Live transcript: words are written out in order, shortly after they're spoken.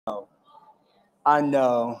I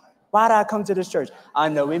know. Why did I come to this church? I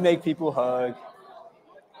know. We make people hug.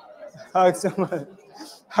 Hug someone.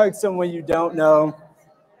 Hug someone you don't know.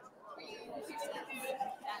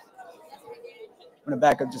 I'm going to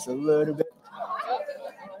back up just a little bit.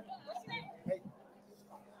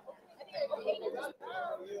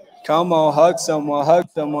 Come on, hug someone, hug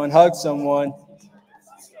someone, hug someone.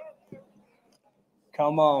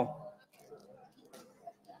 Come on.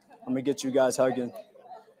 I'm going to get you guys hugging.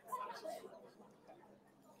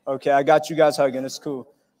 Okay, I got you guys hugging. It's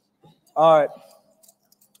cool. All right.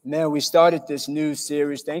 Man, we started this new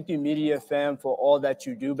series. Thank you, Media Fam, for all that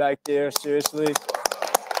you do back there. Seriously.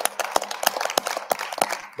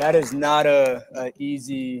 That is not a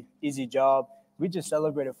easy job. We just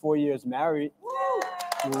celebrated 4 years married.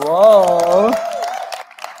 Whoa.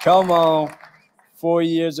 Come on. 4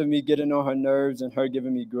 years of me getting on her nerves and her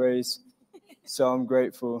giving me grace. So I'm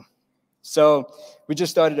grateful. So we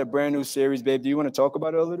just started a brand new series, babe. Do you want to talk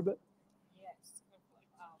about it a little bit?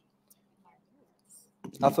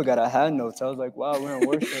 I forgot I had notes. I was like, wow, we're in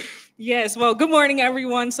worship. Yes. Well, good morning,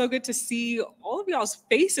 everyone. So good to see all of y'all's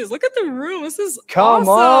faces. Look at the room. This is Come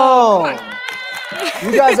awesome. on.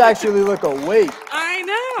 You guys actually look awake. I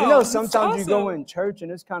know. You know, sometimes you go in church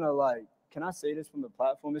and it's kind of like, can I say this from the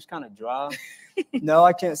platform? It's kind of dry. No,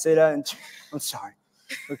 I can't say that. I'm sorry.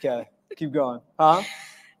 Okay. Keep going. Huh?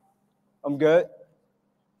 I'm good.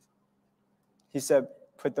 He said,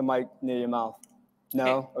 put the mic near your mouth.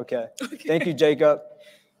 No? Okay. Thank you, Jacob.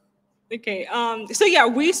 Okay. So yeah,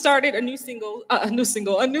 we started a new series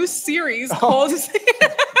called.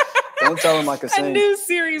 Don't tell him I can sing. A new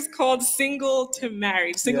series called Single to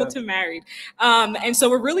Married. And so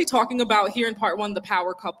we're really talking about here in part one, the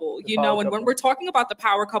power couple, when we're talking about the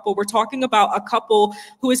power couple, we're talking about a couple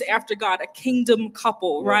who is after God, a kingdom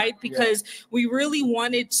couple, right? Because we really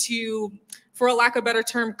wanted to, for a lack of a better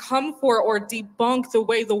term, come for or debunk the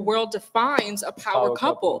way the world defines a power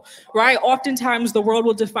couple, right? Oftentimes the world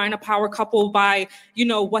will define a power couple by,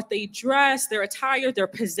 what they dress, their attire, their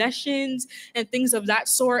possessions, and things of that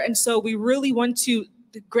sort. And so we really want to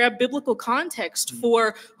grab biblical context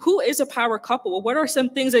for who is a power couple. What are some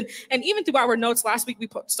things, and even through our notes last week, we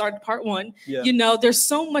started part one, there's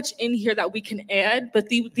so much in here that we can add, but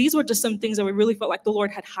these were just some things that we really felt like the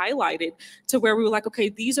Lord had highlighted to where we were like, okay,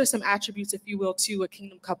 these are some attributes, if you will, to a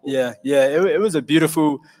kingdom couple. It was a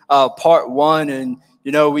beautiful part one. And,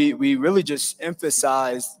 we really just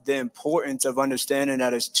emphasized the importance of understanding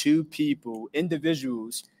that as two people,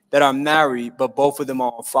 individuals that are married, but both of them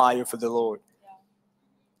are on fire for the Lord.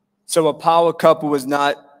 So a power couple is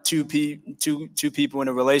not two people in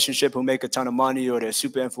a relationship who make a ton of money, or they're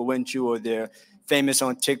super influential, or they're famous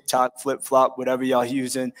on TikTok, flip-flop, whatever y'all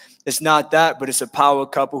using. It's not that, but it's a power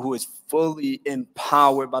couple who is fully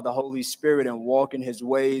empowered by the Holy Spirit and walk in his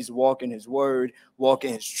ways, walk in his word, walk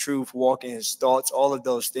in his truth, walk in his thoughts, all of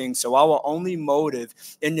those things. So our only motive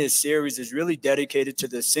in this series is really dedicated to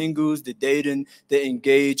the singles, the dating, the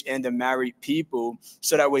engaged, and the married people,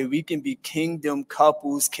 so that way we can be kingdom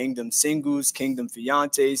couples, kingdom singles, kingdom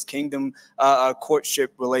fiancés, kingdom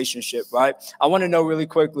courtship relationship, right? I want to know really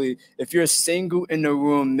quickly, if you're single in the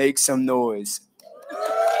room, make some noise.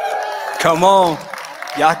 Come on.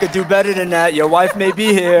 Y'all could do better than that. Your wife may be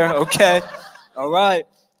here. Okay. All right.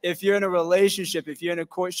 If you're in a relationship, if you're in a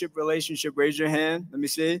courtship relationship, raise your hand. Let me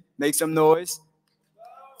see. Make some noise.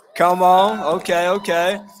 Come on. Okay. All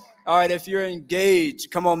right. If you're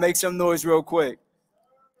engaged, come on, make some noise real quick.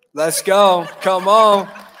 Let's go. Come on.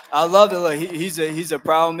 I love it. Look, he's a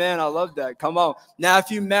proud man. I love that. Come on. Now,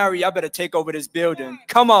 if you marry, I better take over this building.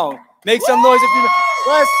 Come on. Make some noise.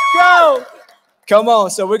 Let's go. Come on.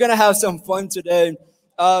 So we're going to have some fun today.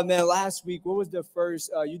 Man, last week, what was the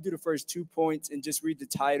first? You do the first 2 points and just read the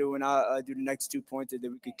title, and I'll do the next 2 points, and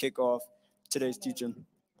then we can kick off today's teaching.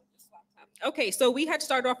 Okay, so we had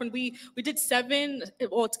started off and we did 7.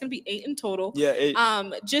 Well, it's going to be 8 in total. Yeah, 8.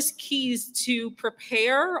 Just keys to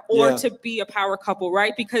prepare or to be a power couple,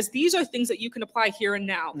 right? Because these are things that you can apply here and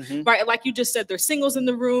now, right? Like you just said, there's singles in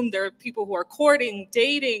the room. There are people who are courting,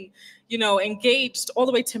 dating, engaged, all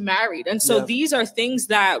the way to married. And so these are things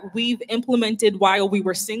that we've implemented while we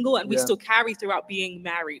were single, and we still carry throughout being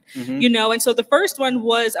married, And so the first one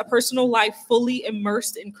was a personal life fully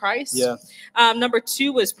immersed in Christ. Number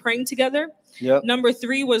 2 was praying together. Number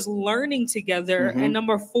 3 was learning together. And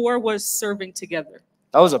number 4 was serving together.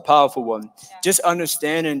 That was a powerful one. Just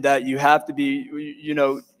understanding that you have to be,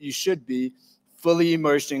 you should be fully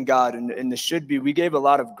immersed in God, and the should be. We gave a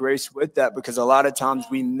lot of grace with that, because a lot of times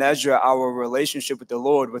we measure our relationship with the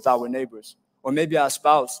Lord with our neighbors or maybe our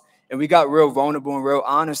spouse. And we got real vulnerable and real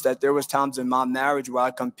honest that there was times in my marriage where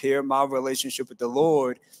I compared my relationship with the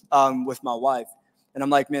Lord with my wife. And I'm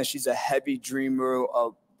like, man, she's a heavy dreamer,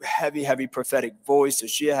 a heavy prophetic voice. So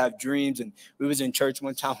she'd have dreams. And we was in church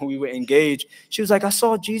one time when we were engaged. She was like, I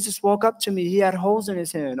saw Jesus walk up to me. He had holes in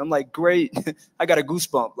his hand. I'm like, great. I got a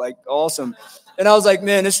goosebump, like awesome. And I was like,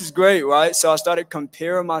 man, this is great, right? So I started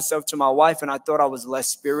comparing myself to my wife, and I thought I was less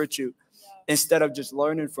spiritual instead of just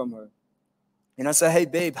learning from her. And I said, hey,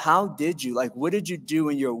 babe, how did you, like, what did you do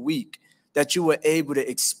in your week that you were able to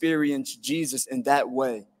experience Jesus in that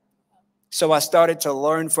way? So I started to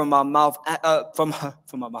learn from my mouth, from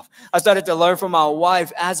my mouth. I started to learn from my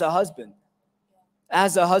wife as a husband,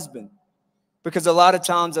 because a lot of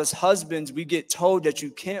times as husbands, we get told that you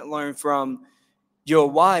can't learn from your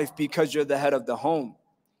wife because you're the head of the home.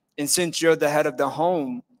 And since you're the head of the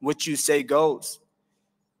home, what you say goes.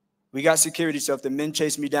 We got security, so if the men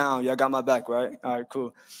chase me down, y'all got my back, right? All right,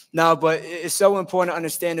 cool. Now, but it's so important to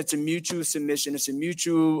understand it's a mutual submission. It's a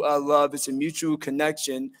mutual love. It's a mutual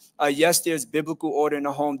connection. Yes, there's biblical order in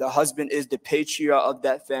the home. The husband is the patriarch of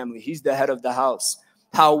that family. He's the head of the house.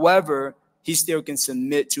 However, he still can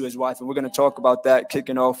submit to his wife. And we're going to talk about that,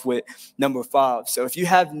 kicking off with number 5. So if you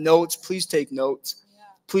have notes, please take notes.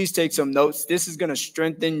 Please take some notes. This is going to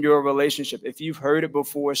strengthen your relationship. If you've heard it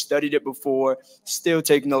before, studied it before, still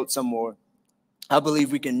take notes some more. I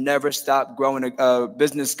believe we can never stop growing. A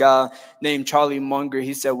business guy named Charlie Munger,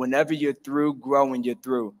 he said, whenever you're through growing, you're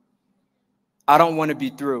through. I don't want to be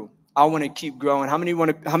through. I want to keep growing. How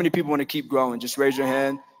many people want to keep growing? Just raise your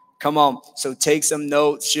hand. Come on. So take some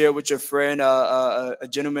notes, share with your friend, a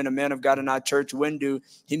gentleman, a man of God in our church, Windu.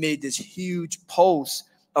 He made this huge post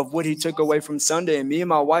of what he took away from Sunday. And me and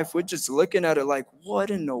my wife, we're just looking at it like, what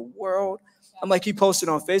in the world? I'm like, he posted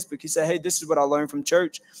on Facebook. He said, hey, this is what I learned from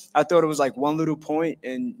church. I thought it was like one little point,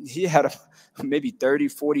 and he had maybe 30,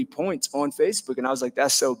 40 points on Facebook. And I was like,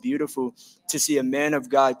 that's so beautiful to see a man of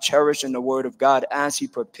God cherishing the word of God as he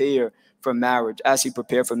prepared for marriage,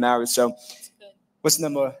 So what's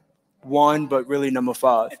number 1, but really number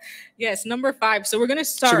 5? Yes, number 5. So we're going to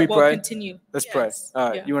start. We'll pray? Continue. Let's pray. All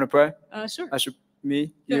right. Yeah. You want to pray? Sure. I should.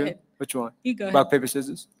 Me? Go you? ahead. Which one? You go ahead. Rock, paper,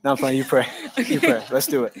 scissors? No, I'm playing. You pray. Okay. You pray. Let's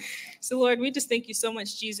do it. So, Lord, we just thank you so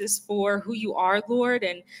much, Jesus, for who you are, Lord.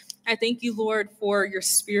 And I thank you, Lord, for your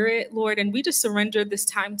spirit, Lord. And we just surrender this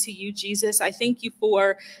time to you, Jesus. I thank you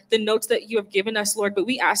for the notes that you have given us, Lord. But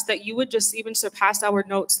we ask that you would just even surpass our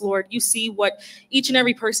notes, Lord. You see what each and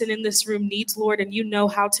every person in this room needs, Lord, and you know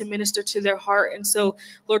how to minister to their heart. And so,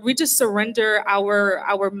 Lord, we just surrender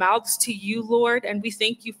our mouths to you, Lord. And we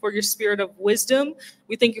thank you for your spirit of wisdom.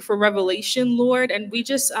 We thank you for revelation, Lord. And we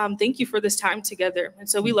just thank you for this time together. And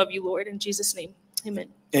so we love you, Lord, in Jesus' name. Amen.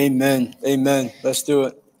 Amen. Amen. Let's do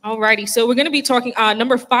it. Alrighty, so we're going to be talking,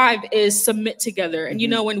 number 5 is submit together. And, you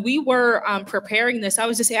know, when we were preparing this, I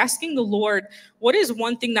was just asking the Lord, what is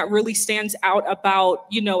one thing that really stands out about,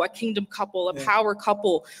 you know, a kingdom couple, a power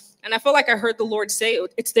couple? And I feel like I heard the Lord say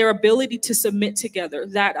it's their ability to submit together,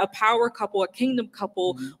 that a power couple, a kingdom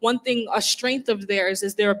couple, one thing, a strength of theirs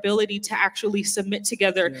is their ability to actually submit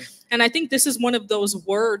together. Yeah. And I think this is one of those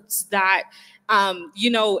words that you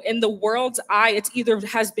know, in the world's eye, it's either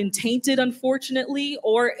has been tainted, unfortunately,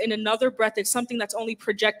 or in another breath, it's something that's only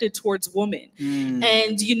projected towards women.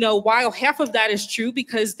 And, you know, while half of that is true,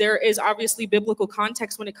 because there is obviously biblical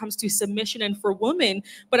context when it comes to submission and for women,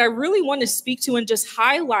 but I really want to speak to and just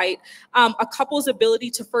highlight a couple's ability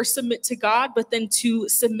to first submit to God, but then to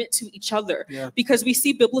submit to each other, because we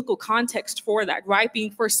see biblical context for that, right?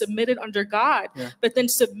 Being first submitted under God, but then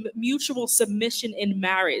mutual submission in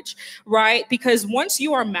marriage, right? Because once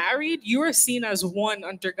you are married, you are seen as one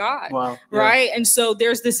under God, right? And so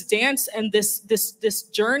there's this dance and this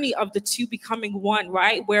journey of the two becoming one,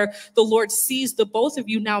 right? Where the Lord sees the both of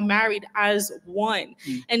you now married as one.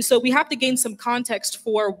 And so we have to gain some context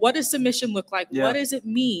for what does submission look like? What does it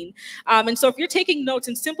mean? And so if you're taking notes,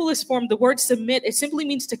 in simplest form, the word submit, it simply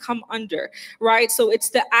means to come under, right? So it's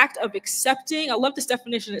the act of accepting. I love this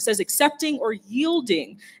definition. It says accepting or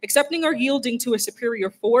yielding to a superior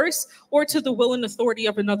force or to the will and authority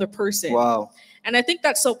of another person. Wow. And I think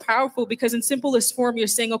that's so powerful, because in simplest form, you're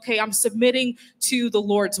saying, okay, I'm submitting to the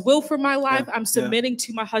Lord's will for my life. I'm submitting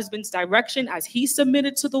to my husband's direction as he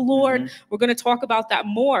submitted to the Lord. We're going to talk about that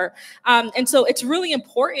more. And so it's really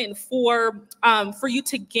important for you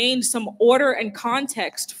to gain some order and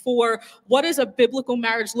context for what does a biblical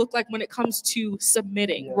marriage look like when it comes to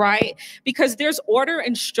submitting, right? Because there's order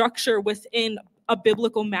and structure within a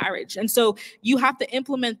biblical marriage. And so you have to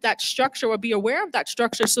implement that structure or be aware of that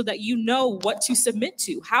structure so that you know what to submit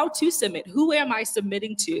to, how to submit, who am I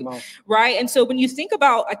submitting to, right? And so when you think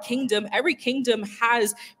about a kingdom, every kingdom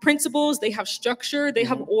has principles, they have structure, they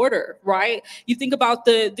have order, right? You think about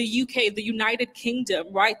the UK, the United Kingdom,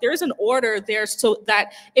 right? There's an order there so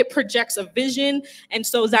that it projects a vision and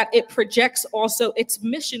so that it projects also its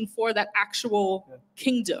mission for that actual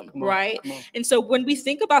kingdom, right? And so when we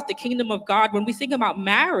think about the kingdom of God, when we think about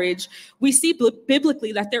marriage, we see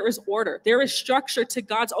biblically that there is order. There is structure to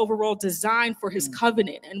God's overall design for his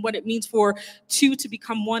covenant and what it means for two to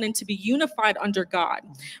become one and to be unified under God,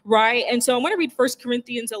 right? And so I want to read 1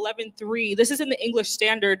 Corinthians 11:3. This is in the English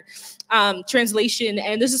Standard translation.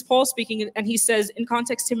 And this is Paul speaking. And he says, in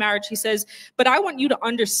context to marriage, he says, but I want you to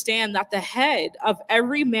understand that the head of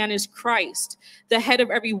every man is Christ. The head of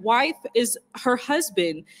every wife is her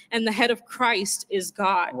husband, and the head of Christ is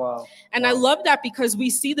God. Wow. And I love that because we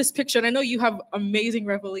see this picture, and I know you have amazing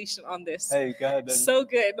revelation on this. Hey, go ahead, baby. So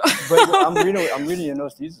good. But I'm reading your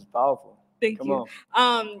notes. This is powerful. Thank you.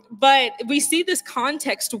 But we see this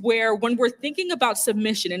context where when we're thinking about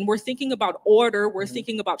submission and we're thinking about order, we're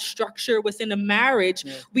thinking about structure within a marriage,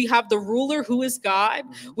 we have the ruler who is God,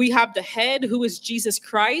 we have the head who is Jesus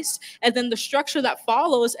Christ, and then the structure that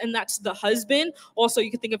follows, and that's the husband. Also, you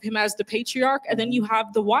can think of him as the patriarch, and then you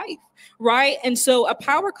have the wife, right? And so a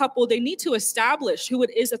power couple, they need to establish who it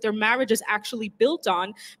is that their marriage is actually built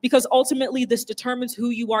on, because ultimately this determines who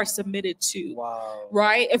you are submitted to,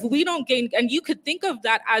 right? If we don't gain, and you could think of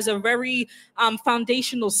that as a very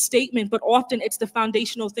foundational statement, but often it's the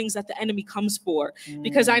foundational things that the enemy comes for.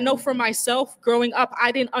 Because I know for myself, growing up,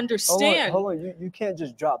 I didn't understand. Hold on. You can't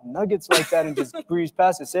just drop nuggets like that and just breeze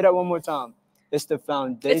past it. Say that one more time. It's the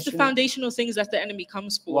foundation. It's the foundational things that the enemy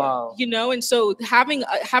comes for, you know? And so having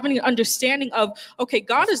an understanding of, okay,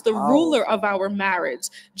 God is the ruler of our marriage.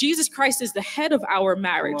 Jesus Christ is the head of our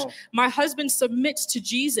marriage. My husband submits to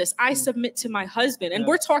Jesus. I submit to my husband. And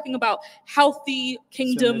we're talking about healthy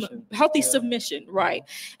kingdom, submission, right?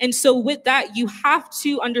 And so with that, you have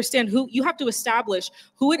to understand you have to establish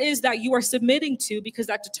who it is that you are submitting to, because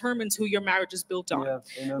that determines who your marriage is built on,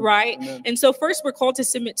 right? And so first we're called to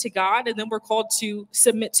submit to God, and then we're called to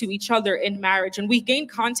submit to each other in marriage. And we gain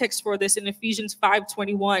context for this in Ephesians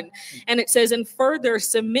 5:21. And it says, and further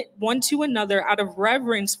submit one to another out of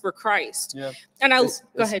reverence for Christ. And go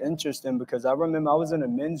ahead. It's interesting because I remember I was in a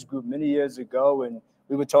men's group many years ago, and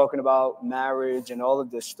we were talking about marriage and all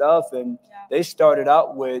of this stuff. And they started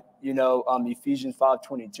out with, Ephesians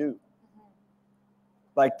 5:22.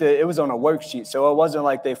 Like it was on a worksheet. So it wasn't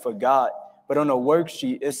like they forgot, but on a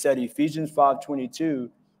worksheet, it said Ephesians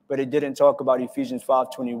 5:22. But it didn't talk about Ephesians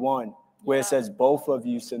 5:21, where it says both of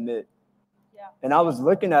you submit. And I was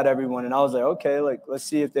looking at everyone and I was like, okay, let's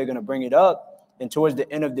see if they're going to bring it up. And towards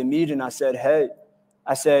the end of the meeting, I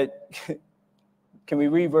said, can we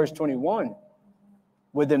read verse 21?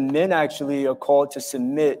 Where the men actually are called to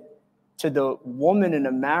submit to the woman in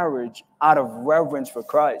a marriage out of reverence for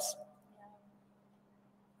Christ.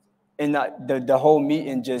 And the whole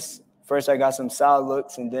meeting first I got some side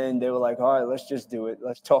looks, and then they were like, all right, let's just do it.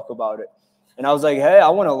 Let's talk about it. And I was like, hey, I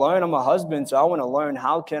want to learn. I'm a husband, so I want to learn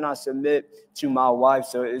how can I submit to my wife.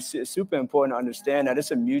 So it's super important to understand that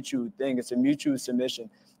it's a mutual thing. It's a mutual submission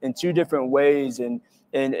in two different ways. And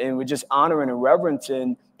we're just honoring and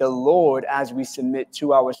reverencing the Lord as we submit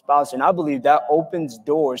to our spouse. And I believe that opens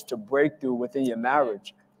doors to breakthrough within your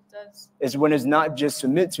marriage. It does. It's when it's not just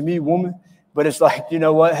submit to me, woman. But it's like, you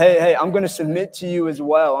know what? Hey, I'm going to submit to you as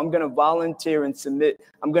well. I'm going to volunteer and submit.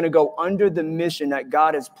 I'm going to go under the mission that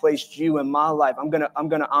God has placed you in my life. I'm going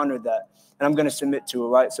to honor that, and I'm going to submit to it,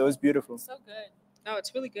 right? So it's beautiful. So good. No,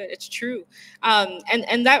 it's really good. It's true.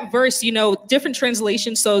 And that verse, different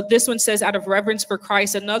translations. So this one says out of reverence for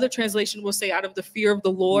Christ. Another translation will say out of the fear of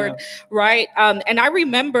the Lord, right? And I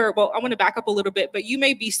remember, I want to back up a little bit, but you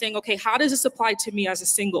may be saying, okay, how does this apply to me as a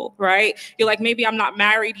single, right? You're like, maybe I'm not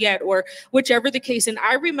married yet, or whichever the case. And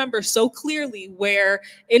I remember so clearly where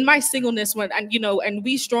in my singleness, and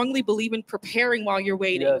we strongly believe in preparing while you're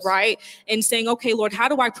waiting, right? And saying, okay, Lord, how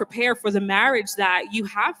do I prepare for the marriage that you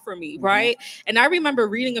have for me, right? And I remember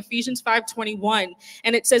reading Ephesians 5:21,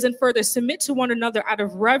 and it says, and further submit to one another out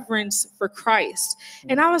of reverence for Christ.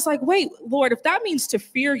 And I was like, wait, Lord, if that means to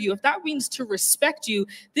fear you, if that means to respect you,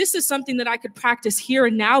 this is something that I could practice here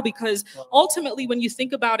and now, because ultimately when you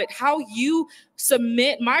think about it, how you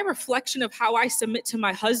my reflection of how I submit to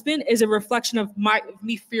my husband is a reflection of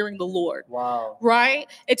me fearing the Lord. Wow. Right?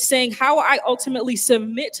 It's saying how I ultimately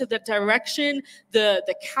submit to the direction,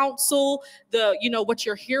 the counsel, what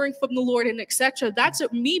you're hearing from the Lord, and etc. That's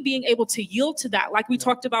me being able to yield to that. Like we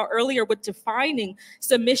talked about earlier with defining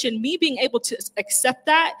submission, me being able to accept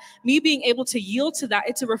that, me being able to yield to that.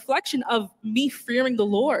 It's a reflection of me fearing the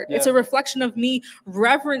Lord. It's a reflection of me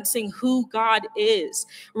reverencing who God is,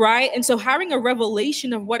 right? And so having a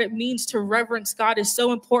revelation of what it means to reverence God is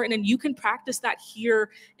so important, and you can practice that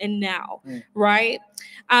here and now, right?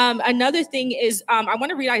 Another thing is I want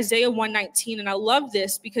to read Isaiah 1:19, and I love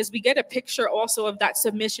this because we get a picture also of that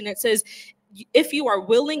submission. It says, if you are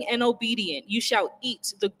willing and obedient, you shall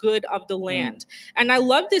eat the good of the land. And I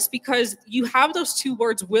love this because you have those two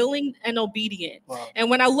words, willing and obedient. Wow. And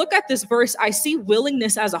when I look at this verse, I see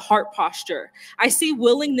willingness as a heart posture. I see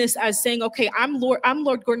willingness as saying, okay, I'm Lord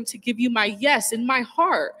going to give you my yes in my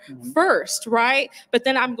heart first, right? But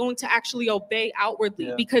then I'm going to actually obey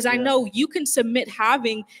outwardly because I know you can submit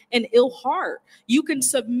having an ill heart. You can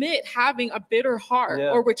submit having a bitter heart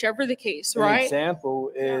or whichever the case, right? An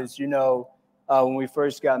example is, when we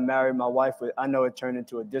first got married, my wife I know it turned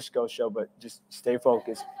into a disco show, but just stay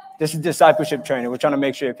focused. This is discipleship training. We're trying to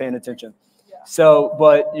make sure you're paying attention. So,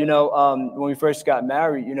 but, when we first got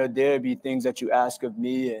married, there'd be things that you ask of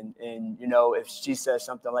me. And if she says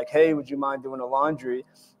something like, hey, would you mind doing the laundry?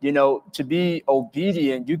 To be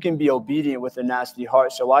obedient, you can be obedient with a nasty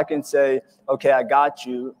heart. So I can say, okay, I got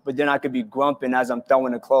you. But then I could be grumping as I'm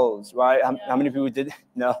throwing the clothes, right? How many people did?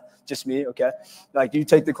 No, just me. Okay. Like you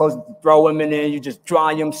take the clothes, throw them in there, you just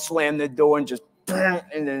dry them, slam the door and just,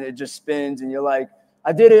 and then it just spins. And you're like,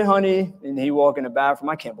 I did it, honey. And he walked in the bathroom.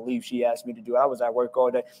 I can't believe she asked me to do it. I was at work all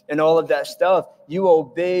day and all of that stuff. You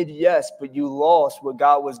obeyed, yes, but you lost what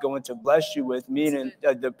God was going to bless you with, meaning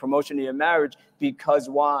the promotion of your marriage. Because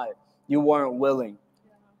why? You weren't willing.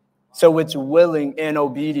 So it's willing and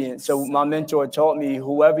obedient. So my mentor taught me,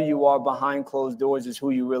 whoever you are behind closed doors is who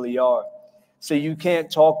you really are. So you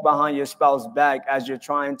can't talk behind your spouse's back as you're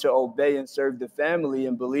trying to obey and serve the family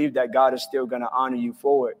and believe that God is still going to honor you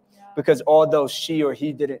for it. Because although she or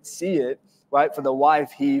he didn't see it, right? For the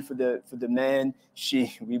wife, he, for the man,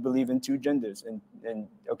 she. We believe in two genders. And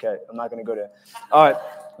okay, I'm not going to go there. All right.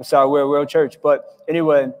 I'm sorry, we're a real church. But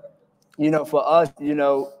anyway, for us,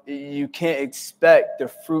 you can't expect the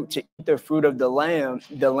fruit to eat the fruit of the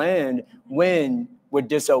land when we're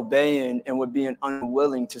disobeying and we're being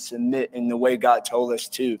unwilling to submit in the way God told us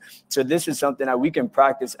to. So this is something that we can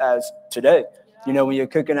practice as today. When you're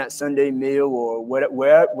cooking that Sunday meal or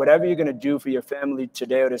whatever you're going to do for your family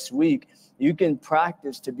today or this week, you can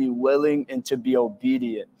practice to be willing and to be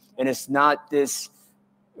obedient. And it's not this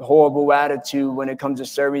horrible attitude when it comes to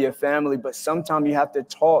serving your family, but sometimes you have to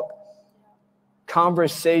talk.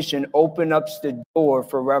 Conversation opens up the door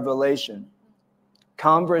for revelation.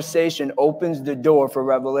 Conversation opens the door for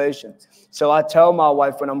revelation. So I tell my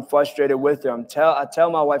wife when I'm frustrated with her, I tell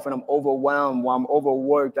my wife when I'm overwhelmed, when I'm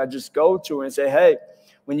overworked, I just go to her and say, hey,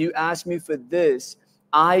 when you asked me for this,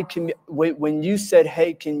 when you said,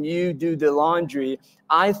 hey, can you do the laundry?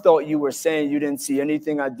 I thought you were saying you didn't see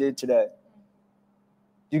anything I did today.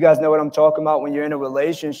 You guys know what I'm talking about when you're in a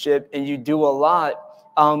relationship and you do a lot.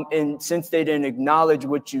 And since they didn't acknowledge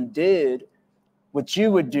what you did, what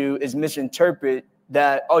you would do is misinterpret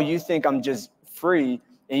that, oh, you think I'm just free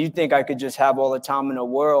and you think I could just have all the time in the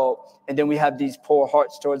world. And then we have these poor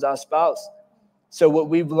hearts towards our spouse. So what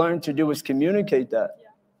we've learned to do is communicate that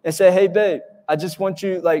and say, hey, babe, I just want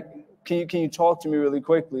you, can you talk to me really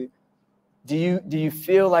quickly? Do you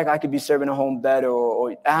feel like I could be serving a home better?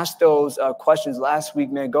 Or ask those questions last week,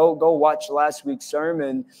 man. Go watch last week's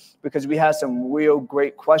sermon because we had some real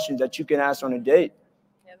great questions that you can ask on a date.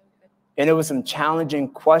 And it was some challenging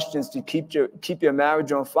questions to keep your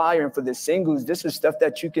marriage on fire. And for the singles, this is stuff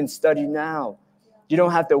that you can study now. You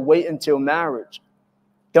don't have to wait until marriage.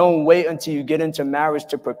 Don't wait until you get into marriage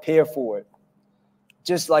to prepare for it.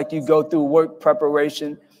 Just like you go through work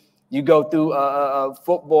preparation, you go through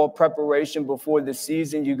football preparation before the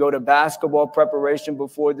season, you go to basketball preparation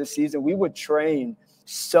before the season. We would train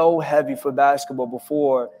so heavy for basketball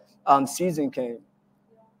before season came.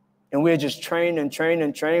 And we're just train.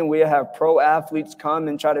 We have pro athletes come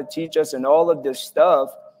and try to teach us and all of this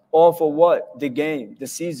stuff, all for what? The game, the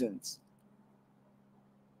seasons.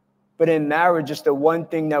 But in marriage, it's the one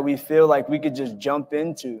thing that we feel like we could just jump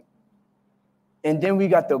into. And then we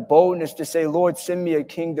got the boldness to say, Lord, send me a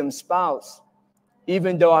kingdom spouse,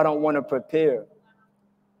 even though I don't want to prepare.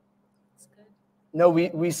 No,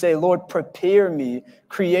 we say, Lord, prepare me,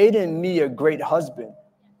 create in me a great husband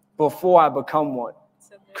before I become one.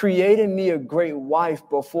 create in me a great wife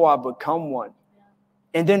before I become one.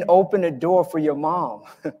 And then open the door for your mom.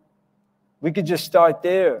 We could just start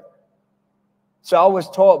there. So I was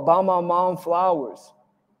taught, buy my mom flowers.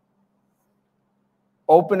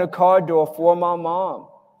 Open a car door for my mom.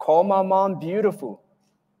 Call my mom beautiful.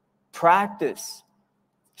 Practice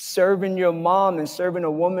serving your mom and serving a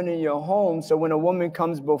woman in your home, so when a woman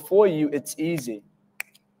comes before you, it's easy.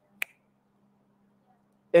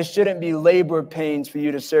 It shouldn't be labor pains for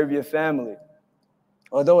you to serve your family,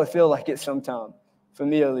 although I feel like it sometimes, for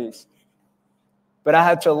me at least. But I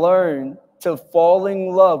had to learn to fall in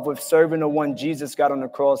love with serving the one Jesus got on the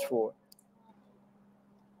cross for.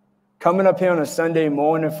 Coming up here on a Sunday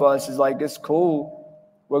morning for us is like, it's cool.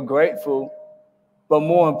 We're grateful. But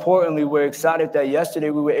more importantly, we're excited that yesterday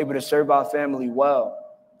we were able to serve our family well.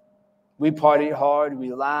 We partied hard.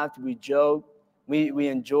 We laughed. We joked. We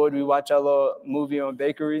enjoyed. We watched our little movie on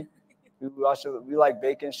bakery. We like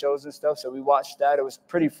baking shows and stuff, so we watched that. It was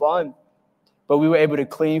pretty fun. But we were able to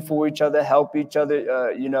clean for each other, help each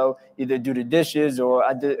other, either do the dishes, or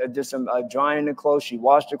I did some drying the clothes. She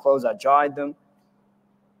washed the clothes. I dried them.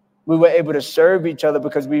 We were able to serve each other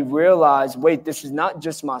because we realized, wait, this is not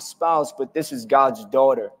just my spouse, but this is God's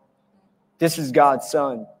daughter. This is God's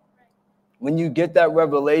son. When you get that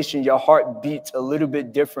revelation, your heart beats a little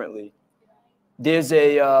bit differently. There's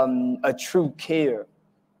a true care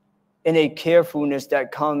and a carefulness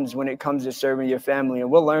that comes when it comes to serving your family. And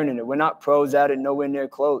we're learning it. We're not pros at it, nowhere near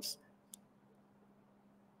close.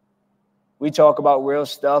 We talk about real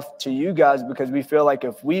stuff to you guys because we feel like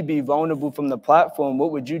if we be vulnerable from the platform,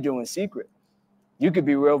 what would you do in secret? You could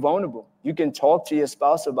be real vulnerable. You can talk to your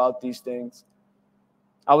spouse about these things.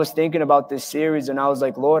 I was thinking about this series and I was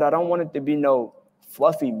like, Lord, I don't want it to be no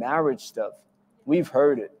fluffy marriage stuff. We've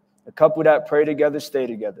heard it. A couple that pray together, stay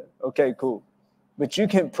together. Okay, cool. But you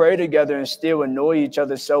can pray together and still annoy each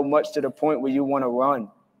other so much to the point where you want to run.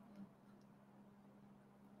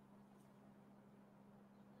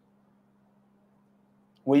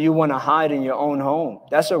 Where you want to hide in your own home.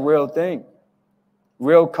 That's a real thing.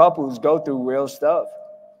 Real couples go through real stuff.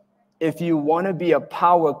 If you want to be a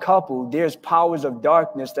power couple, there's powers of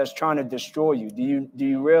darkness that's trying to destroy you. Do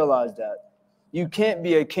you realize that? You can't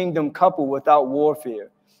be a kingdom couple without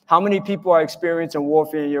warfare. How many people are experiencing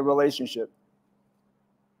warfare in your relationship?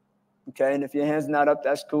 Okay, and if your hand's not up,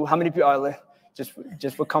 that's cool. How many people are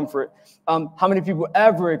just for comfort? How many people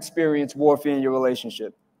ever experience warfare in your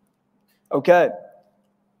relationship? Okay.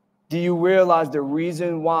 Do you realize the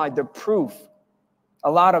reason why, the proof, a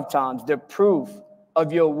lot of times, the proof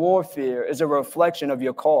of your warfare is a reflection of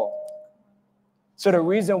your call. So the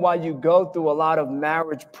reason why you go through a lot of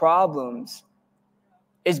marriage problems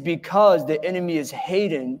is because the enemy is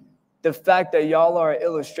hating the fact that y'all are an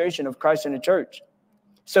illustration of Christ in the church.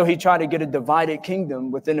 So he tried to get a divided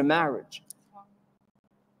kingdom within a marriage.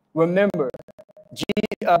 Remember,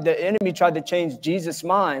 the enemy tried to change Jesus'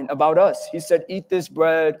 mind about us. He said, eat this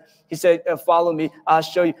bread. He said, follow me. I'll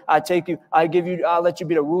show you. I take you. I'll let you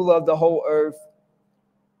be the ruler of the whole earth.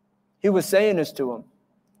 He was saying this to him.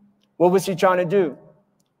 What was he trying to do?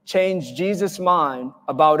 Change Jesus' mind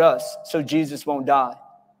about us so Jesus won't die.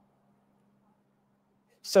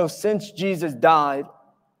 So since Jesus died,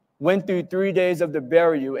 went through 3 days of the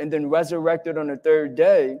burial, and then resurrected on the third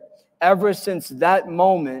day, ever since that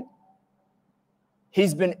moment,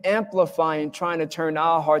 he's been amplifying, trying to turn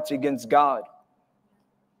our hearts against God,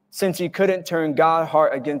 since he couldn't turn God's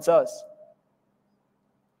heart against us.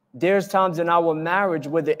 There's times in our marriage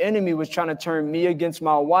where the enemy was trying to turn me against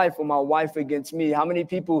my wife or my wife against me. How many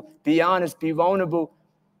people, be honest, be vulnerable,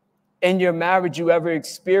 in your marriage you ever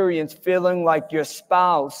experienced feeling like your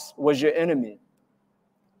spouse was your enemy?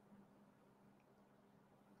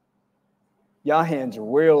 Y'all hands are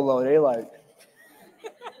real low. They like,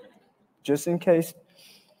 just in case.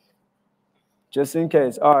 Just in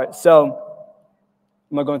case. All right. So,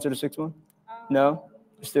 am I going to the sixth one? No?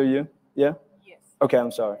 Still you? Yeah? Yes. Okay,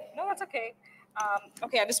 I'm sorry. No, that's okay.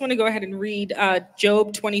 Okay, I just want to go ahead and read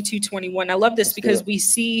Job 22:21. I love this because we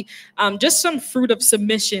see just some fruit of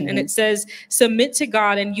submission. And it says, submit to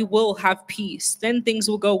God and you will have peace. Then things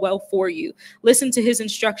will go well for you. Listen to his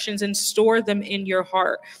instructions and store them in your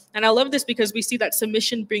heart. And I love this because we see that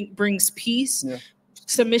submission brings peace. Yeah.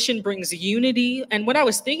 Submission brings unity. And what I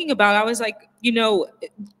was thinking about, I was like, you know,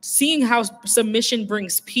 seeing how submission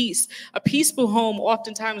brings peace. A peaceful home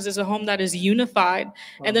oftentimes is a home that is unified. Wow.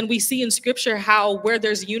 And then we see in scripture how where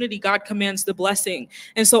there's unity, God commands the blessing.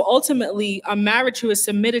 And so ultimately, a marriage who is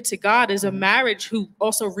submitted to God is a marriage who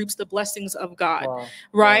also reaps the blessings of God. Wow.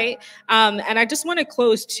 Right? Wow. And I just want to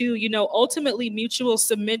close too, you know, ultimately mutual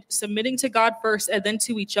submitting to God first and then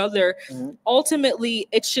to each other. Ultimately,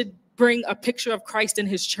 it should bring a picture of Christ in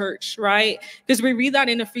his church, right? Because we read that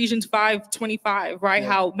in Ephesians 5:25, right?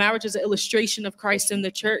 How marriage is an illustration of Christ in the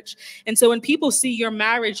church. And so when people see your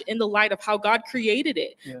marriage in the light of how God created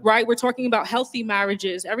it, right? We're talking about healthy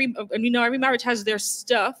marriages. Every marriage has their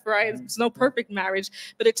stuff, right? It's no perfect marriage,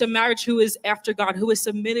 but it's a marriage who is after God, who is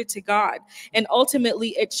submitted to God. And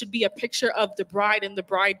ultimately, it should be a picture of the bride and the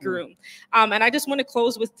bridegroom. And I just want to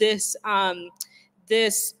close with this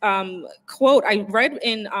quote I read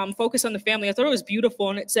in Focus on the Family. I thought it was beautiful.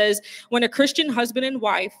 And it says, when a Christian husband and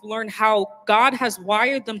wife learn how God has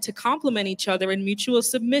wired them to complement each other in mutual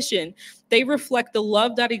submission, they reflect the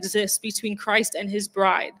love that exists between Christ and his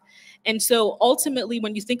bride. And so ultimately,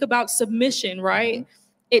 when you think about submission, right,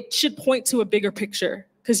 it should point to a bigger picture.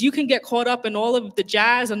 Because you can get caught up in all of the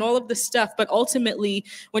jazz and all of the stuff. But ultimately,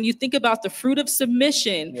 when you think about the fruit of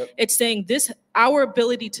submission, it's saying our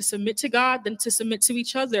ability to submit to God, then to submit to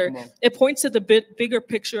each other. It points to the bigger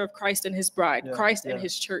picture of Christ and his bride, Christ and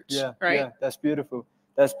his church. Right? Yeah, that's beautiful.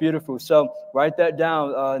 That's beautiful. So write that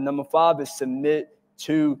down. Number 5 is submit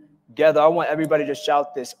together. I want everybody to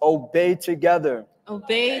shout this. Obey together.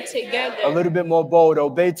 Obey together. A little bit more bold.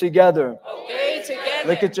 Obey together. Obey together.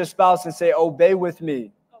 Look at your spouse and say, obey with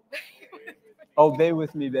me. Obey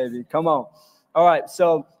with me, baby. Come on. All right.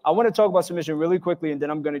 So I want to talk about submission really quickly, and then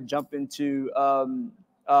I'm going to jump into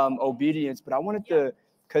obedience. But I wanted to,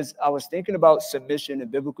 because I was thinking about submission and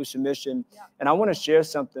biblical submission, and I want to share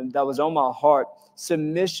something that was on my heart.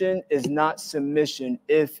 Submission is not submission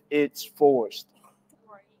if it's forced.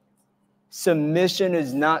 Submission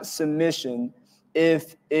is not submission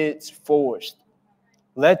if it's forced.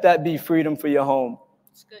 Let that be freedom for your home.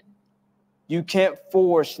 It's good. You can't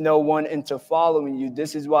force no one into following you.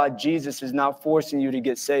 This is why Jesus is not forcing you to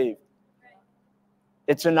get saved.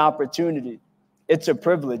 It's an opportunity. It's a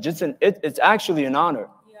privilege. It's actually an honor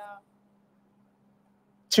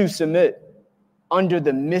to submit under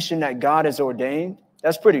the mission that God has ordained.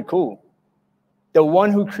 That's pretty cool. The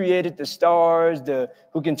one who created the stars,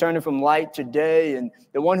 who can turn it from light to day, and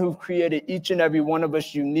the one who created each and every one of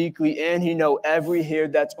us uniquely, and he knows every hair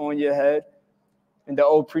that's on your head. And the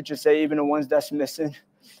old preachers say even the ones that's missing,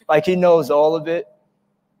 like he knows all of it.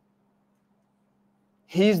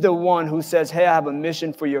 He's the one who says, hey, I have a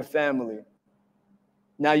mission for your family.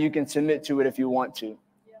 Now you can submit to it if you want to.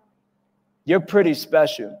 You're pretty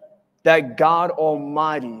special. That God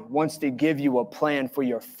Almighty wants to give you a plan for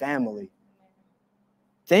your family.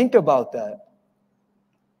 Think about that.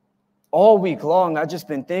 All week long, I've just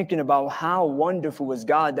been thinking about how wonderful is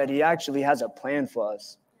God that he actually has a plan for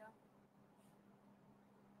us.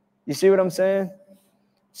 You see what I'm saying?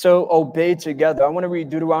 So obey together. I want to read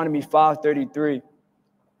Deuteronomy 5:33.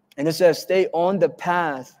 And it says, stay on the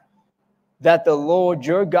path that the Lord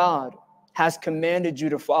your God has commanded you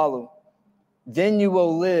to follow. Then you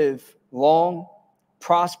will live long,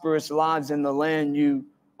 prosperous lives in the land you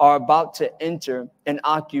are about to enter and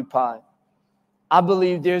occupy. I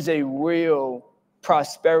believe there's a real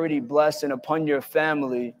prosperity blessing upon your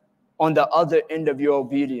family on the other end of your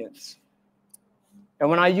obedience. And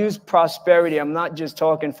when I use prosperity, I'm not just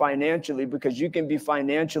talking financially, because you can be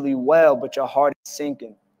financially well, but your heart is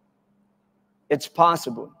sinking. It's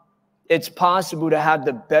possible. It's possible to have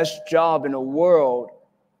the best job in the world,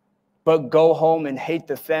 but go home and hate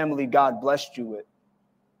the family God blessed you with.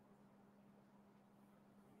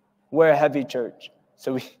 We're a heavy church,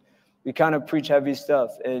 so we kind of preach heavy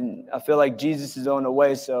stuff. And I feel like Jesus is on the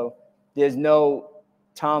way, so there's no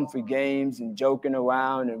time for games and joking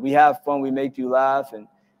around. And we have fun, we make you laugh, and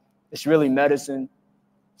it's really medicine.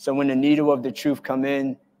 So when the needle of the truth come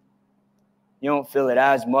in, you don't feel it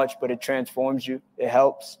as much, but it transforms you. It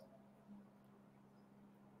helps.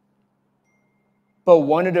 But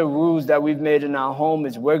one of the rules that we've made in our home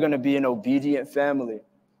is we're going to be an obedient family.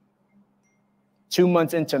 2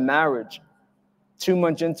 months into marriage, as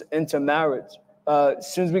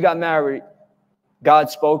soon as we got married,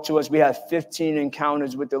 God spoke to us. We had 15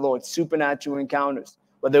 encounters with the Lord, supernatural encounters,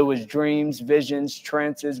 whether it was dreams, visions,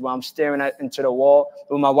 trances, where I'm staring into the wall,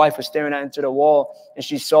 when my wife was staring into the wall, and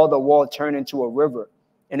she saw the wall turn into a river,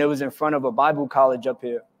 and it was in front of a Bible college up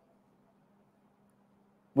here.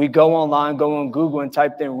 We go online, go on Google and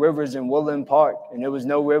typed in rivers in Woodland Park. And there was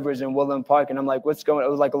no rivers in Woodland Park. And I'm like, what's going on?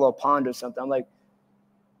 It was like a little pond or something. I'm like,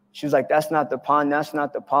 she was like, that's not the pond. That's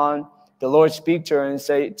not the pond. The Lord speak to her and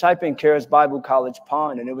say, type in Karis Bible College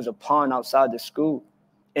pond. And it was a pond outside the school.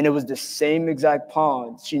 And it was the same exact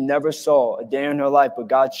pond she never saw a day in her life, but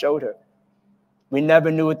God showed her. We never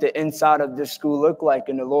knew what the inside of this school looked like.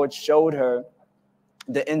 And the Lord showed her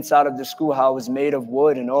the inside of the school, how it was made of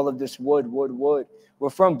wood and all of this wood. We're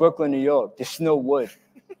from Brooklyn, New York. There's no wood.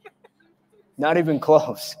 Not even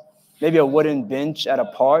close. Maybe a wooden bench at a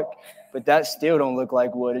park, but that still don't look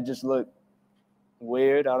like wood. It just looked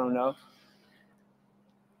weird. I don't know.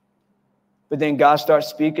 But then God starts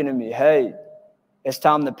speaking to me. Hey, it's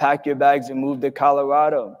time to pack your bags and move to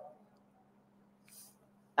Colorado.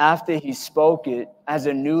 After he spoke it, as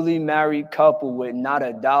a newly married couple with not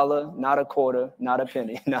a dollar, not a quarter, not a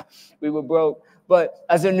penny. No, we were broke. But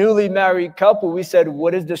as a newly married couple, we said,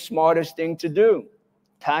 what is the smartest thing to do?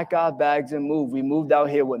 Pack our bags and move. We moved out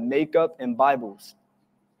here with makeup and Bibles.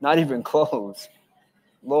 Not even clothes.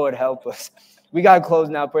 Lord help us. We got clothes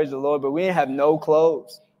now, praise the Lord, but we didn't have no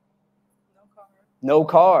clothes. No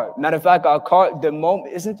car. Matter of fact, our car, the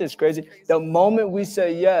moment, isn't this crazy? The moment we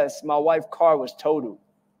said yes, my wife's car was totaled.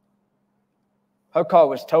 Her car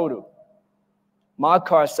was totaled. My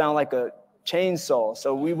car sounded like a chainsaw,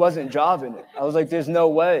 so we wasn't driving it. I was like, there's no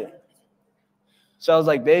way. So I was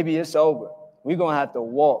like, baby, it's over. We're going to have to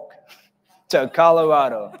walk to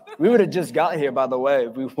Colorado. We would have just got here, by the way,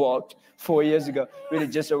 if we walked 4 years ago. We'd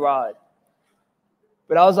have just arrived.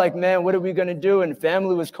 But I was like, man, what are we going to do? And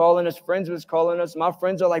family was calling us, friends was calling us. My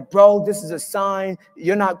friends are like, bro, this is a sign.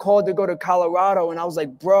 You're not called to go to Colorado. And I was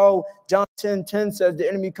like, bro, John 10:10 says the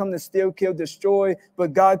enemy come to steal, kill, destroy,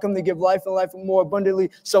 but God come to give life and life more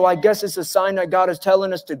abundantly. So I guess it's a sign that God is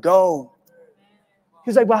telling us to go.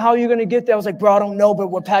 He's like, well, how are you going to get there? I was like, bro, I don't know, but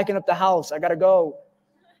we're packing up the house. I got to go.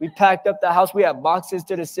 We packed up the house. We had boxes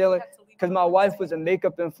to the ceiling because my wife was a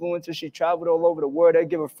makeup influencer. She traveled all over the world. They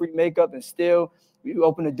give her free makeup and still. We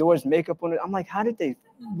open the doors, makeup on it. I'm like, how did they,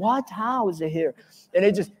 what? How is it here? And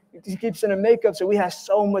it just keeps sending makeup. So we had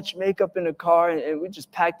so much makeup in the car and we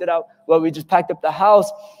just packed it out. Well, we just packed up the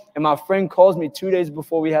house. And my friend calls me 2 days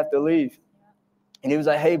before we have to leave. And he was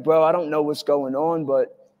like, hey, bro, I don't know what's going on,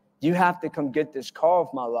 but you have to come get this car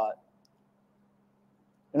off my lot.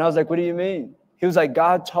 And I was like, what do you mean? He was like,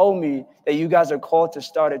 God told me that you guys are called to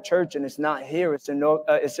start a church and it's not here. It's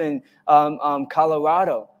in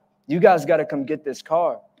Colorado. You guys got to come get this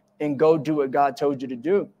car and go do what God told you to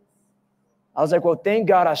do. I was like, well, thank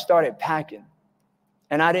God I started packing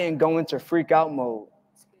and I didn't go into freak out mode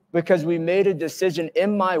because we made a decision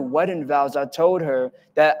in my wedding vows. I told her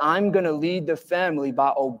that I'm going to lead the family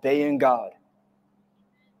by obeying God.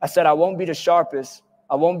 I said, I won't be the sharpest.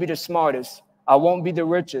 I won't be the smartest. I won't be the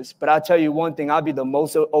richest. But I'll tell you one thing, I'll be the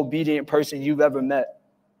most obedient person you've ever met.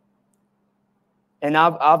 And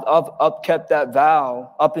I've upkept that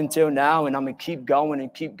vow up until now, and I'm going to keep going,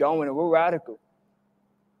 and we're radical.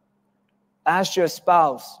 Ask your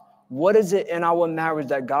spouse, what is it in our marriage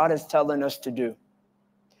that God is telling us to do?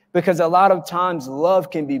 Because a lot of times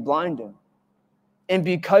love can be blinding. And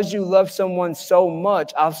because you love someone so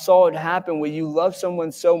much, I've saw it happen where you love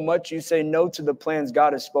someone so much, you say no to the plans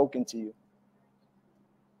God has spoken to you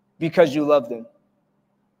because you love them.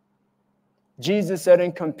 Jesus said,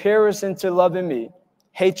 in comparison to loving me,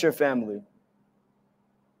 hate your family.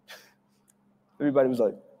 Everybody was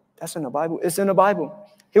like, that's in the Bible. It's in the Bible.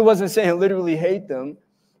 He wasn't saying literally hate them,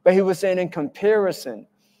 but he was saying in comparison,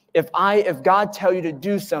 if God tell you to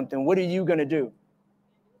do something, what are you going to do?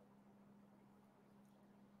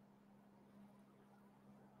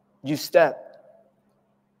 You step.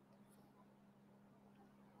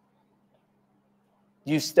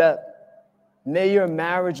 You step. May your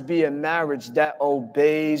marriage be a marriage that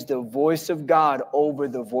obeys the voice of God over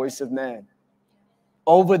the voice of man,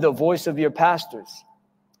 over the voice of your pastors.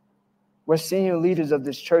 We're senior leaders of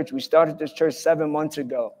this church. We started this church 7 months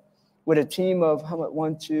ago with a team of, how much?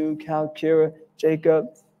 1, 2, Cal, Kira, Jacob.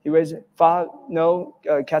 He raised it. 5, no,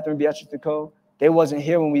 Catherine, Beatrice, Nicole. They wasn't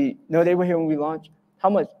here they were here when we launched.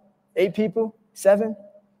 How much? 8 people? 7?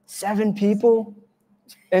 7 people?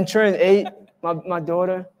 And Trent, 8, my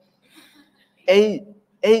daughter. 8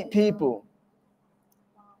 people.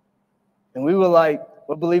 And we were like,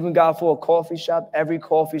 we're believing God for a coffee shop. Every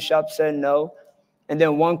coffee shop said no. And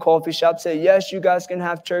then one coffee shop said, yes, you guys can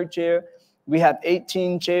have church here. We have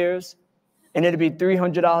 18 chairs, and it'll be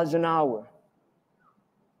 $300 an hour.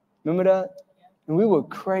 Remember that? And we were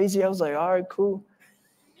crazy. I was like, all right, cool.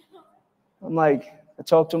 I'm like, I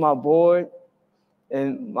talked to my board.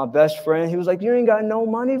 And my best friend, he was like, you ain't got no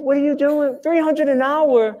money? What are you doing? $300 an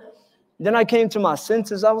hour. Then I came to my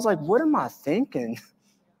senses. I was like, what am I thinking?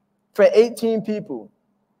 For 18 people.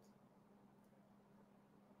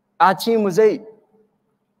 Our team was 8.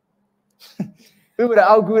 We would have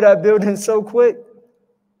outgrew that building so quick.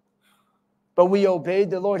 But we obeyed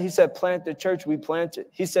the Lord. He said, plant the church. We planted.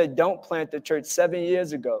 He said, don't plant the church 7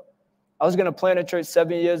 years ago. I was going to plant a church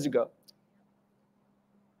 7 years ago.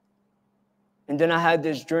 And then I had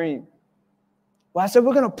this dream. Well, I said,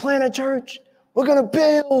 we're going to plant a church. We're going to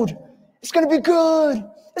build. It's going to be good.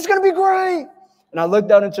 It's going to be great. And I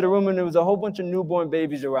looked out into the room, and there was a whole bunch of newborn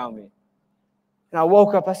babies around me. And I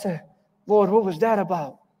woke up. I said, Lord, what was that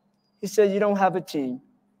about? He said, you don't have a team.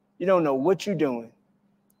 You don't know what you're doing.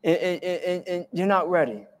 And you're not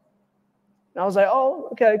ready. And I was like, oh,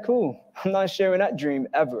 okay, cool. I'm not sharing that dream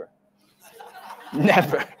ever.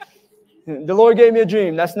 Never. The Lord gave me a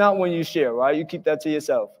dream. That's not when you share, right? You keep that to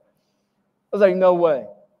yourself. I was like, no way.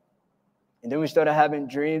 And then we started having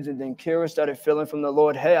dreams, and then Kira started feeling from the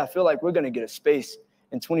Lord, hey, I feel like we're going to get a space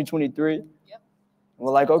in 2023. Yep. And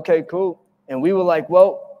we're like, okay, cool. And we were like,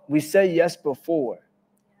 well, we said yes before.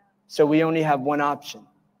 So we only have one option.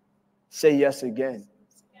 Say yes again.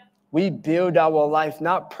 Yeah. We build our life,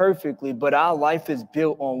 not perfectly, but our life is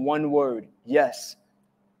built on one word, yes.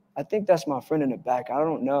 I think that's my friend in the back. I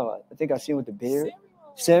don't know. I think I see him with the beard.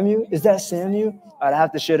 Samuel? Is that Samuel? All right, I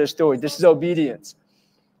have to share the story. This is obedience.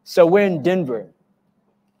 So we're in Denver.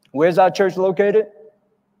 Where's our church located?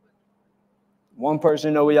 One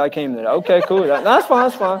person know where y'all came to. Okay, cool. That's fine.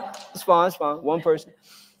 It's fine. It's fine. It's fine. One person.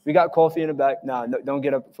 We got coffee in the back. Nah, no, don't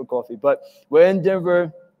get up for coffee. But we're in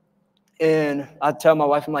Denver, and I tell my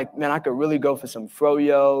wife, I'm like, man, I could really go for some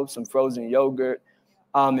froyo, some frozen yogurt.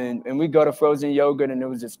 And we go to frozen yogurt, and there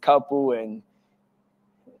was this couple, and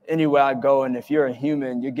anywhere I go, and if you're a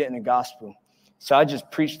human, you're getting the gospel. So I just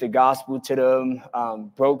preached the gospel to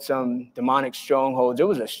them, broke some demonic strongholds. It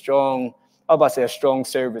was a strong, I was about to say a strong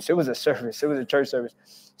service. It was a service. It was a church service.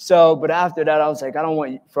 So, but after that, I was like, I don't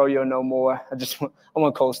want froyo no more. I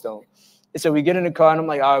want Cold Stone. And so we get in the car, and I'm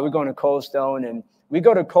like, all right, we're going to Cold Stone, and we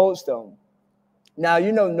go to Cold Stone. Now,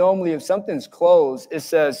 you know, normally if something's closed, it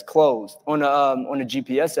says closed on the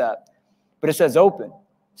GPS app, but it says open.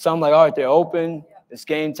 So I'm like, all right, they're open. It's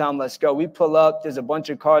game time. Let's go. We pull up. There's a bunch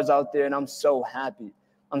of cars out there, and I'm so happy.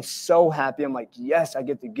 I'm so happy. I'm like, yes, I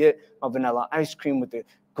get to get my vanilla ice cream with the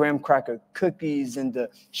graham cracker cookies and the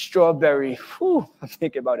strawberry. Whew, I'm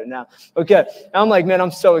thinking about it now. Okay. And I'm like, man,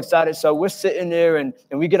 I'm so excited. So we're sitting there, and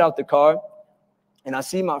we get out the car, and I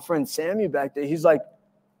see my friend Sammy back there. He's like,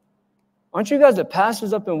 aren't you guys the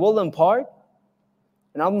pastors up in Woodland Park?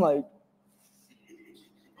 And I'm like,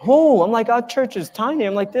 who? I'm like, our church is tiny.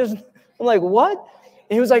 I'm like, what?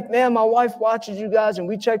 And he was like, man, my wife watches you guys, and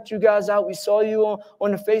we checked you guys out. We saw you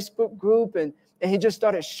on the Facebook group, and he just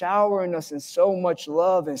started showering us in so much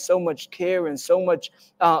love and so much care and so much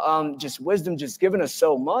just wisdom, just giving us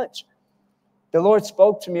so much. The Lord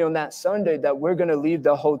spoke to me on that Sunday that we're going to leave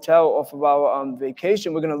the hotel off of our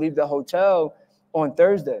vacation. We're going to leave the hotel on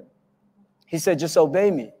Thursday. He said, just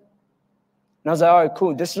obey me. And I was like, all right,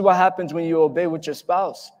 cool. This is what happens when you obey with your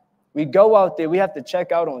spouse. We go out there. We have to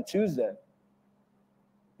check out on Tuesday.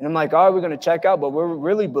 And I'm like, all right, we're going to check out, but we're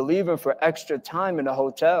really believing for extra time in the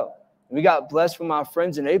hotel. And we got blessed from our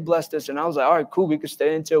friends, and they blessed us. And I was like, all right, cool. We could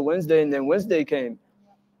stay until Wednesday. And then Wednesday came.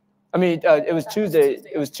 I mean, it was Tuesday.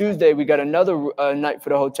 It was Tuesday. We got another night for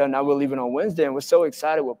the hotel. Now we're leaving on Wednesday, and we're so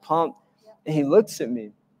excited. We're pumped. And he looks at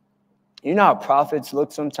me. You know how prophets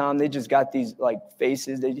look sometimes? They just got these, like,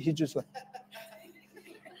 faces. He just like,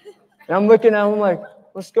 and I'm looking at him, I'm like,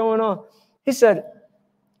 what's going on? He said,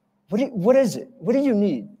 what is it? What do you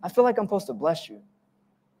need? I feel like I'm supposed to bless you.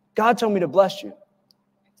 God told me to bless you.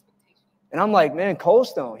 And I'm like, man, Cold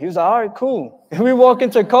Stone. He was like, all right, cool. And we walk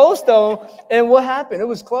into Cold Stone, and what happened? It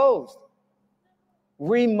was closed.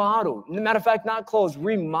 Remodeled. Matter of fact, not closed,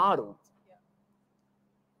 remodeled.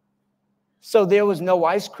 So there was no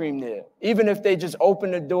ice cream there. Even if they just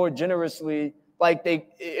opened the door generously, like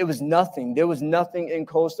it was nothing. There was nothing in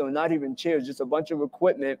Cold Stone, not even chairs, just a bunch of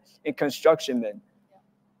equipment and construction men.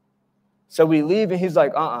 So we leave, and he's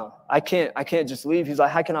like, I can't just leave. He's like,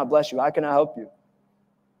 how can I bless you? How can I help you?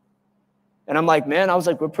 And I'm like, man, I was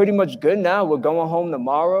like, we're pretty much good now. We're going home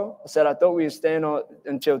tomorrow. I said, I thought we were staying on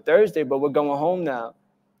until Thursday, but we're going home now.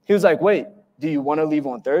 He was like, wait, do you want to leave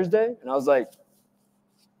on Thursday? And I was like,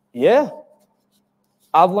 yeah.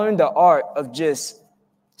 I've learned the art of just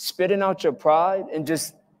spitting out your pride and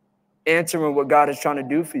just answering what God is trying to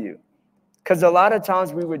do for you. Because a lot of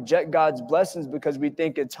times we reject God's blessings because we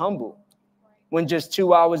think it's humble. when just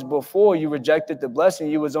 2 hours before you rejected the blessing,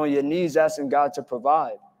 you was on your knees asking God to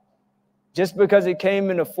provide. Just because it came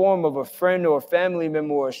in the form of a friend or a family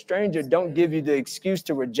member or a stranger, don't give you the excuse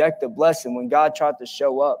to reject the blessing when God tried to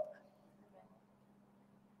show up.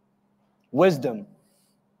 Wisdom.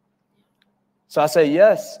 So I say,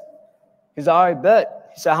 yes. He's all right,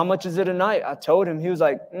 bet. He said, how much is it a night? I told him. He was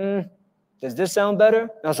like, does this sound better?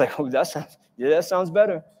 And I was like, oh, that sounds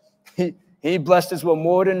better. He blessed us with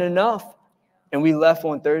more than enough. And we left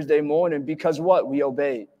on Thursday morning because what? We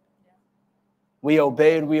obeyed. We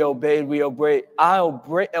obeyed. I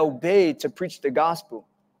obeyed to preach the gospel.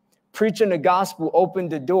 Preaching the gospel opened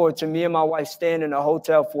the door to me and my wife staying in a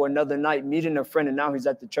hotel for another night, meeting a friend, and now he's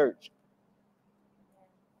at the church.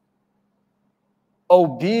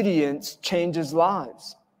 Obedience changes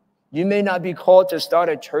lives. You may not be called to start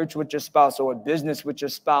a church with your spouse or a business with your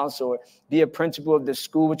spouse or be a principal of the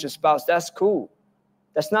school with your spouse. That's cool.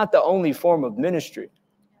 That's not the only form of ministry.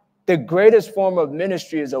 The greatest form of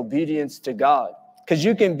ministry is obedience to God, because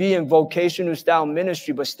you can be in vocational style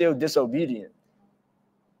ministry but still disobedient.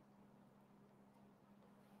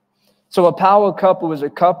 So a power couple is a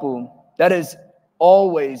couple that is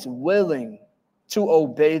always willing to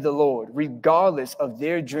obey the Lord, regardless of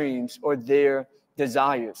their dreams or their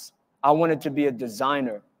desires. I wanted to be a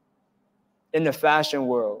designer in the fashion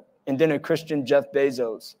world, and then a Christian Jeff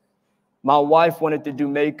Bezos. My wife wanted to do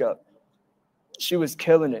makeup. She was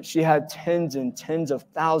killing it. She had tens and tens of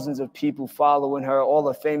thousands of people following her, all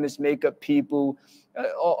the famous makeup people,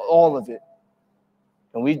 all of it.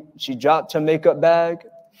 And she dropped her makeup bag.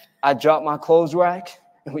 I dropped my clothes rack,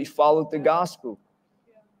 and we followed the gospel.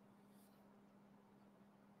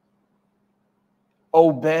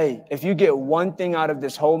 Obey. If you get one thing out of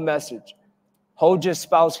this whole message, hold your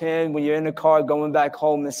spouse's hand when you're in the car going back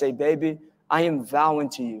home and say, baby, I am vowing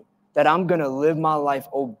to you that I'm going to live my life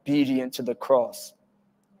obedient to the cross,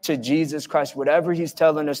 to Jesus Christ. Whatever he's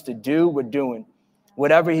telling us to do, we're doing.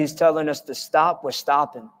 Whatever he's telling us to stop, we're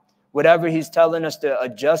stopping. Whatever he's telling us to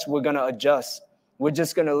adjust, we're going to adjust. We're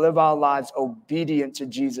just going to live our lives obedient to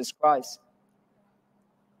Jesus Christ.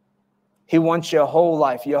 He wants your whole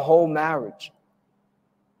life, your whole marriage.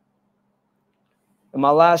 And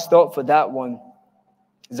my last thought for that one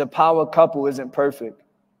is a power couple isn't perfect.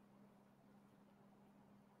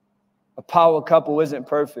 A power couple isn't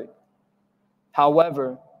perfect.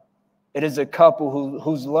 However, it is a couple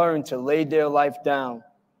who's learned to lay their life down,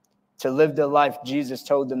 to live the life Jesus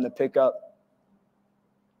told them to pick up.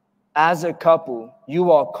 As a couple,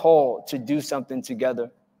 you are called to do something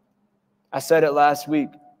together. I said it last week.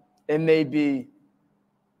 It may be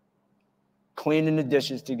cleaning the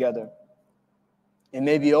dishes together. It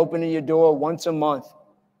may be opening your door once a month.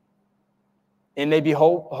 It may be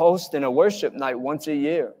hosting a worship night once a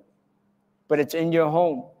year. But it's in your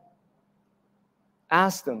home.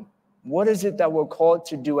 Ask them, what is it that we're called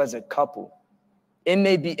to do as a couple? It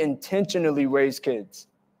may be intentionally raise kids.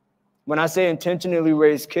 When I say intentionally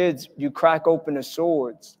raise kids, you crack open the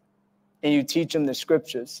swords and you teach them the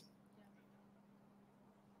scriptures.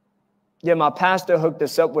 Yeah, my pastor hooked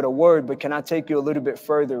us up with a word, but can I take you a little bit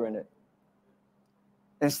further in it?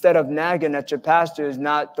 Instead of nagging that your pastor is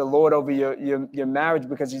not the Lord over your marriage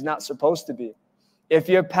because he's not supposed to be. If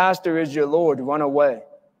your pastor is your Lord, run away.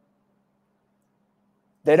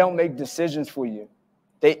 They don't make decisions for you.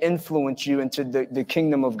 They influence you into the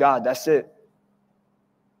kingdom of God. That's it.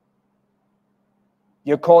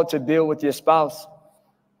 You're called to build with your spouse.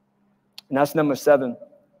 And that's number 7.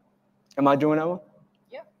 Am I doing that one?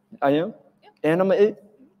 Yeah. I am? Yeah. And number 8?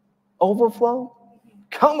 Overflow?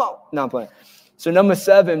 Come on. No, I'm playing. So number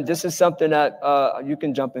 7, this is something that you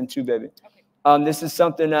can jump into, baby. Okay. This is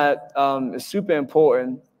something that is super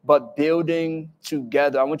important, but building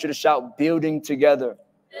together. I want you to shout, building together.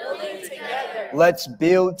 Building together. Let's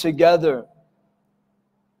build together.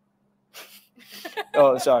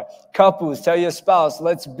 Oh, sorry. Couples, tell your spouse,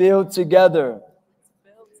 let's build together.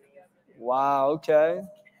 Wow, okay.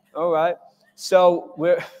 All right. So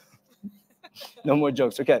we're, no more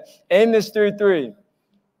jokes. Okay. Amos 3:3.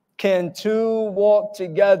 Can two walk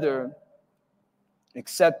together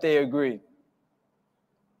except they agree?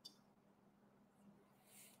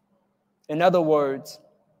 In other words,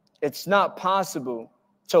 it's not possible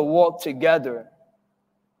to walk together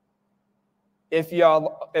if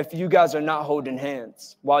you guys are not holding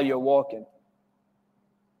hands while you're walking.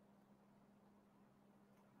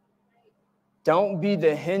 Don't be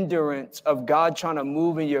the hindrance of God trying to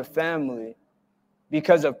move in your family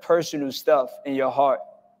because of personal stuff in your heart.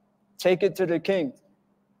 Take it to the King.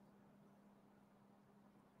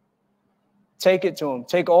 Take it to him.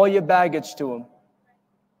 Take all your baggage to him.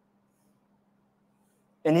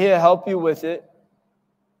 And he'll help you with it.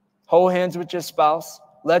 Hold hands with your spouse.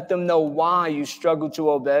 Let them know why you struggle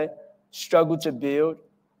to obey, struggle to build.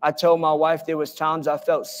 I told my wife there was times I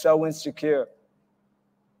felt so insecure.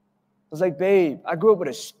 I was like, babe, I grew up with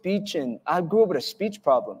a speech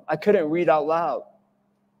problem. I couldn't read out loud.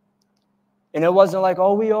 And it wasn't like,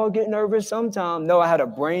 oh, we all get nervous sometime. No,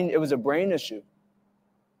 it was a brain issue.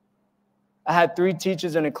 I had 3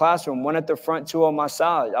 teachers in the classroom, 1 at the front, 2 on my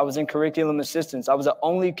side. I was in curriculum assistance. I was the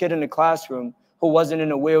only kid in the classroom who wasn't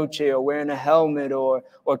in a wheelchair or wearing a helmet or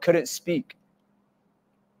couldn't speak.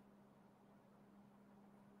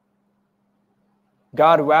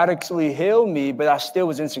 God radically healed me, but I still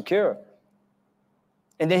was insecure.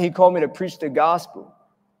 And then he called me to preach the gospel.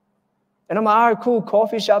 And I'm like, all right, cool,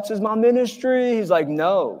 coffee shops is my ministry. He's like,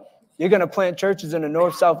 no, you're going to plant churches in the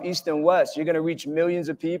north, south, east, and west. You're going to reach millions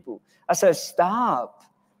of people. I said, stop.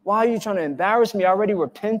 Why are you trying to embarrass me? I already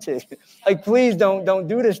repented. Like, please don't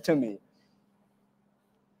do this to me.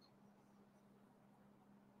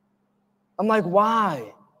 I'm like,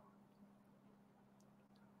 why?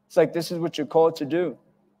 It's like, this is what you're called to do.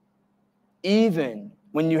 Even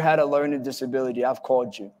when you had a learning disability, I've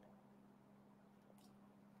called you.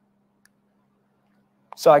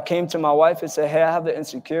 So I came to my wife and said, hey, I have the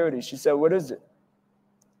insecurity. She said, what is it?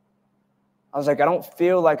 I was like, I don't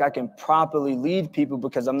feel like I can properly lead people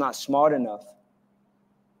because I'm not smart enough.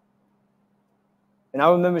 And I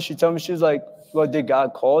remember she told me, she was like, well, did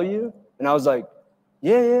God call you? And I was like,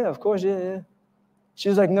 yeah, of course, yeah. She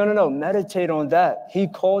was like, no, meditate on that. He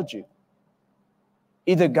called you.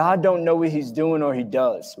 Either God don't know what he's doing or he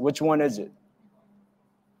does. Which one is it?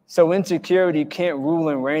 So insecurity can't rule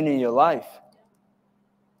and reign in your life.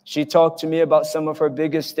 She talked to me about some of her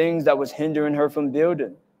biggest things that was hindering her from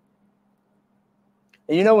building.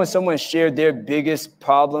 And you know when someone shared their biggest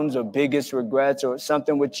problems or biggest regrets or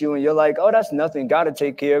something with you and you're like, oh, that's nothing, God will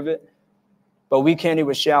take care of it. But we can't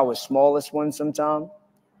even share our smallest ones sometimes.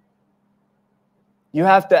 You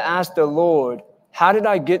have to ask the Lord, how did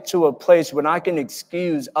I get to a place when I can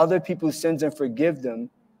excuse other people's sins and forgive them?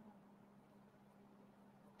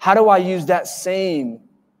 How do I use that same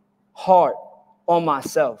heart on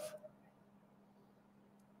myself?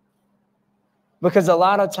 Because a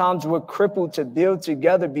lot of times we're crippled to build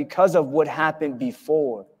together because of what happened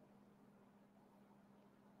before.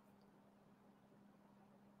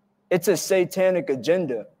 It's a satanic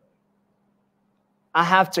agenda. I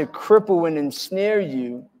have to cripple and ensnare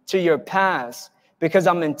you to your past because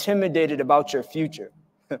I'm intimidated about your future.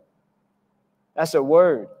 That's a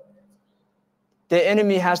word. The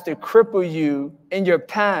enemy has to cripple you in your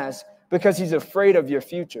past because he's afraid of your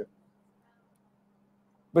future.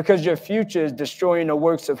 Because your future is destroying the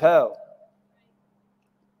works of hell.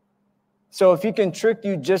 So if he can trick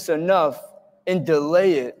you just enough and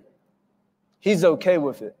delay it, he's okay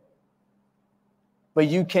with it. But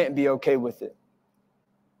you can't be okay with it.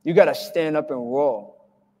 You got to stand up and roar.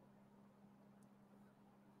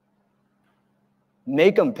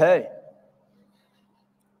 Make them pay.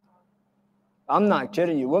 I'm not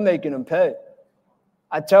kidding you. We're making them pay.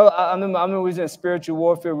 I remember we was in spiritual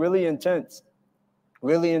warfare, really intense.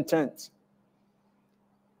 Really intense.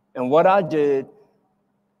 And what I did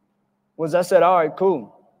was I said, all right,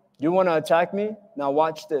 cool. You want to attack me? Now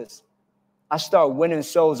watch this. I start winning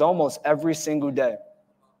souls almost every single day.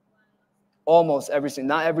 Almost every single,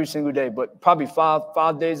 not every single day, but probably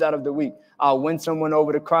five days out of the week, I'll win someone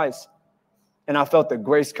over to Christ. And I felt the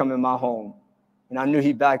grace come in my home. And I knew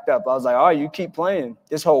he backed up. I was like, all right, you keep playing.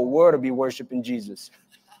 This whole world will be worshiping Jesus.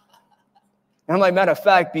 And I'm like, matter of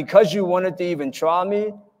fact, because you wanted to even try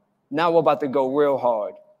me, now we're about to go real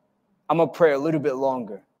hard. I'm going to pray a little bit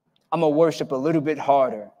longer. I'm going to worship a little bit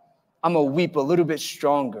harder. I'm going to weep a little bit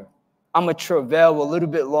stronger. I'm going to travail a little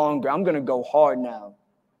bit longer. I'm going to go hard now.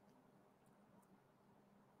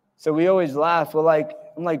 So we always laugh. I'm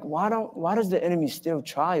like, why does the enemy still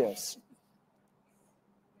try us?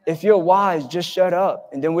 If you're wise, just shut up,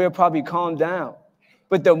 and then we'll probably calm down.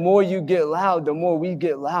 But the more you get loud, the more we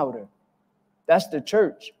get louder. That's the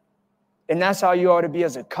church. And that's how you ought to be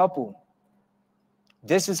as a couple.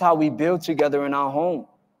 This is how we build together in our home.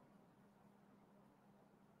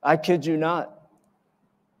 I kid you not.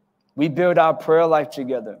 We build our prayer life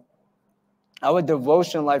together, our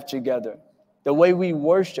devotion life together. The way we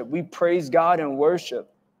worship, we praise God and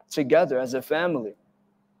worship together as a family.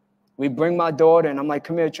 We bring my daughter and I'm like,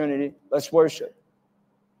 come here, Trinity, let's worship.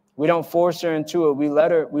 We don't force her into it. We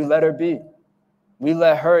let her be. We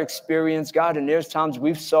let her experience God. And there's times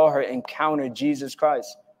we've saw her encounter Jesus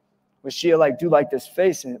Christ. Where she'll like do like this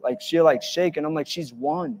face and like she'll like shake. And I'm like, she's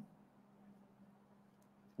 1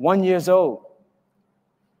 year old.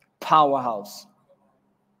 Powerhouse.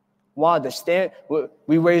 Why?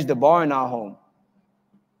 We raised the bar in our home.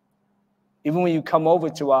 Even when you come over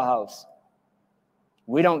to our house,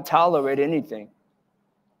 we don't tolerate anything.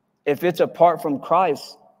 If it's apart from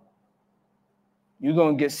Christ, you're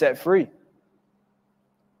going to get set free.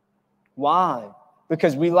 Why?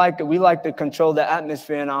 Because we like to control the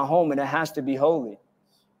atmosphere in our home, and it has to be holy.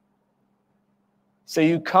 So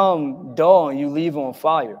you come dull and you leave on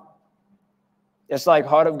fire. It's like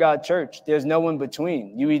Heart of God Church. There's no in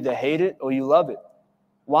between. You either hate it or you love it.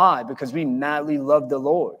 Why? Because we madly love the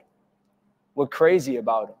Lord. We're crazy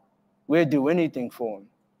about him. We'll do anything for him.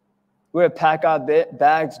 We'll pack our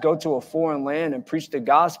bags, go to a foreign land, and preach the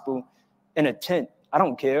gospel in a tent. I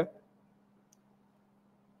don't care.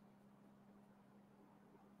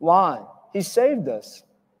 Why? He saved us.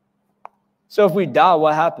 So if we die,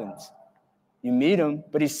 what happens? You meet him,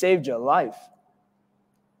 but he saved your life.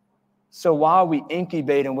 So why are we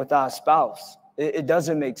incubating with our spouse? It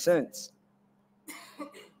doesn't make sense.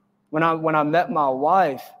 When I met my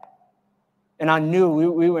wife, and I knew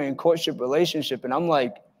we were in courtship relationship, and I'm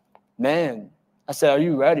like, man, I said, are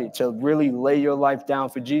you ready to really lay your life down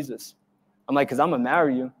for Jesus? I'm like, because I'm going to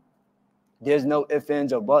marry you. There's no ifs,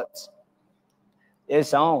 ands, or buts.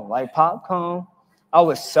 It's on, like popcorn. I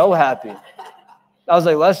was so happy. I was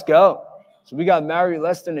like, let's go. So we got married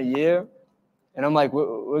less than a year. And I'm like,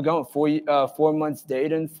 we're going 4 months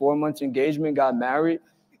dating, 4 months engagement, got married.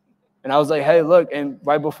 And I was like, hey, look. And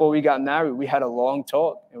right before we got married, we had a long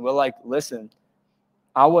talk. And we're like, listen,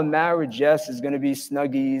 our marriage, yes, is going to be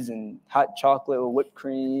Snuggies and hot chocolate with whipped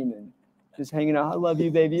cream and just hanging out. I love you,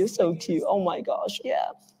 baby. You're so cute. Oh, my gosh. Yeah.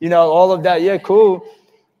 You know, all of that. Yeah, cool.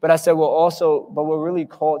 But I said, we're really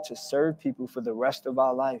called to serve people for the rest of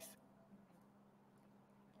our life.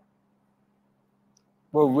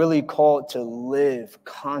 We're really called to live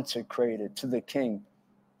consecrated to the King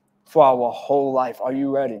for our whole life. Are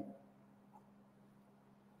you ready?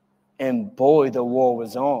 And boy, the war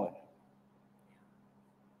was on.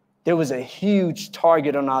 There was a huge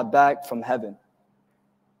target on our back from heaven.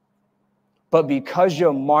 But because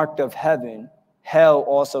you're marked of heaven, hell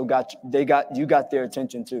also got their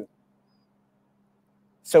attention too.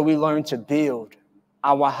 So we learned to build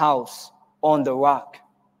our house on the rock.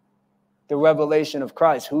 The revelation of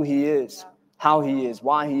Christ, who he is, how he is,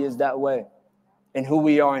 why he is that way, and who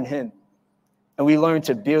we are in him. And we learned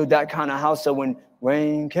to build that kind of house so when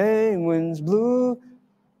rain came, winds blew,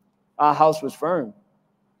 our house was firm.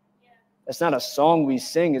 It's not a song we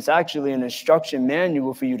sing. It's actually an instruction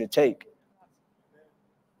manual for you to take.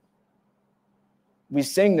 We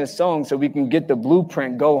sing this song so we can get the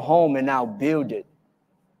blueprint, go home, and now build it.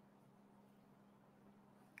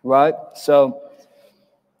 Right? So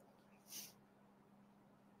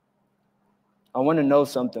I want to know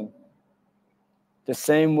something. The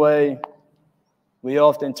same way we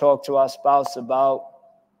often talk to our spouse about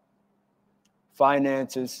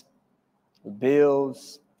finances, the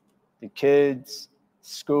bills, the kids,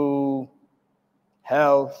 school,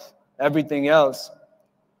 health, everything else,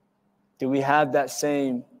 do we have that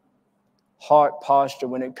same heart posture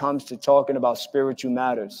when it comes to talking about spiritual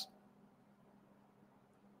matters?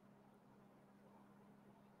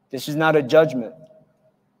 This is not a judgment.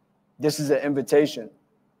 This is an invitation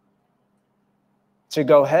to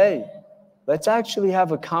go, hey, let's actually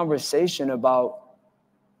have a conversation about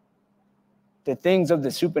the things of the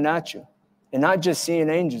supernatural and not just seeing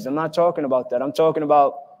angels. I'm not talking about that. I'm talking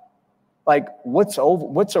about like what's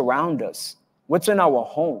around us, what's in our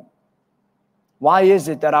home. Why is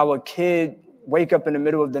it that our kid wake up in the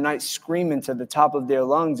middle of the night screaming to the top of their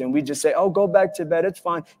lungs and we just say, oh, go back to bed. It's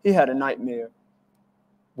fine. He had a nightmare.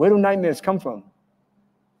 Where do nightmares come from?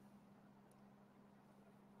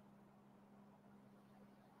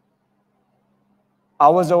 I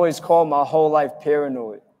was always called my whole life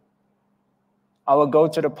paranoid. I would go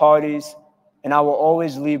to the parties and I would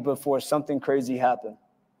always leave before something crazy happened.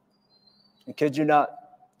 I kid you not.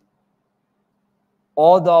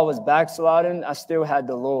 Although I was backsliding, I still had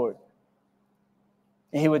the Lord.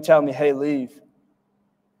 And he would tell me, hey, leave.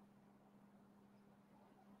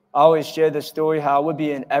 I always share the story how I would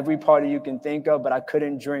be in every party you can think of, but I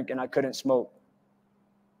couldn't drink and I couldn't smoke.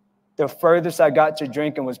 The furthest I got to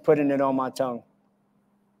drinking was putting it on my tongue.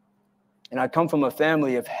 And I come from a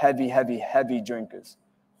family of heavy, heavy, heavy drinkers.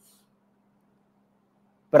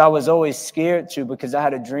 But I was always scared to because I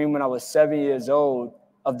had a dream when I was 7 years old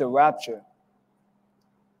of the rapture.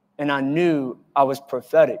 And I knew I was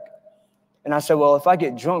prophetic. And I said, well, if I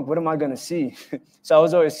get drunk, what am I going to see? So I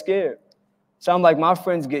was always scared. So I'm like, my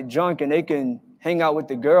friends get drunk and they can hang out with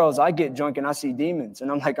the girls. I get drunk and I see demons. And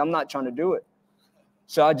I'm like, I'm not trying to do it.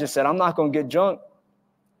 So I just said, I'm not going to get drunk.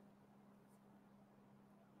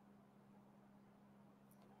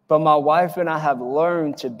 But my wife and I have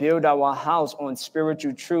learned to build our house on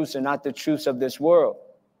spiritual truths and not the truths of this world.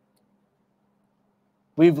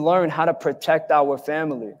 We've learned how to protect our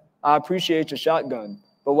family. I appreciate your shotgun,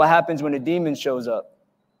 but what happens when a demon shows up?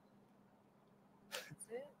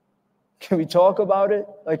 Can we talk about it?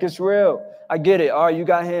 Like, it's real. I get it. All right, you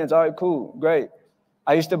got hands. All right, cool, great.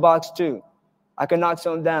 I used to box too. I can knock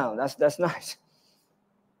something down. That's nice.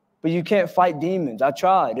 But you can't fight demons. I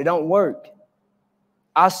tried. It don't work.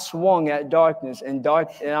 I swung at darkness and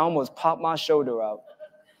I almost popped my shoulder out.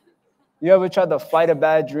 You ever tried to fight a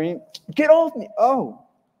bad dream? Get off me. Oh,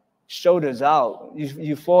 shoulders out.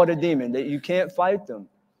 You fought a demon. That you can't fight them.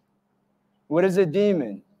 What is a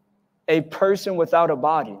demon? A person without a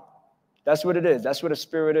body. That's what it is. That's what a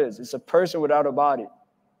spirit is. It's a person without a body.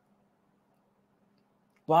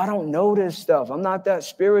 Well, I don't know this stuff. I'm not that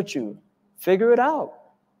spiritual. Figure it out.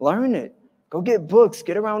 Learn it. Go get books.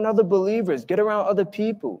 Get around other believers. Get around other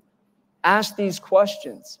people. Ask these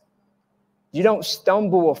questions. You don't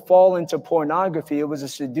stumble or fall into pornography. It was a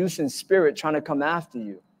seducing spirit trying to come after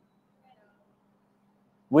you.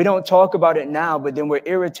 We don't talk about it now, but then we're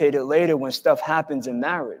irritated later when stuff happens in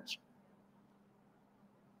marriage.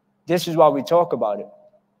 This is why we talk about it.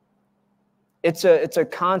 It's a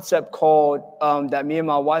concept called, that me and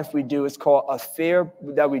my wife, we do. It's called affair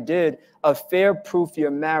proof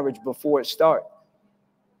your marriage before it starts.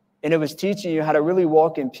 And it was teaching you how to really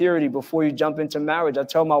walk in purity before you jump into marriage. I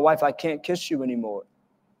told my wife, I can't kiss you anymore.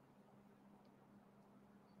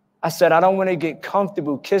 I said, I don't want to get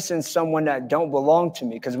comfortable kissing someone that don't belong to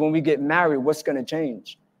me, because when we get married, what's going to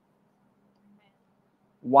change?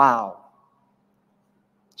 Wow.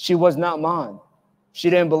 She was not mine.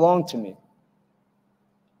 She didn't belong to me.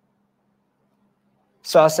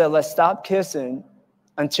 So I said, let's stop kissing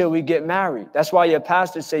until we get married. That's why your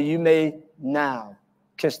pastor say you may now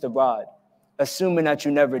kiss the bride, assuming that you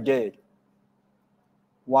never did.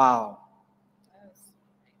 Wow.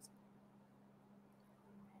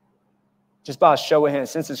 Just by a show of hands,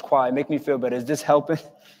 since it's quiet, make me feel better. Is this helping?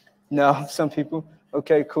 No, some people.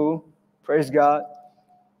 Okay, cool. Praise God.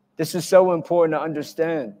 This is so important to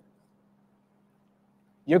understand.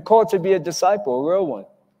 You're called to be a disciple, a real one.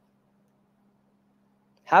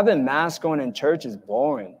 Having mask on in church is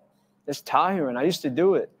boring. It's tiring. I used to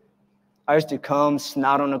do it. I used to come,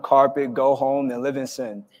 snot on the carpet, go home, and live in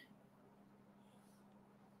sin.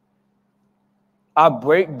 I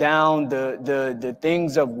break down the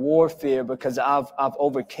things of warfare because I've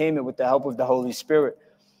overcame it with the help of the Holy Spirit.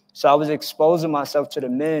 So I was exposing myself to the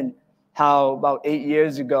men, how about 9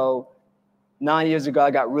 years ago,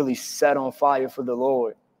 I got really set on fire for the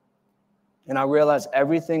Lord. And I realized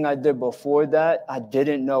everything I did before that, I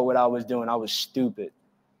didn't know what I was doing. I was stupid.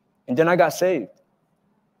 And then I got saved.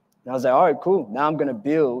 And I was like, all right, cool. Now I'm going to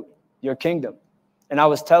build your kingdom. And I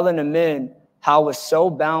was telling the men how I was so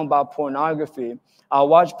bound by pornography. I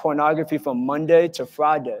watched pornography from Monday to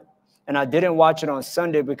Friday. And I didn't watch it on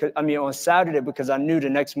Saturday because I knew the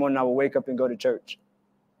next morning I would wake up and go to church.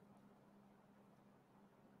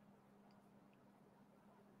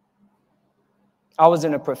 I was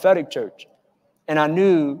in a prophetic church, and I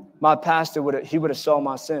knew my pastor would have saw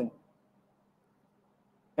my sin.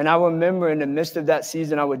 And I remember in the midst of that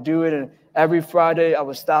season, I would do it, and every Friday I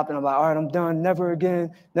would stop, and I'm like, all right, I'm done, never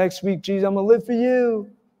again. Next week, Jesus, I'm going to live for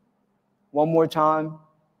you. One more time.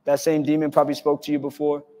 That same demon probably spoke to you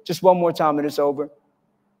before. Just one more time and it's over.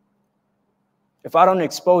 If I don't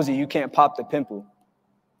expose it, you can't pop the pimple.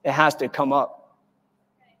 It has to come up.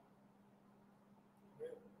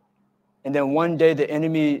 And then one day the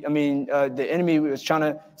enemy was trying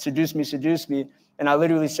to seduce me. And I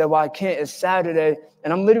literally said, well, I can't. It's Saturday.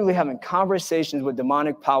 And I'm literally having conversations with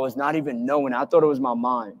demonic powers, not even knowing. I thought it was my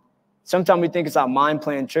mind. Sometimes we think it's our mind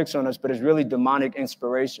playing tricks on us, but it's really demonic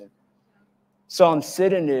inspiration. So I'm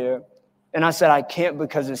sitting there, and I said, I can't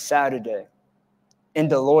because it's Saturday.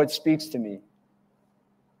 And the Lord speaks to me.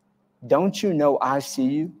 Don't you know I see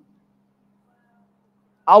you?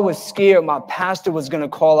 I was scared my pastor was going to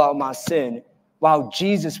call out my sin while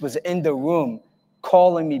Jesus was in the room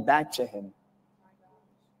calling me back to him.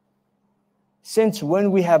 Since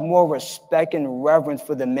when we have more respect and reverence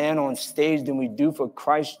for the man on stage than we do for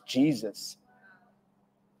Christ Jesus?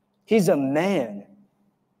 He's a man.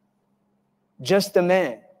 Just a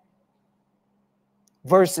man.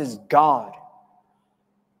 Versus God.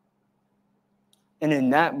 And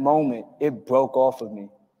in that moment, it broke off of me.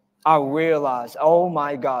 I realized, oh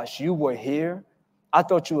my gosh, you were here? I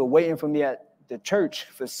thought you were waiting for me at the church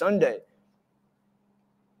for Sunday.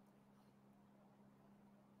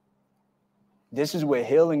 This is where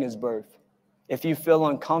healing is birthed. If you feel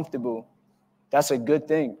uncomfortable, that's a good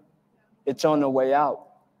thing. It's on the way out.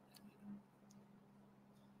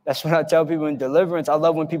 That's what I tell people in deliverance. I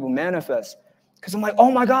love when people manifest because I'm like,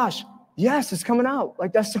 oh my gosh, yes, it's coming out.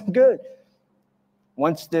 Like, that's so good.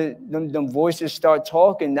 Once them voices start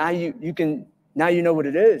talking, now you know what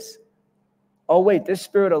it is. Oh, wait, this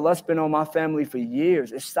spirit of lust been on my family for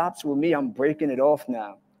years. It stops with me. I'm breaking it off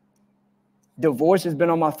now. Divorce has been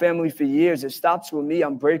on my family for years. It stops with me.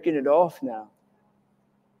 I'm breaking it off now.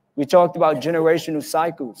 We talked about generational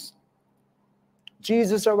cycles.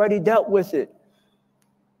 Jesus already dealt with it.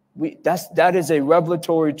 That is a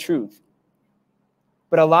revelatory truth.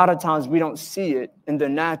 But a lot of times we don't see it in the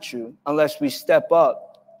natural unless we step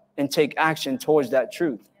up and take action towards that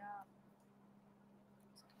truth.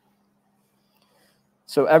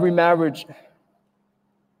 So every marriage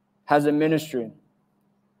has a ministry.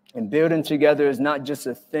 And building together is not just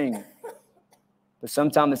a thing, but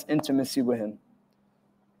sometimes it's intimacy with him.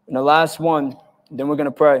 And the last one, then we're going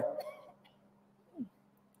to pray.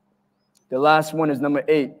 The last one is number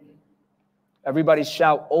 8. Everybody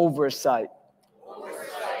shout oversight.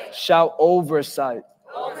 Oversight. Shout oversight.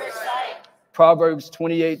 Oversight. Proverbs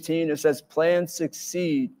 20:18, it says, plans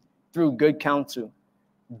succeed through good counsel.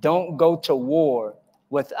 Don't go to war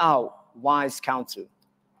without wise counsel.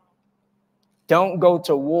 Don't go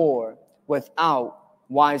to war without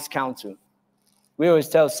wise counsel. We always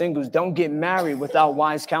tell singles, don't get married without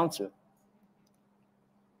wise counsel.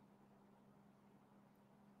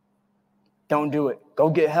 Don't do it.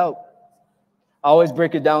 Go get help. I always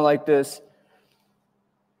break it down like this.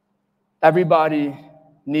 Everybody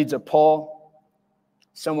needs a Paul,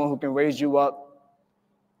 someone who can raise you up.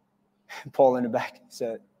 Paul in the back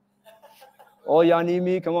said, all y'all need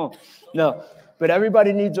me? Come on. No, but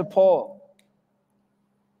everybody needs a Paul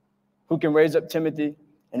who can raise up Timothy,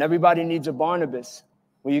 and everybody needs a Barnabas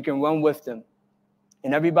where you can run with them.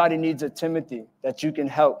 And everybody needs a Timothy that you can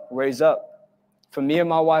help raise up. For me and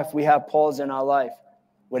my wife, we have Pauls in our life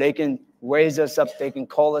where they can raise us up, they can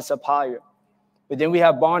call us up higher. But then we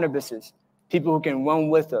have Barnabases, people who can run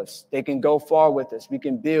with us. They can go far with us. We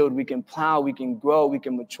can build, we can plow, we can grow, we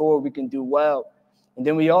can mature, we can do well. And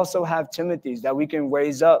then we also have Timothys that we can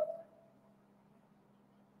raise up.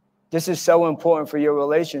 This is so important for your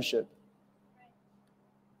relationship.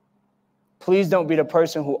 Please don't be the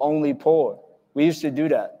person who only pour. We used to do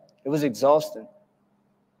that. It was exhausting.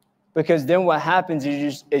 Because then what happens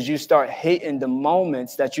is you start hating the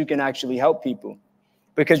moments that you can actually help people.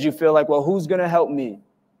 Because you feel like, well, who's going to help me?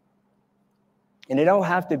 And it don't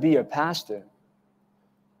have to be your pastor. It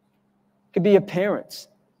could be your parents.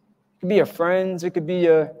 It could be your friends. It could be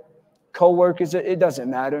your co-workers. It doesn't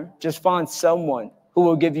matter. Just find someone who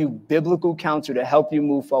will give you biblical counsel to help you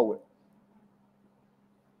move forward.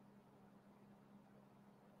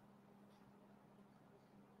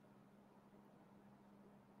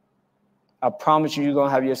 I promise you, you're going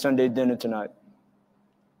to have your Sunday dinner tonight.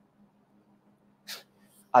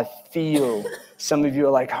 I feel some of you are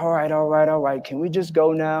like, all right. Can we just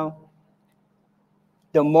go now?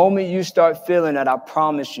 The moment you start feeling that, I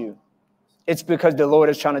promise you, it's because the Lord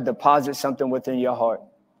is trying to deposit something within your heart.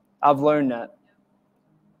 I've learned that.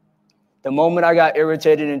 The moment I got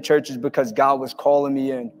irritated in church is because God was calling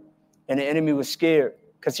me in, and the enemy was scared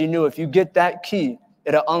because he knew if you get that key,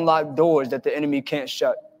 it'll unlock doors that the enemy can't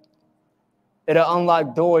shut. It'll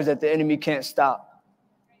unlock doors that the enemy can't stop.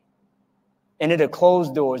 And it'll close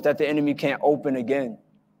doors that the enemy can't open again.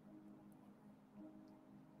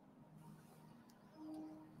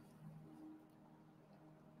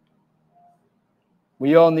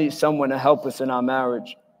 We all need someone to help us in our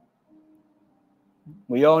marriage.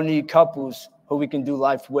 We all need couples who we can do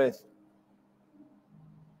life with.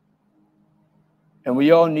 And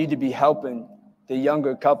we all need to be helping the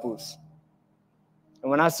younger couples.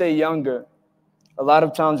 And when I say younger, a lot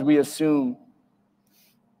of times we assume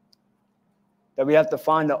that we have to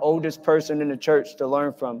find the oldest person in the church to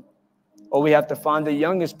learn from, or we have to find the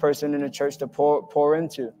youngest person in the church to pour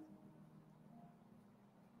into.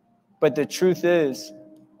 But the truth is,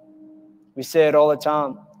 we say it all the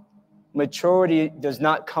time, maturity does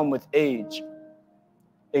not come with age.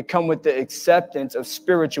 It comes with the acceptance of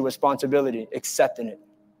spiritual responsibility, accepting it.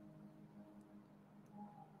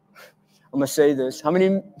 I'm going to say this. How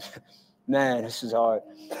many, man, this is hard.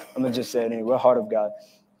 I'm going to just say it anyway. We're heart of God.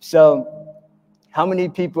 So how many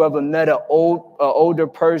people ever met an older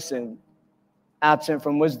person absent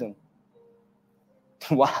from wisdom?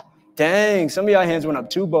 Wow. Dang, some of y'all hands went up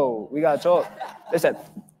too bold. We got to talk. They said,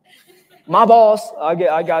 my boss,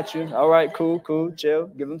 I got you. All right, cool, chill.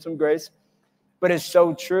 Give them some grace. But it's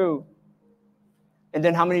so true. And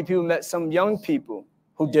then how many people met some young people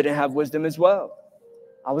who didn't have wisdom as well?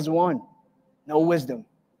 I was one. No wisdom.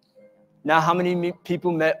 Now, how many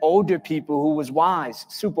people met older people who was wise,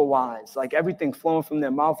 super wise, like everything flowing from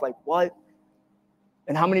their mouth, like what?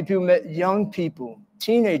 And how many people met young people,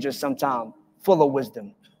 teenagers sometimes, full of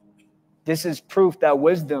wisdom? This is proof that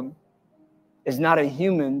wisdom is not a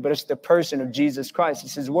human, but it's the person of Jesus Christ.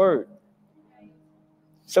 It's his word.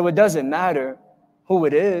 So it doesn't matter who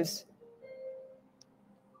it is.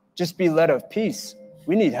 Just be led of peace.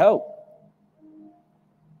 We need help.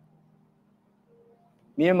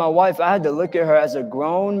 Me and my wife, I had to look at her as a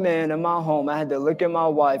grown man in my home. I had to look at my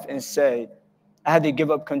wife and say, I had to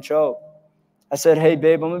give up control. I said, hey,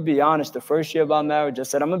 babe, I'm going to be honest. The first year of our marriage, I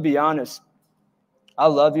said, I'm going to be honest. I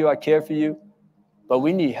love you. I care for you. But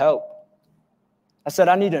we need help. I said,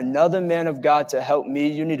 I need another man of God to help me.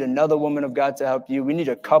 You need another woman of God to help you. We need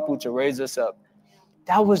a couple to raise us up.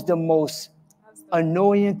 That was the most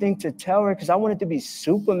annoying thing to tell her because I wanted to be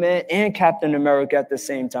Superman and Captain America at the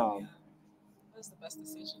same time. That was the best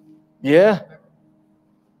decision. Yeah.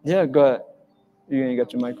 Yeah, go ahead. You ain't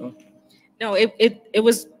got your mic on. No, it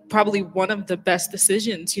was probably one of the best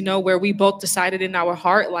decisions, you know, where we both decided in our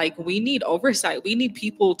heart, like, we need oversight. We need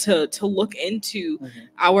people to look into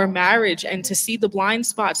our marriage and to see the blind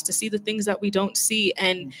spots, to see the things that we don't see.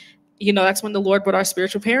 And, you know, that's when the Lord brought our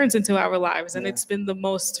spiritual parents into our lives. And it's been the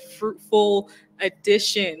most fruitful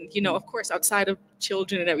addition, you know, of course, outside of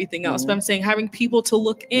children and everything else. But I'm saying having people to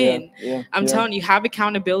look in, I'm telling you, have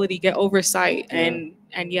accountability, get oversight, and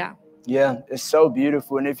yeah. Yeah, it's so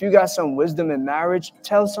beautiful. And if you got some wisdom in marriage,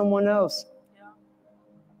 tell someone else. Yeah.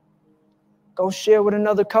 Go share with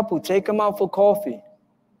another couple. Take them out for coffee.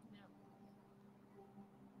 Yeah.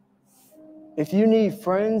 If you need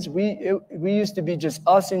friends, we used to be just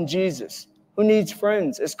us and Jesus. Who needs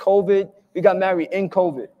friends? It's COVID. We got married in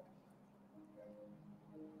COVID.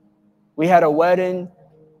 We had a wedding,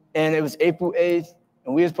 and it was April 8th,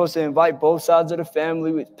 and we were supposed to invite both sides of the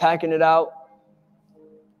family. We were packing it out.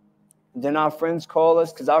 And then our friends call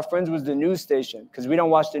us because our friends was the news station because we don't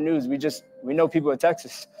watch the news. We know people in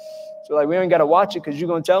Texas. So like, we ain't got to watch it because you're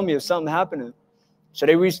going to tell me if something happening. So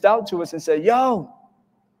they reached out to us and said, yo,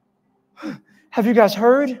 have you guys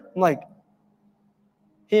heard? I'm like,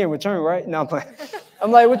 he in return, right? No,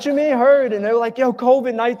 I'm like, what you mean heard? And they were like, yo,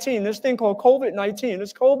 COVID-19, this thing called COVID-19.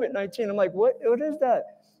 It's COVID-19. I'm like, what is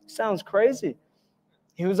that? Sounds crazy.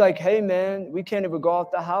 He was like, hey, man, we can't even go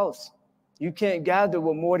out the house. You can't gather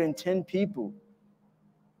with more than 10 people.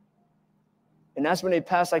 And that's when they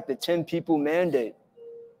passed like the 10 people mandate.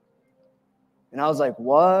 And I was like,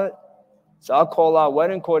 what? So I call our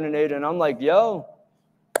wedding coordinator and I'm like, yo,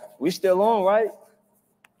 we still on, right?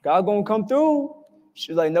 God gonna come through.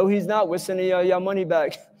 She was like, no, he's not. We're sending y'all money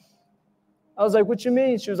back. I was like, what you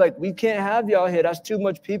mean? She was like, we can't have y'all here. That's too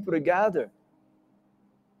much people to gather.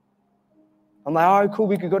 I'm like, all right, cool.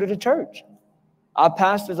 We could go to the church. Our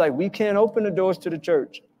pastor's like, we can't open the doors to the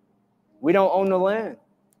church. We don't own the land.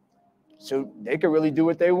 So they can really do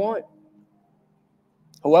what they want.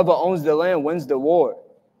 Whoever owns the land wins the war.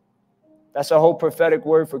 That's a whole prophetic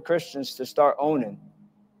word for Christians to start owning.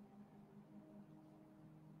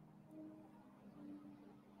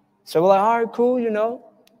 So we're like, all right, cool, you know.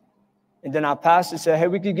 And then our pastor said, hey,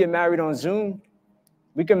 we could get married on Zoom.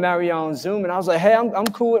 We can marry you on Zoom. And I was like, hey, I'm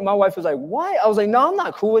cool with. My wife was like, what? I was like, no, I'm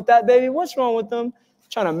not cool with that, baby. What's wrong with them?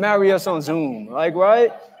 Trying to marry us on Zoom. Like,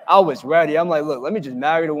 right? I was ready. I'm like, look, let me just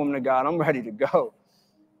marry the woman of God. I'm ready to go.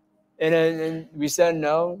 And then we said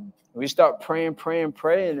no. We start praying.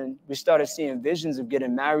 And we started seeing visions of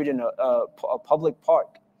getting married in a public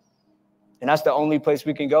park. And that's the only place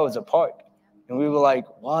we can go is a park. And we were like,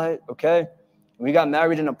 what? Okay. And we got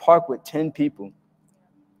married in a park with 10 people.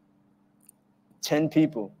 10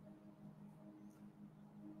 people.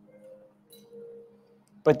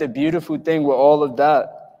 But the beautiful thing with all of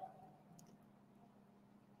that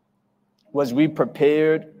was we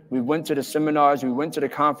prepared. We went to the seminars. We went to the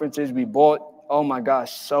conferences. We bought, oh my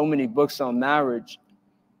gosh, so many books on marriage.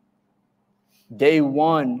 Day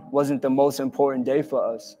one wasn't the most important day for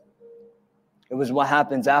us. It was what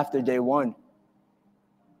happens after day one.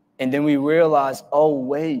 And then we realized, oh,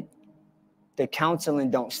 wait, the counseling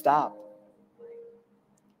don't stop.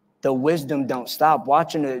 The wisdom don't stop.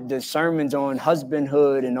 Watching the sermons on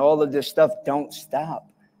husbandhood and all of this stuff don't stop.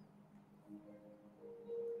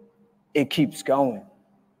 It keeps going.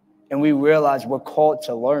 And we realize we're called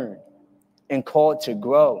to learn and called to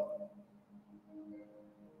grow.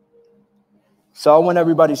 So I want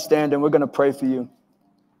everybody standing. We're going to pray for you.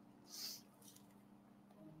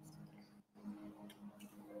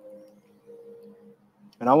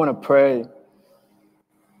 And I want to pray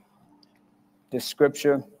this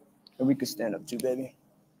scripture. And we could stand up too, baby.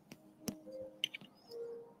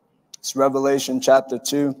 It's Revelation chapter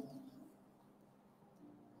 2.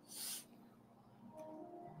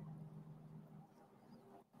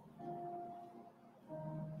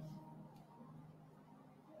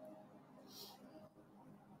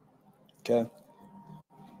 Okay.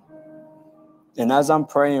 And as I'm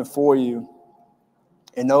praying for you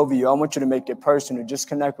and over you, I want you to make it personal. Just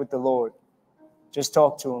connect with the Lord. Just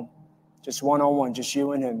talk to him. Just one-on-one. Just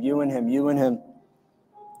you and him, you and him, you and him.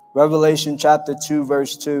 Revelation chapter 2,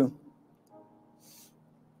 verse 2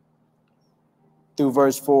 through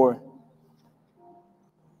verse 4.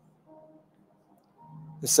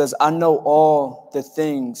 It says, I know all the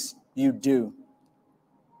things you do.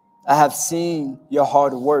 I have seen your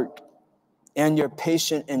hard work and your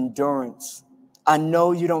patient endurance. I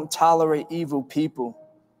know you don't tolerate evil people.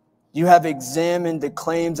 You have examined the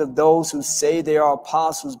claims of those who say they are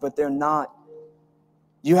apostles, but they're not.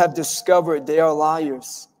 You have discovered they are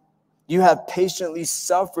liars. You have patiently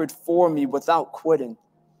suffered for me without quitting.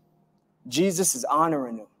 Jesus is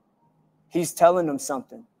honoring them. He's telling them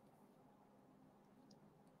something.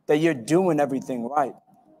 That you're doing everything right.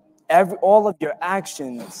 All of your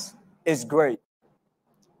actions is great.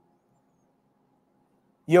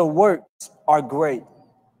 Your works are great.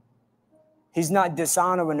 He's not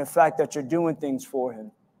dishonoring the fact that you're doing things for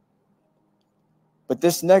him. But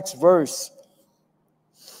this next verse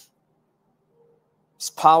is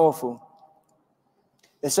powerful.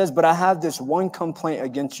 It says, but I have this one complaint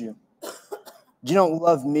against you. You don't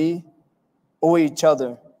love me or each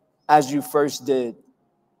other as you first did.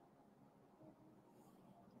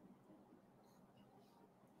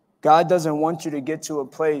 God doesn't want you to get to a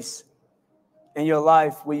place in your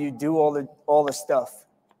life where you do all the stuff.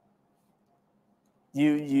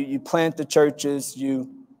 You plant the churches, you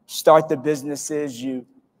start the businesses, you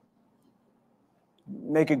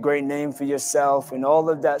make a great name for yourself and all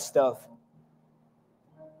of that stuff.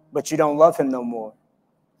 But you don't love him no more.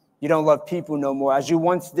 You don't love people no more. As you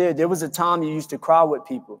once did, there was a time you used to cry with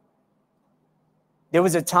people. There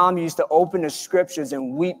was a time you used to open the scriptures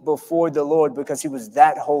and weep before the Lord because he was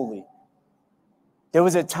that holy. There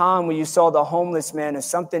was a time when you saw the homeless man and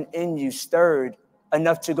something in you stirred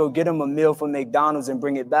enough to go get him a meal from McDonald's and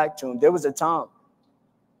bring it back to him. There was a time.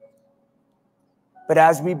 But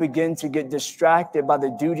as we begin to get distracted by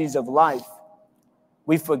the duties of life,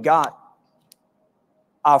 we forgot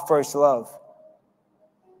our first love.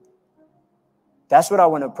 That's what I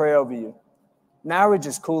want to pray over you. Marriage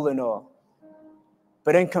is cool and all.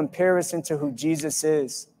 But in comparison to who Jesus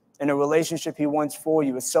is and the relationship he wants for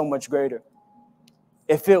you, is so much greater.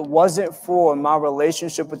 If it wasn't for my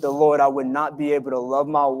relationship with the Lord, I would not be able to love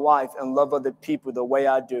my wife and love other people the way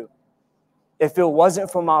I do. If it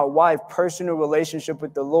wasn't for my wife's personal relationship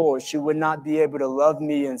with the Lord, she would not be able to love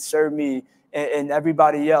me and serve me and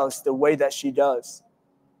everybody else the way that she does.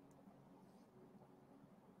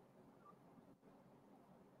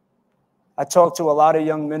 I talk to a lot of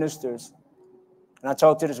young ministers. And I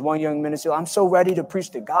talked to this one young minister. I'm so ready to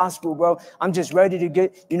preach the gospel, bro. I'm just ready to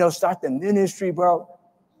get, start the ministry, bro.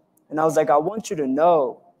 And I was like, I want you to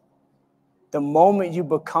know the moment you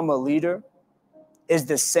become a leader is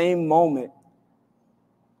the same moment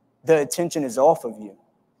the attention is off of you.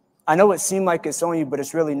 I know it seemed like it's on you, but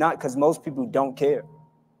it's really not, because most people don't care.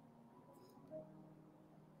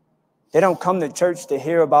 They don't come to church to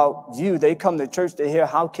hear about you. They come to church to hear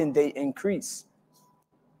how can they increase.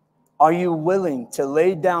 Are you willing to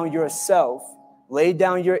lay down yourself, lay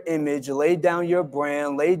down your image, lay down your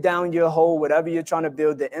brand, lay down your whole whatever you're trying to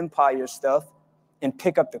build, the empire stuff, and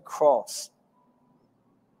pick up the cross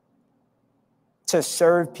to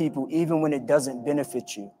serve people even when it doesn't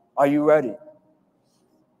benefit you? Are you ready?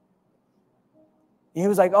 And he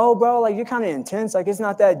was like, oh, bro, like, you're kind of intense. Like, it's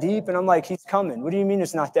not that deep. And I'm like, he's coming. What do you mean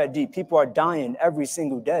it's not that deep? People are dying every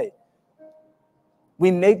single day. We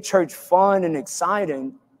make church fun and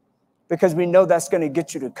exciting because we know that's going to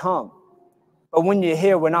get you to come. But when you're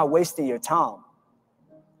here, we're not wasting your time.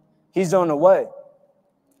 He's on the way.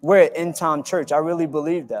 We're an end-time church. I really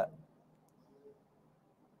believe that.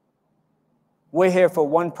 We're here for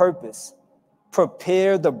one purpose: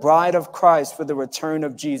 prepare the bride of Christ for the return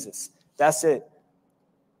of Jesus. That's it.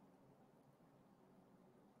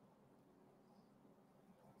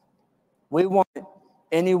 We want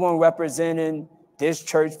anyone representing this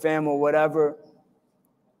church fam or whatever,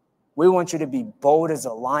 we want you to be bold as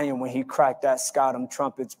a lion when he cracked that sky, them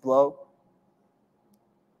trumpets blow.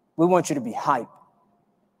 We want you to be hype.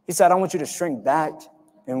 He said, I want you to shrink back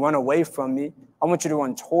and run away from me. I want you to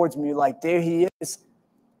run towards me like, there he is,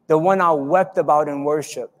 the one I wept about in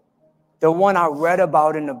worship, the one I read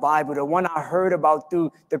about in the Bible, the one I heard about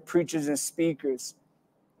through the preachers and speakers.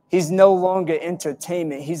 He's no longer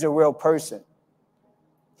entertainment. He's a real person.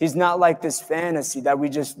 He's not like this fantasy that we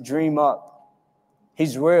just dream up.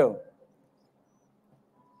 He's real.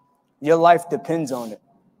 Your life depends on it.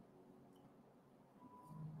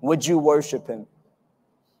 Would you worship him?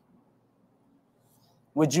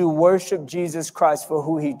 Would you worship Jesus Christ for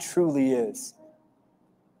who he truly is?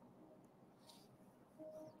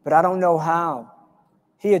 But I don't know how.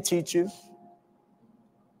 He'll teach you.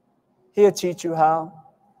 He'll teach you how.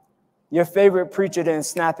 Your favorite preacher didn't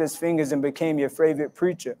snap his fingers and became your favorite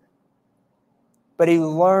preacher. But he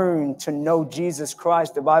learned to know Jesus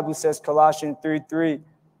Christ. The Bible says, Colossians 3:3,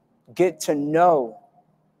 get to know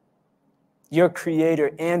your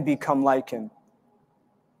Creator and become like him.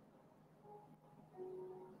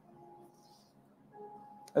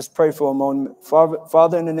 Let's pray for a moment.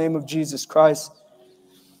 Father, in the name of Jesus Christ,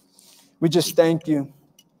 we just thank you.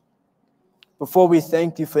 Before we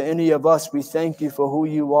thank you for any of us, we thank you for who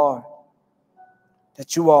you are.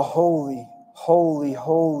 That you are holy, holy,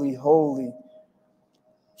 holy, holy.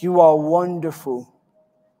 You are wonderful.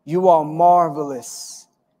 You are marvelous.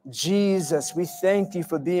 Jesus, we thank you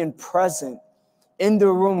for being present in the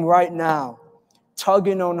room right now,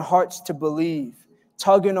 tugging on hearts to believe,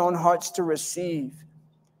 tugging on hearts to receive.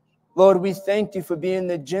 Lord, we thank you for being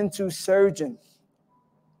the gentle surgeon,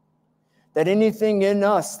 that anything in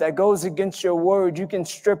us that goes against your word, you can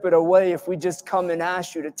strip it away if we just come and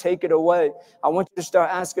ask you to take it away. I want you to start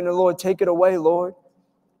asking the Lord, take it away, Lord.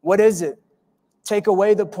 What is it? Take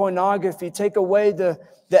away the pornography. Take away the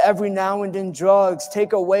every now and then drugs.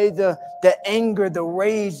 Take away the anger, the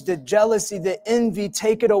rage, the jealousy, the envy.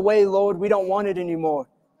 Take it away, Lord. We don't want it anymore.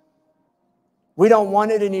 We don't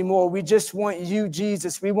want it anymore. We just want you,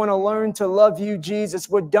 Jesus. We want to learn to love you, Jesus.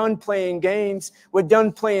 We're done playing games. We're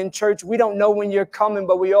done playing church. We don't know when you're coming,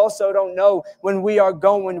 but we also don't know when we are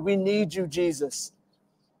going. We need you, Jesus.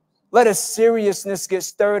 Let a seriousness get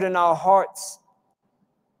stirred in our hearts.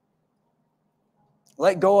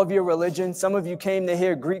 Let go of your religion. Some of you came to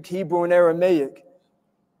hear Greek, Hebrew, and Aramaic.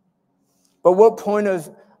 But what point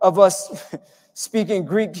of us speaking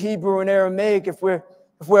Greek, Hebrew, and Aramaic if we're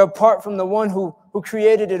apart from the one who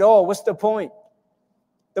created it all? What's the point?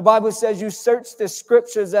 The Bible says you search the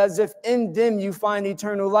scriptures as if in them you find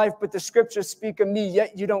eternal life, but the scriptures speak of me,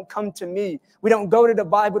 yet you don't come to me. We don't go to the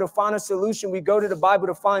Bible to find a solution. We go to the Bible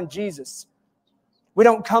to find Jesus. We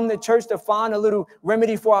don't come to church to find a little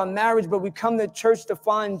remedy for our marriage, but we come to church to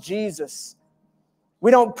find Jesus.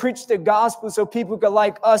 We don't preach the gospel so people can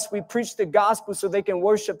like us. We preach the gospel so they can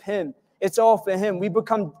worship him. It's all for him. We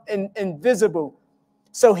become invisible,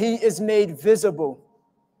 so he is made visible.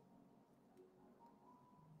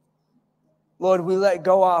 Lord, we let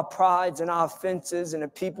go our prides and our offenses and the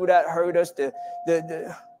people that hurt us,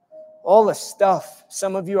 all the stuff.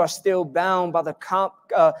 Some of you are still bound by the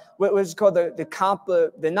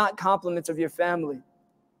not compliments of your family.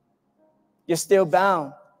 You're still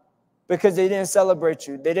bound because they didn't celebrate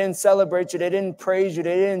you. They didn't celebrate you. They didn't praise you.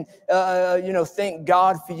 They didn't, thank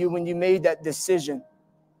God for you when you made that decision.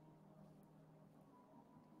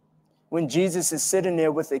 When Jesus is sitting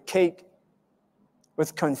there with a cake,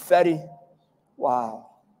 with confetti, wow,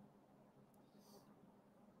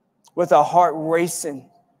 with a heart racing.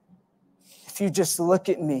 If you just look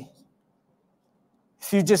at me,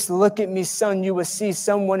 son, you will see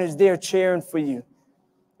someone is there cheering for you.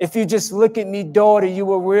 If you just look at me, daughter, you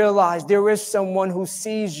will realize there is someone who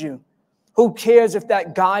sees you. Who cares if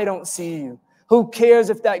that guy don't see you? Who cares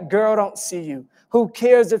if that girl don't see you? Who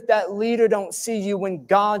cares if that leader don't see you when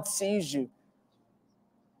God sees you?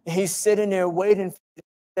 He's sitting there waiting for you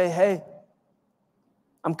to say, hey,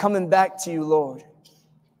 I'm coming back to you, Lord.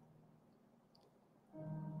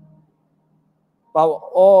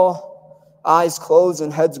 While all eyes closed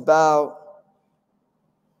and heads bowed,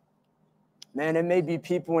 man, there may be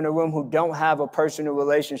people in the room who don't have a personal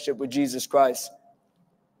relationship with Jesus Christ.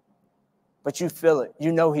 But you feel it.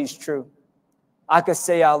 You know he's true. I could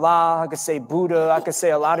say Allah, I could say Buddha, I could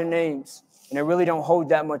say a lot of names, and they really don't hold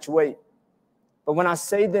that much weight. But when I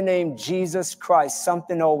say the name Jesus Christ,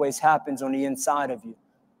 something always happens on the inside of you.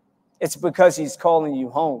 It's because he's calling you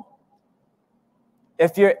home.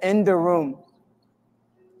 If you're in the room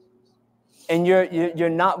and you're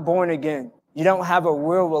not born again, you don't have a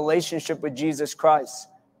real relationship with Jesus Christ,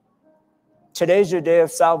 today's your day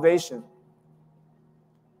of salvation.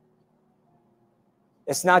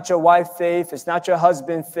 It's not your wife's faith. It's not your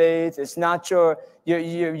husband's faith. It's not your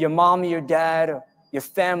mom or your dad or your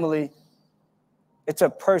family. It's a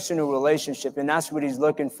personal relationship, and that's what he's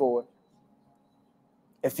looking for.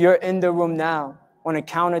 If you're in the room now, on a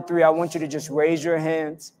count of 3, I want you to just raise your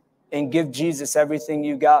hands and give Jesus everything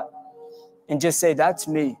you got. And just say, that's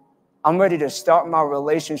me. I'm ready to start my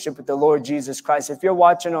relationship with the Lord Jesus Christ. If you're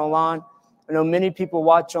watching online, I know many people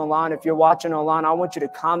watch online. If you're watching online, I want you to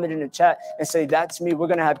comment in the chat and say, that's me. We're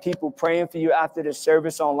going to have people praying for you after the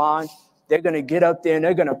service online. They're going to get up there and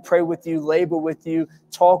they're going to pray with you, labor with you,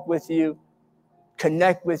 talk with you.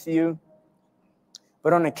 connect with you.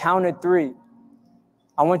 But on the count of 3,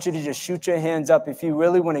 I want you to just shoot your hands up if you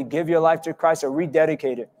really want to give your life to Christ or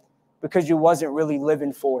rededicate it because you wasn't really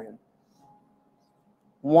living for him.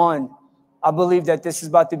 1, I believe that this is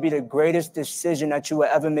about to be the greatest decision that you will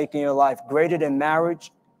ever make in your life, greater than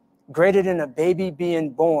marriage, greater than a baby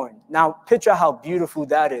being born. Now, picture how beautiful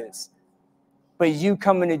that is. But you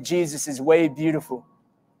coming to Jesus is way beautiful.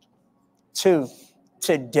 2,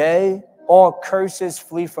 today, all curses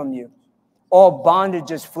flee from you. All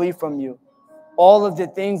bondages flee from you. All of the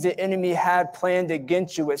things the enemy had planned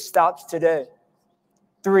against you, it stops today.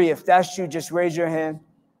 3, if that's you, just raise your hand.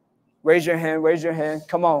 Raise your hand, raise your hand.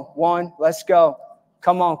 Come on. 1, let's go.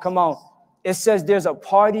 Come on, come on. It says there's a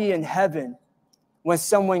party in heaven when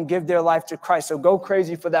someone give their life to Christ. So go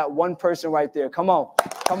crazy for that one person right there. Come on,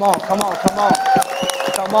 come on, come on, come on,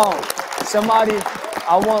 come on. Somebody,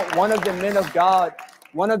 I want one of the men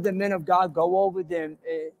of God, go over them.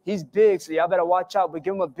 He's big, so y'all better watch out, but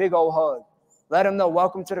give him a big old hug. Let him know,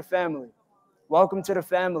 welcome to the family. Welcome to the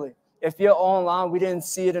family. If you're online, we didn't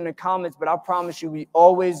see it in the comments, but I promise you, we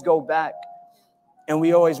always go back and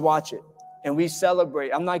we always watch it and we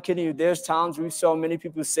celebrate. I'm not kidding you. There's times we saw many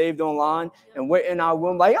people saved online and we're in our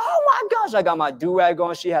room like, oh my gosh, I got my do-rag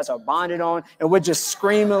on. She has her bonnet on and we're just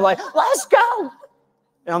screaming like, let's go.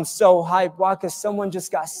 And I'm so hyped. Why? Because someone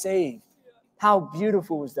just got saved. How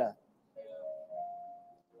beautiful was that?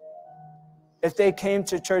 If they came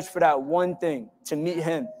to church for that one thing, to meet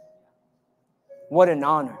him, what an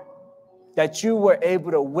honor that you were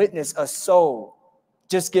able to witness a soul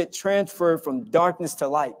just get transferred from darkness to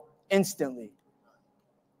light instantly.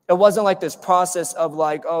 It wasn't like this process of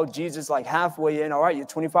like, oh, Jesus, like halfway in. All right, you're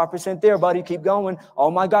 25% there, buddy. Keep going. Oh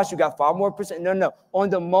my gosh, you got 5 more percent. No. On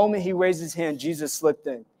the moment he raised his hand, Jesus slipped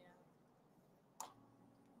in.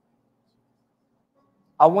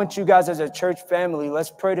 I want you guys as a church family,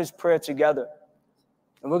 let's pray this prayer together.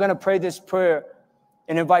 And we're going to pray this prayer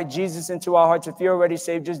and invite Jesus into our hearts. If you're already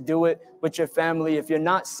saved, just do it with your family. If you're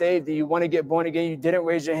not saved and you want to get born again, you didn't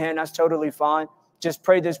raise your hand, that's totally fine. Just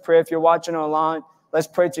pray this prayer. If you're watching online, let's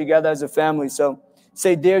pray together as a family. So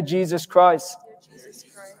say, Dear Jesus Christ,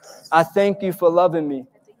 I thank you for loving me.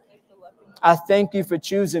 I thank you for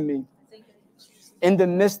choosing me. In the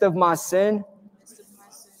midst of my sin,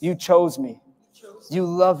 you chose me. You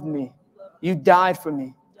loved me. You died for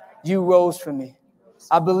me. You rose for me.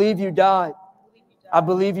 I believe you died. I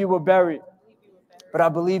believe you were buried. But I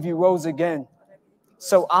believe you rose again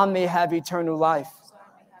so I may have eternal life.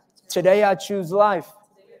 Today I choose life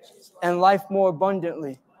and life more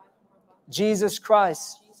abundantly. Jesus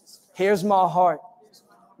Christ, here's my heart.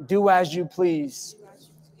 Do as you please.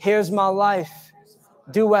 Here's my life.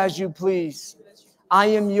 Do as you please. I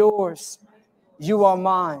am yours. You are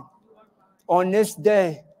mine. On this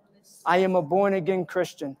day, I am a born-again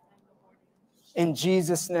Christian. In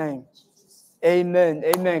Jesus' name, amen.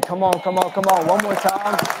 Amen. Come on, come on, come on. One more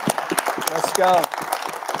time. Let's go.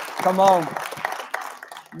 Come on.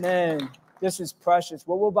 Man, this is precious.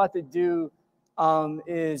 What we're about to do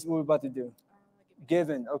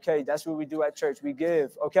Giving. Okay, that's what we do at church. We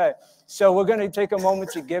give. Okay, so we're going to take a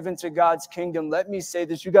moment to give into God's kingdom. Let me say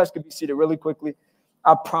this. You guys could be seated really quickly.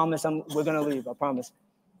 I promise we're going to leave. I promise.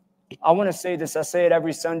 I want to say this. I say it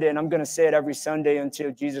every Sunday, and I'm going to say it every Sunday until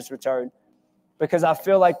Jesus returns, because I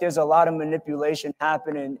feel like there's a lot of manipulation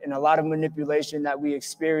happening and a lot of manipulation that we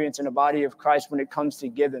experience in the body of Christ when it comes to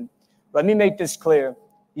giving. Let me make this clear.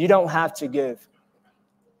 You don't have to give.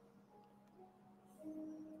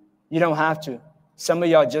 You don't have to. Some of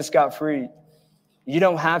y'all just got freed. You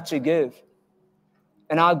don't have to give.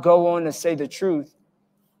 And I'll go on to say the truth.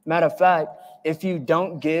 Matter of fact, if you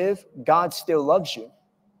don't give, God still loves you.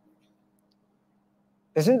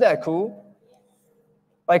 Isn't that cool?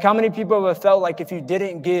 Like, how many people have felt like if you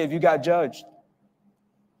didn't give, you got judged?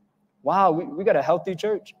 Wow, we got a healthy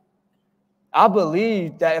church. I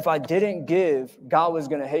believed that if I didn't give, God was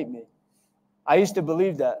going to hate me. I used to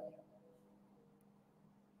believe that.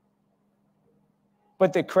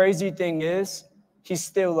 But the crazy thing is, he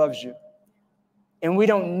still loves you. And we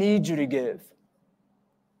don't need you to give.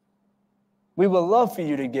 We would love for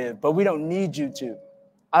you to give, but we don't need you to.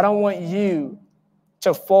 I don't want you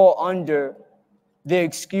to fall under the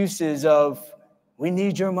excuses of, we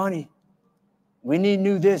need your money. We need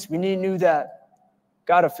new this. We need new that.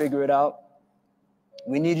 Got to figure it out.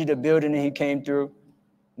 We needed a building and he came through.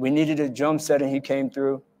 We needed a drum set and he came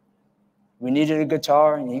through. We needed a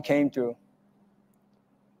guitar and he came through.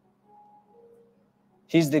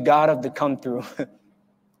 He's the God of the come through.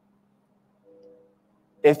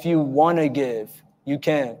 If you want to give, you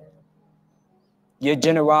can. Your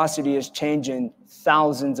generosity is changing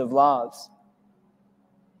thousands of lives.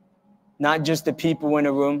 not just the people in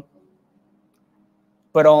the room,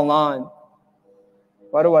 but online.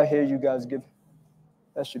 Why do I hear you guys give?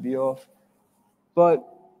 That should be off. But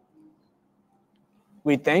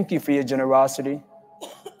we thank you for your generosity.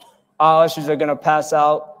 Our ushers are going to pass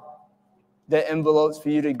out the envelopes for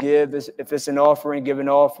you to give. If it's an offering, give an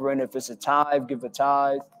offering. If it's a tithe, give a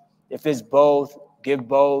tithe. If it's both, give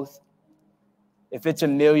both. If it's a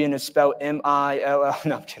million, it's spelled M-I-L-L.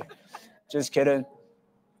 No, I'm kidding. Just kidding.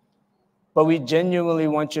 But we genuinely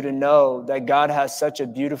want you to know that God has such a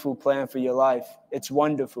beautiful plan for your life. It's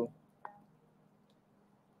wonderful.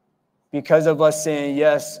 Because of us saying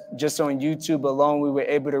yes, just on YouTube alone, we were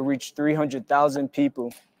able to reach 300,000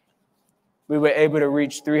 people. We were able to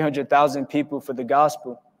reach 300,000 people for the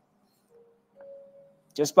gospel.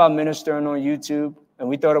 Just by ministering on YouTube, and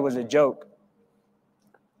we thought it was a joke.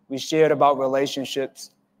 We shared about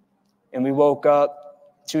relationships, and we woke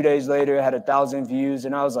up 2 days later, it had 1,000 views,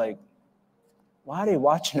 and I was like, why are they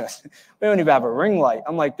watching us? We don't even have a ring light.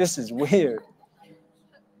 I'm like, this is weird.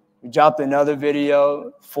 We dropped another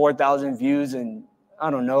video, 4,000 views in, I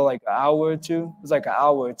don't know, like an hour or two. It was like an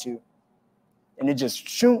hour or two. And it just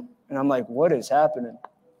shoot. And I'm like, what is happening?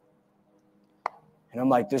 And I'm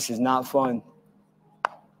like, this is not fun.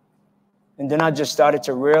 And then I just started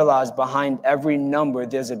to realize behind every number,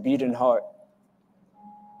 there's a beating heart.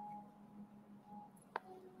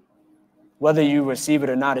 Whether you receive it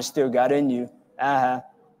or not, it still got in you.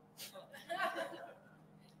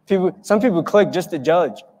 Some people click just to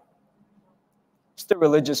judge. It's the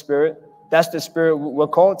religious spirit. That's the spirit we're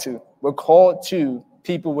called to. We're called to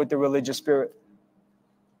people with the religious spirit.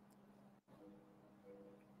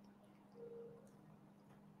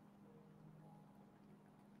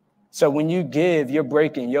 So when you give, you're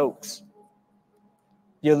breaking yokes.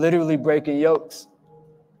 You're literally breaking yokes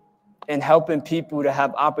and helping people to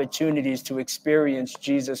have opportunities to experience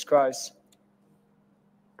Jesus Christ.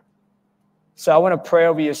 So I want to pray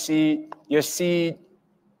over your seed. Your seed,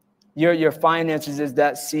 your finances is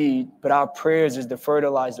that seed, but our prayers is the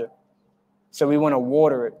fertilizer. So we want to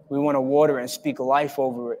water it. We want to water it and speak life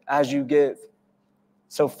over it as you give.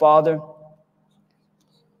 So Father,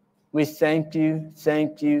 we thank you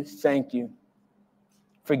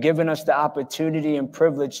for giving us the opportunity and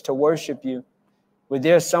privilege to worship you. Where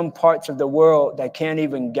there are some parts of the world that can't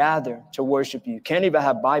even gather to worship you, can't even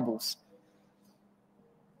have Bibles.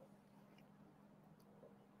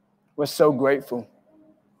 We're so grateful.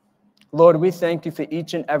 Lord, we thank you for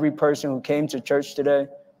each and every person who came to church today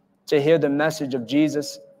to hear the message of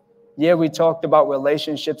Jesus. Yeah, we talked about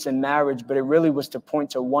relationships and marriage, but it really was to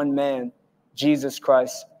point to one man, Jesus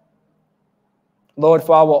Christ. Lord,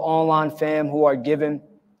 for our online fam who are giving,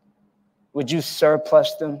 would you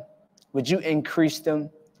surplus them? Would you increase them?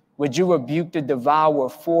 Would you rebuke the devourer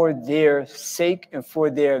for their sake and for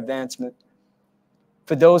their advancement?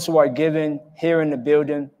 For those who are giving here in the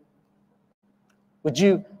building, would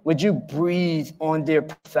you breathe on their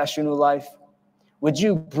professional life? Would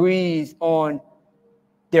you breathe on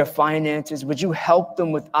their finances? Would you help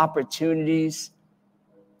them with opportunities?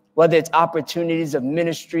 Whether it's opportunities of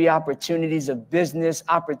ministry, opportunities of business,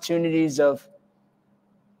 opportunities of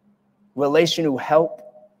relational help.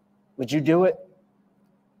 Would you do it?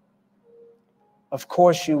 Of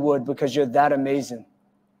course you would, because you're that amazing.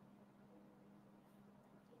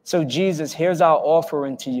 So Jesus, here's our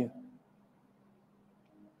offering to you.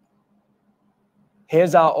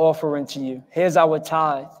 Here's our offering to you. Here's our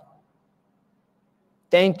tithe.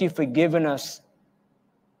 Thank you for giving us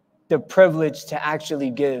the privilege to actually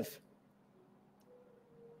give.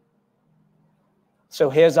 So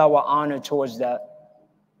here's our honor towards that.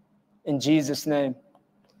 In Jesus' name,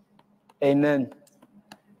 amen.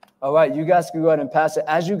 All right, you guys can go ahead and pass it.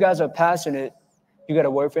 As you guys are passing it, you got a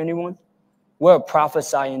word for anyone? We're a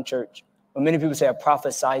prophesying church. Or many people say a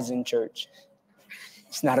prophesizing church.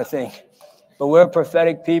 It's not a thing. But we're a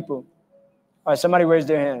prophetic people. All right, somebody raise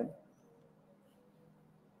their hand.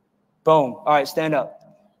 Boom. All right, stand up.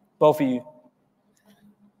 Both of you.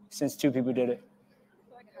 Since two people did it.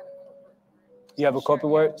 You have a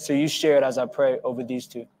corporate word? So you share it as I pray over these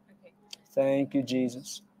two. Thank you,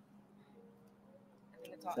 Jesus.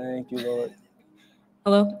 Thank you, Lord.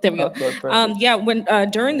 Hello? There we go. Yeah, when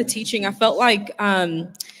during the teaching, I felt like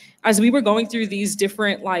as we were going through these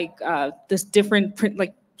different,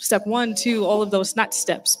 step 1, 2, all of those, not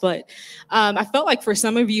steps, but I felt like for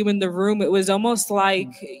some of you in the room, it was almost like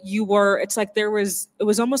it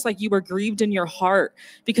was almost like you were grieved in your heart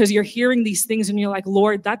because you're hearing these things and you're like,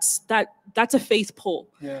 Lord, that's a faith pull.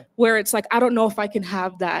 where it's like, I don't know if I can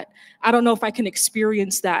have that. I don't know if I can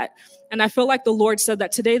experience that. And I feel like the Lord said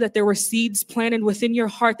that today, that there were seeds planted within your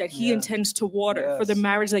heart that he intends to water for the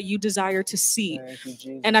marriage that you desire to see.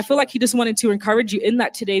 And I feel like he just wanted to encourage you in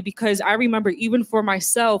that today, because I remember even for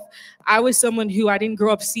myself, I was someone who I didn't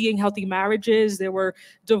grow up seeing healthy marriages. There were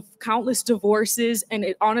countless divorces, and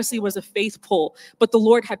it honestly was a faith pull. But the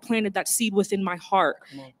Lord had planted that seed within my heart.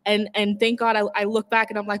 And thank God I look back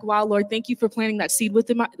and I'm like, wow, Lord, thank you for planting that seed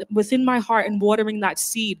within my heart and watering that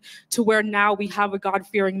seed to where now we have a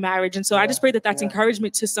God-fearing marriage. And so I just pray that that's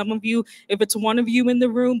encouragement to some of you, if it's one of you in the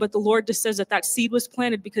room, but the Lord just says that that seed was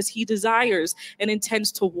planted because he desires and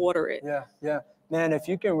intends to water it. Man, if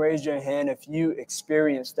you can raise your hand, if you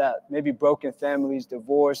experience that, maybe broken families,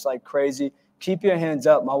 divorce like crazy, keep your hands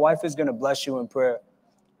up. My wife is going to bless you in prayer.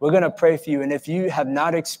 We're going to pray for you. And if you have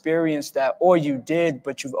not experienced that, or you did,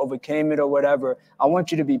 but you've overcame it or whatever, I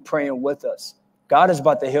want you to be praying with us. God is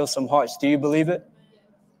about to heal some hearts. Do you believe it?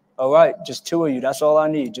 All right. Just 2 of you. That's all I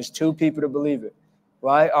need. Just 2 people to believe it.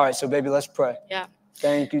 Right? All right. So, baby, let's pray. Yeah.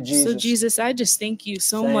 Thank you, Jesus. So, Jesus, I just thank you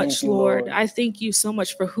so much, Lord. I thank you so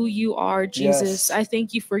much for who you are, Jesus. I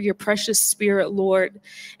thank you for your precious spirit, Lord.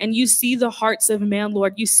 And you see the hearts of man,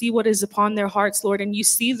 Lord. You see what is upon their hearts, Lord, and you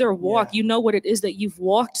see their walk. You know what it is that you've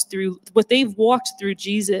walked through, what they've walked through,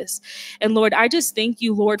 Jesus. And Lord, I just thank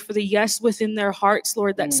you, Lord, for the yes within their hearts,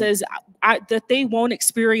 Lord, that says that they won't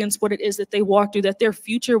experience what it is that they walk through, that their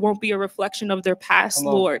future won't be a reflection of their past,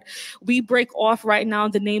 Lord. We break off right now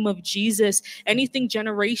in the name of Jesus anything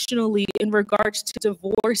generationally in regards to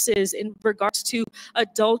divorces, in regards to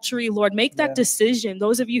adultery, Lord. Make that decision.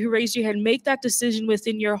 Those of you who raised your hand, make that decision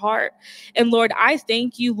within your heart. And Lord, I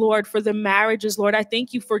thank you, Lord, for the marriages, Lord. I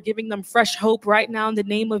thank you for giving them fresh hope right now in the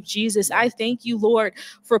name of Jesus. I thank you, Lord,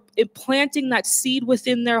 for planting that seed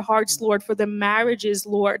within their hearts, Lord, for the marriages,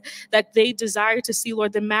 Lord, that they desire to see,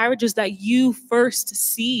 Lord, the marriages that you first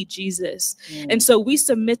see, Jesus. And so we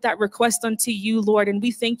submit that request unto you, Lord, and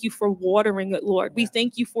we thank you for watering it, Lord. We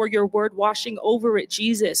thank you for your word washing over it,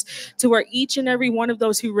 Jesus, to where each and every one of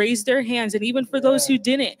those who raised their hands, and even for those who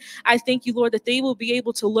didn't, I thank you, Lord, that they will be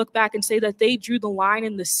able to look back and say that they drew the line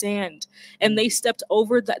in the sand and they stepped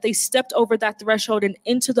over that threshold and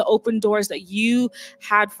into the open doors that you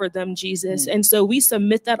had for them, Jesus. And so we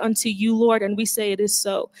submit that unto you, Lord, and we say it is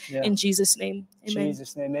so. In Jesus' name, amen. In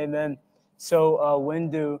Jesus' name, amen. So,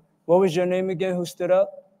 Windu, what was your name again? Who stood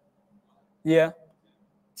up? Yeah.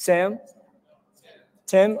 Sam?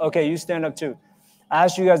 Tim? Okay, you stand up too. I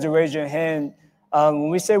asked you guys to raise your hand. When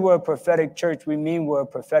we say we're a prophetic church, we mean we're a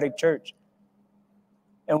prophetic church.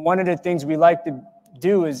 And one of the things we like to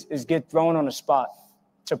do is get thrown on the spot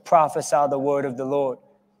to prophesy the word of the Lord.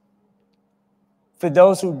 For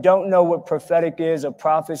those who don't know what prophetic is or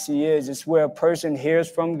prophecy is, it's where a person hears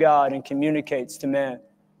from God and communicates to man.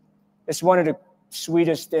 It's one of the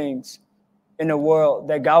sweetest things in the world,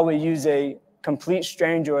 that God would use a complete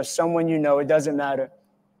stranger or someone you know, it doesn't matter,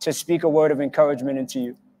 to speak a word of encouragement into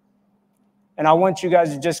you. And I want you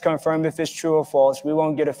guys to just confirm if it's true or false. We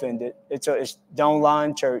won't get offended. It's don't lie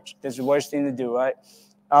in church. That's the worst thing to do, right?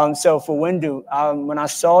 So for Windu, when I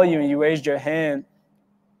saw you and you raised your hand,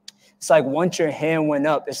 it's like once your hand went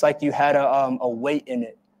up, it's like you had a weight in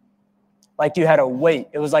it. Like you had a weight.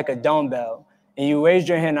 It was like a dumbbell. And you raised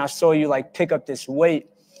your hand, and I saw you like pick up this weight.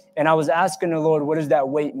 And I was asking the Lord, what does that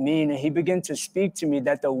weight mean? And he began to speak to me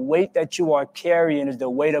that the weight that you are carrying is the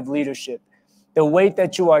weight of leadership. The weight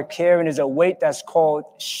that you are carrying is a weight that's called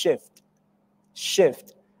shift.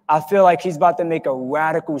 Shift. I feel like he's about to make a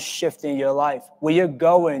radical shift in your life, where you're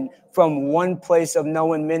going from one place of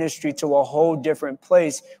knowing ministry to a whole different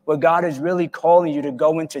place, where God is really calling you to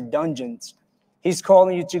go into dungeons. He's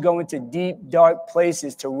calling you to go into deep, dark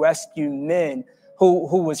places to rescue men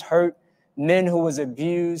who was hurt, men who was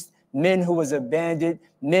abused, men who was abandoned,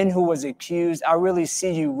 men who was accused. I really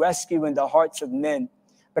see you rescuing the hearts of men.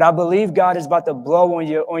 But I believe God is about to blow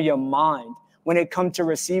on your mind when it comes to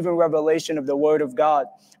receiving revelation of the word of God.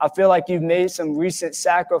 I feel like you've made some recent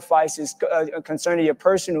sacrifices concerning your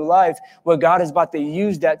personal life, where God is about to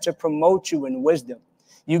use that to promote you in wisdom.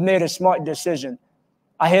 You've made a smart decision.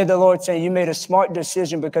 I hear the Lord saying you made a smart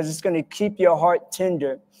decision, because it's going to keep your heart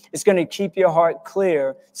tender. It's going to keep your heart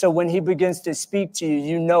clear. So when he begins to speak to you,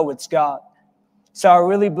 you know it's God. So I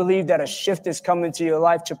really believe that a shift is coming to your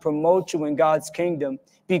life to promote you in God's kingdom,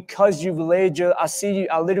 because you've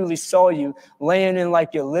I literally saw you laying in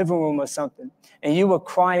like your living room or something, and you were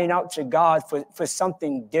crying out to God for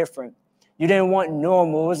something different. You didn't want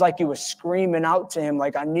normal. It was like you were screaming out to him,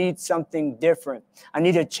 like, I need something different. I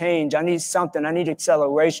need a change. I need something. I need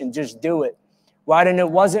acceleration. Just do it. Right? And it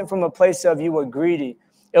wasn't from a place of you were greedy.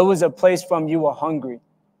 It was a place from you were hungry.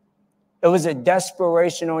 It was a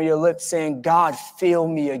desperation on your lips saying, God, fill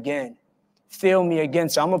me again. Fill me again.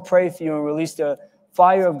 So I'm going to pray for you and release the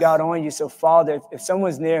fire of God on you. So, Father, if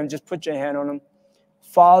someone's near him, just put your hand on them.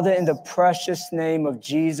 Father, in the precious name of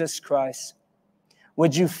Jesus Christ,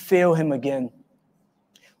 would you fill him again?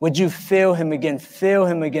 Would you fill him again? Fill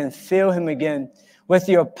him again. Fill him again with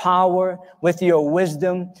your power, with your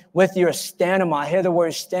wisdom, with your stamina. I hear the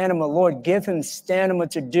word stamina. Lord, give him stamina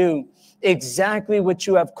to do exactly what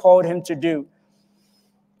you have called him to do.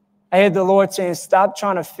 I hear the Lord saying, stop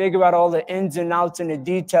trying to figure out all the ins and outs and the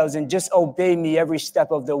details and just obey me every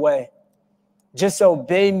step of the way. Just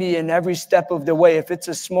obey me in every step of the way. If it's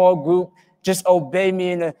a small group, just obey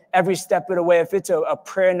me in every step of the way. If it's a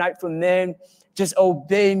prayer night for men, just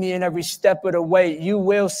obey me in every step of the way. You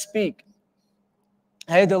will speak.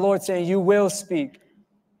 I heard the Lord saying, you will speak.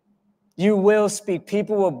 You will speak.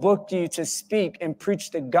 People will book you to speak and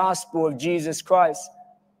preach the gospel of Jesus Christ.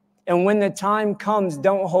 And when the time comes,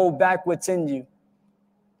 don't hold back what's in you.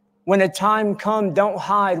 When the time comes, don't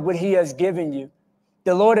hide what he has given you.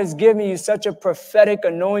 The Lord has given you such a prophetic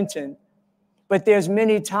anointing. But there's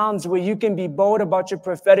many times where you can be bold about your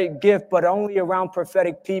prophetic gift, but only around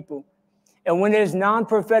prophetic people. And when there's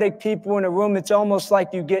non-prophetic people in the room, it's almost like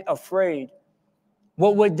you get afraid.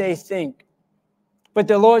 What would they think? But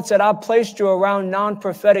the Lord said, I placed you around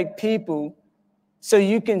non-prophetic people so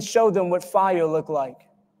you can show them what fire look like.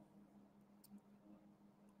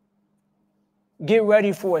 Get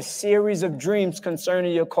ready for a series of dreams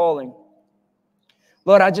concerning your calling.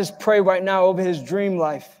 Lord, I just pray right now over his dream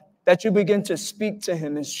life that you begin to speak to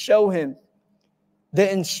him and show him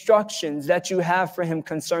the instructions that you have for him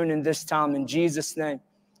concerning this time in Jesus' name.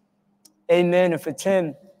 Amen. And for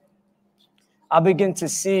Tim, I begin to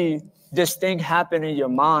see this thing happen in your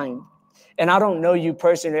mind. And I don't know you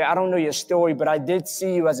personally. I don't know your story, but I did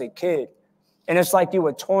see you as a kid. And it's like you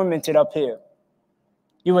were tormented up here.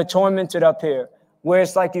 You were tormented up here, where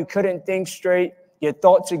it's like you couldn't think straight. Your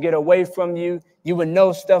thoughts would get away from you. You would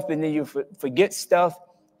know stuff, and then you forget stuff.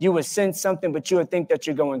 You would sense something, but you would think that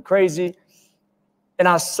you're going crazy. And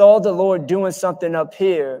I saw the Lord doing something up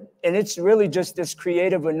here, and it's really just this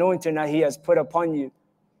creative anointing that he has put upon you.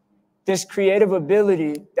 This creative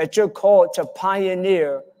ability that you're called to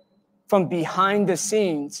pioneer from behind the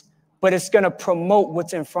scenes, but it's going to promote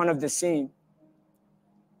what's in front of the scene.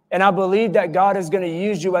 And I believe that God is going to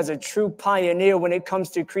use you as a true pioneer when it comes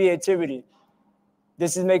to creativity.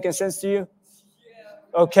 This is making sense to you?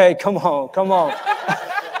 Okay, come on, come on.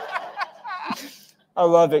 I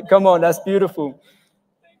love it. Come on, that's beautiful.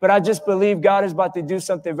 But I just believe God is about to do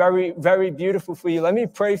something very, very beautiful for you. Let me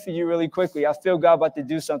pray for you really quickly. I feel God about to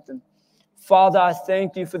do something. Father, I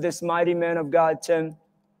thank you for this mighty man of God, Tim.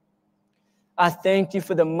 I thank you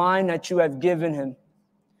for the mind that you have given him,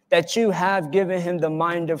 that you have given him the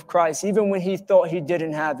mind of Christ, even when he thought he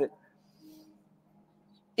didn't have it.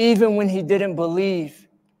 Even when he didn't believe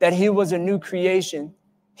that he was a new creation,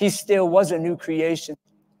 he still was a new creation.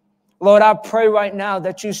 Lord, I pray right now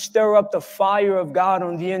that you stir up the fire of God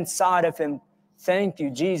on the inside of him. Thank you,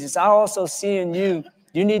 Jesus. I also see in you,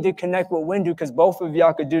 you need to connect with Windu because both of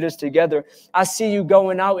y'all could do this together. I see you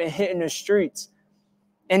going out and hitting the streets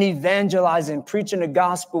and evangelizing, preaching the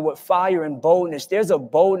gospel with fire and boldness. There's a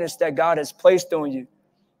boldness that God has placed on you.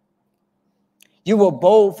 You were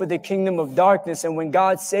bold for the kingdom of darkness, and when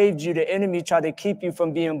God saved you, the enemy tried to keep you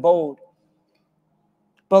from being bold.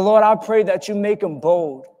 But Lord, I pray that you make them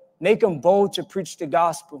bold. Make them bold to preach the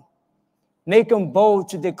gospel. Make them bold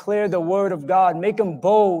to declare the word of God. Make them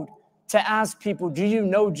bold to ask people, do you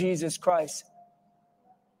know Jesus Christ?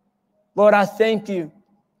 Lord, I thank you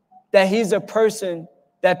that he's a person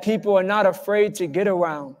that people are not afraid to get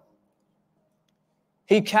around.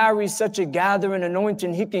 He carries such a gathering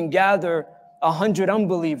anointing. He can gather 100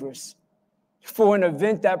 unbelievers for an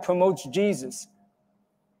event that promotes Jesus.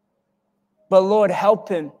 But Lord, help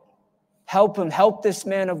him. Help him. Help this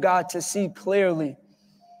man of God to see clearly.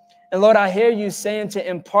 And Lord, I hear you saying to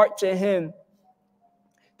impart to him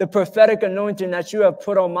the prophetic anointing that you have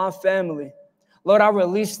put on my family. Lord, I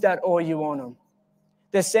release that oil on him.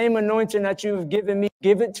 The same anointing that you have given me,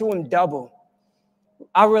 give it to him double.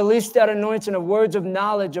 I release that anointing of words of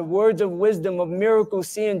knowledge, of words of wisdom, of miracles,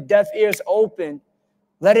 seeing deaf ears open.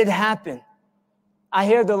 Let it happen. I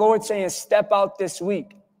hear the Lord saying, step out this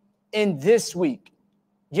week. In this week,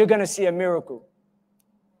 you're going to see a miracle.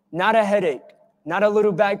 Not a headache, not a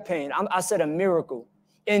little back pain. I said a miracle.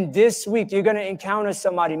 In this week, you're going to encounter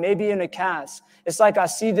somebody, maybe in a cast. It's like I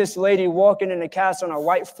see this lady walking in a cast on her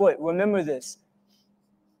right foot. Remember this.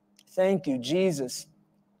 Thank you, Jesus.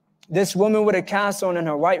 This woman with a cast on in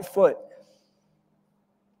her right foot.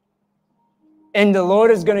 And the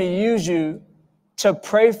Lord is going to use you to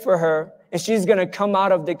pray for her, and she's going to come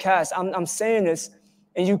out of the cast. I'm saying this,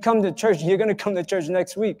 and you come to church, you're going to come to church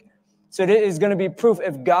next week. So there is going to be proof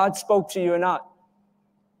if God spoke to you or not.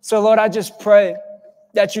 So, Lord, I just pray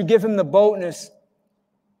that you give him the boldness.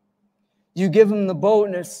 You give him the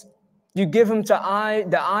boldness. You give him the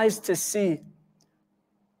eyes to see.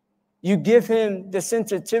 You give him the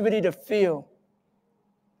sensitivity to feel.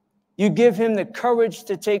 You give him the courage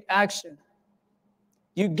to take action.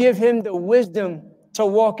 You give him the wisdom to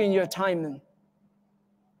walk in your timing.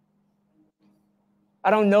 I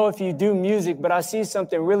don't know if you do music, but I see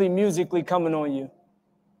something really musically coming on you.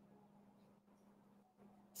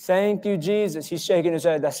 Thank you, Jesus. He's shaking his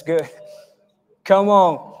head. That's good. Come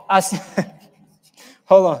on.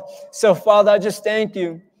 Hold on. So, Father, I just thank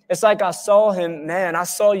you. It's like I saw him, man, I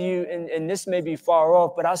saw you, and this may be far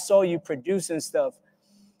off, but I saw you producing stuff.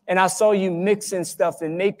 And I saw you mixing stuff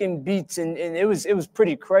and making beats, and it was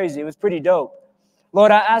pretty crazy. It was pretty dope.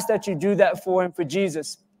 Lord, I ask that you do that for him, for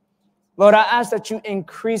Jesus. Lord, I ask that you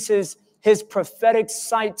increase his prophetic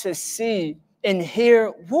sight to see and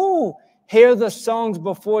hear the songs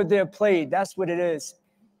before they're played. That's what it is.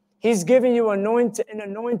 He's giving you an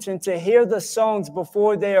anointing to hear the songs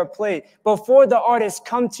before they are played. Before the artists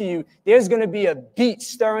come to you, there's going to be a beat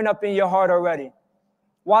stirring up in your heart already.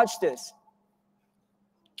 Watch this.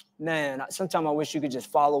 Man, sometimes I wish you could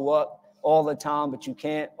just follow up all the time, but you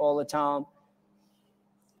can't all the time.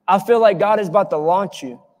 I feel like God is about to launch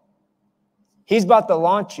you. He's about to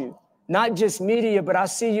launch you. Not just media, but I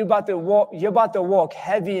see you about to walk. You're about to walk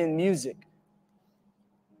heavy in music.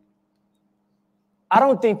 I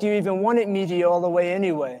don't think you even wanted media all the way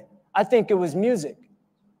anyway. I think it was music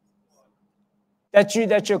that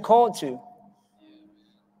you're called to.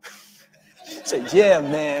 So yeah,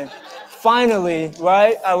 man. Finally,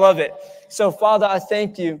 right? I love it. So Father, I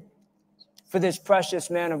thank you for this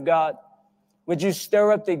precious man of God. Would you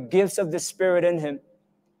stir up the gifts of the Spirit in him?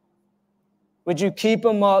 Would you keep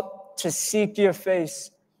him up to seek your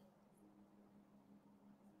face?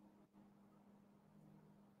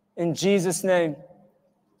 In Jesus' name,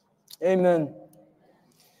 amen.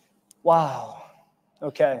 Wow.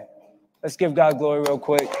 Okay. Let's give God glory real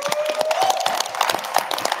quick.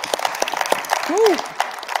 Woo.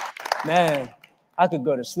 Man, I could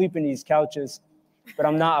go to sleep in these couches, but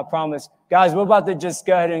I'm not, I promise. Guys, we're about to just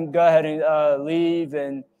go ahead and leave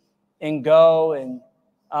and go.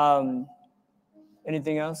 And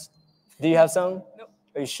anything else? Do you have something? Nope.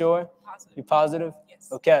 Are you sure? Positive. You positive? Yes.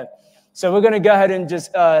 Okay. So we're going to go ahead and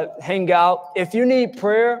just hang out. If you need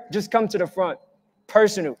prayer, just come to the front.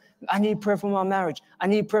 Personal. I need prayer for my marriage. I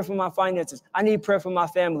need prayer for my finances. I need prayer for my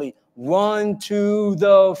family. Run to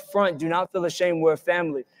the front. Do not feel ashamed. We're a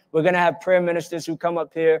family. We're going to have prayer ministers who come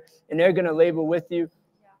up here, and they're going to labor with you.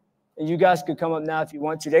 And you guys could come up now if you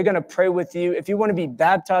want to. They're going to pray with you. If you want to be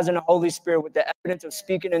baptized in the Holy Spirit with the evidence of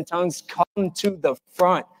speaking in tongues, come to the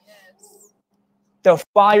front. Yes. The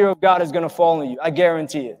fire of God is going to fall on you. I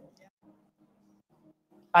guarantee it.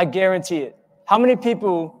 I guarantee it. How many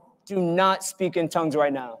people do not speak in tongues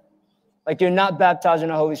right now? Like you're not baptized in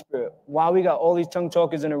the Holy Spirit. Wow, we got all these tongue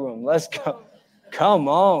talkers in the room. Let's go. Come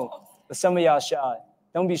on. But some of y'all shy.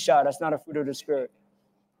 Don't be shy. That's not a fruit of the Spirit.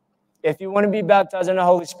 If you want to be baptized in the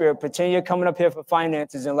Holy Spirit, pretend you're coming up here for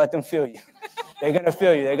finances and let them feel you. They're going to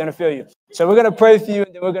feel you. They're going to feel you. So we're going to pray for you,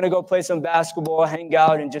 and then we're going to go play some basketball, hang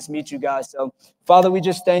out, and just meet you guys. So, Father, we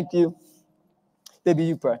just thank you. Baby,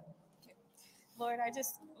 you pray. Lord,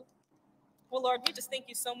 Lord, we just thank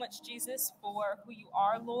you so much, Jesus, for who you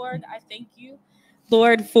are, Lord. I thank you,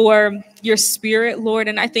 Lord, for your Spirit, Lord,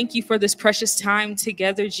 and I thank you for this precious time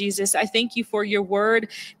together, Jesus. I thank you for your word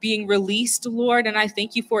being released, Lord, and I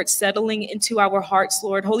thank you for it settling into our hearts,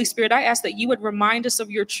 Lord. Holy Spirit, I ask that you would remind us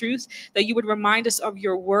of your truth, that you would remind us of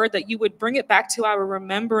your word, that you would bring it back to our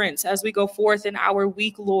remembrance as we go forth in our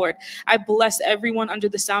week, Lord. I bless everyone under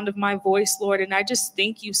the sound of my voice, Lord, and I just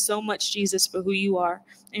thank you so much, Jesus, for who you are.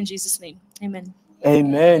 In Jesus' name, amen.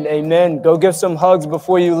 Amen. Amen. Go give some hugs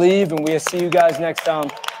before you leave, and we'll see you guys next time.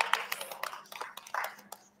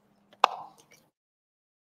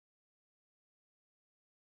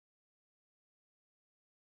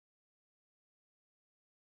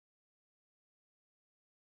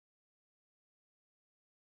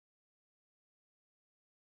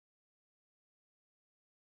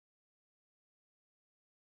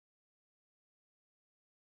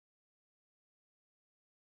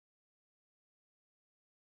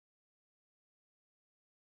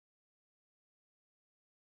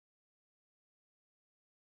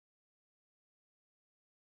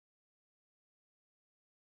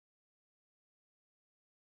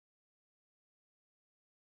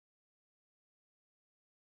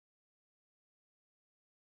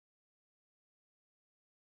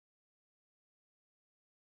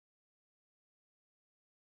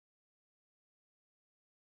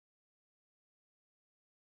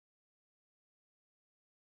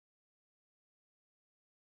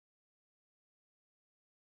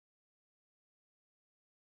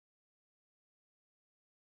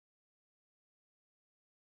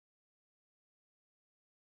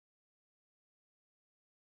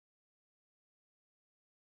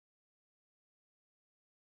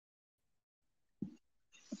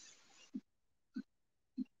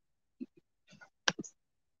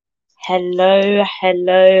 Hello,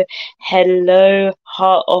 hello, hello,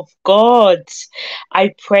 heart of God. I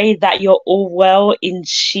pray that you're all well in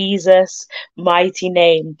Jesus' mighty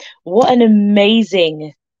name. What an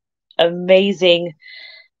amazing, amazing.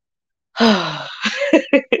 It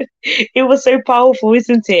was so powerful,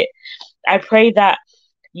 isn't it? I pray that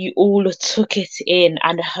you all took it in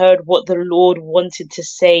and heard what the Lord wanted to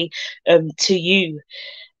say to you.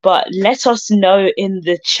 But let us know in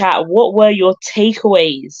the chat, what were your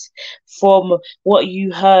takeaways from what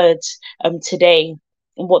you heard today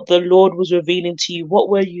and what the Lord was revealing to you? What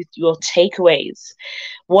were your takeaways?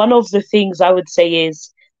 One of the things I would say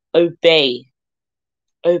is obey,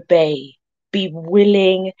 obey, be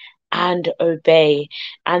willing and obey.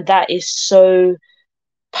 And that is so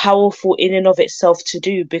powerful in and of itself to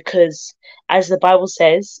do, because as the Bible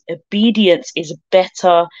says, obedience is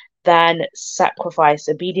better than sacrifice.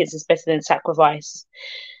 Obedience is better than sacrifice.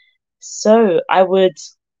 So I would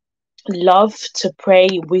love to pray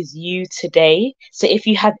with you today. So if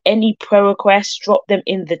you have any prayer requests, drop them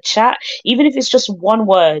in the chat. Even if it's just one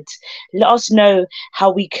word, let us know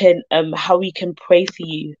how we can pray for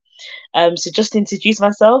you. So just to introduce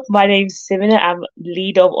myself, my name's Simona. I'm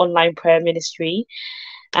leader of online prayer ministry.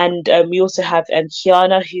 And we also have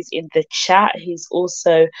Kiana, who's in the chat, who's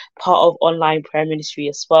also part of online prayer ministry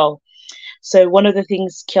as well. So one of the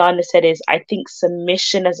things Kiana said is, I think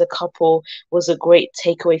submission as a couple was a great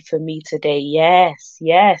takeaway for me today. Yes,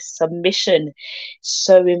 yes, submission.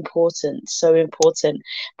 So important, so important.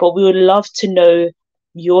 But we would love to know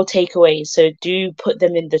your takeaways. So do put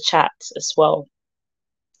them in the chat as well.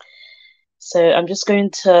 So I'm just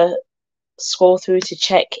going to scroll through to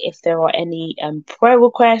check if there are any prayer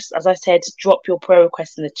requests. As I said, drop your prayer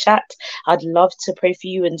requests in the chat. I'd love to pray for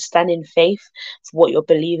you and stand in faith for what you're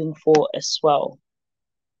believing for as well.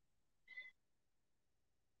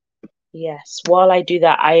 Yes, while I do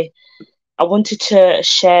that, I wanted to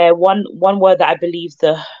share one word that I believe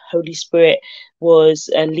the Holy Spirit was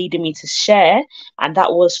leading me to share, and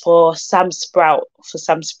that was for Sam Sprout.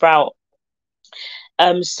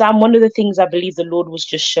 Sam, one of the things I believe the Lord was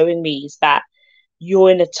just showing me is that you're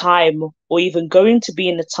in a time, or even going to be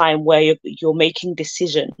in a time, where you're making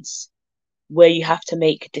decisions, where you have to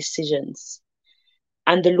make decisions.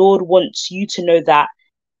 And the Lord wants you to know that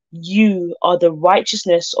you are the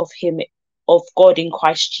righteousness of God in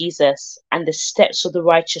Christ Jesus, and the steps of the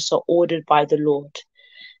righteous are ordered by the Lord.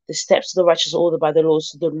 The steps of the righteous are ordered by the Lord.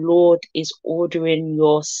 So the Lord is ordering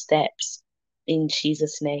your steps in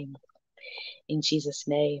Jesus' name. In Jesus'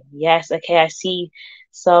 name. Yes, okay, I see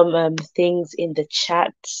some things in the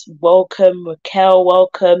chat. Welcome, Raquel,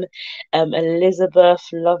 welcome. Elizabeth,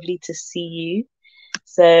 lovely to see you.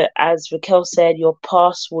 So as Raquel said, your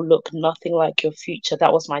past will look nothing like your future.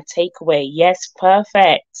 That was my takeaway. Yes,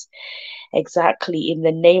 perfect. Exactly. In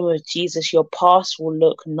the name of Jesus, your past will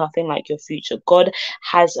look nothing like your future. God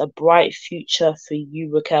has a bright future for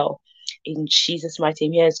you, Raquel. In Jesus' mighty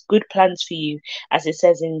name, He has good plans for you, as it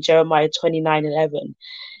says in Jeremiah 29:11.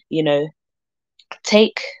 You know,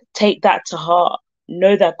 take that to heart.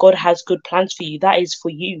 Know that God has good plans for you. That is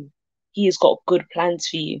for you. He has got good plans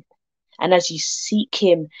for you. And as you seek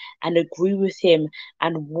Him and agree with Him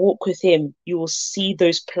and walk with Him, you will see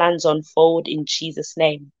those plans unfold in Jesus'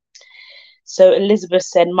 name. So Elizabeth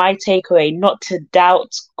said, my takeaway, not to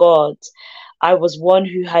doubt God. I was one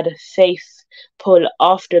who had a faith pull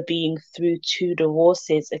after being through 2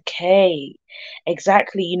 divorces. Okay,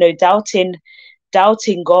 exactly. You know, doubting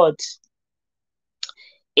God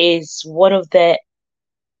is one of the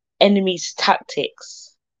enemy's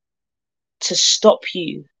tactics to stop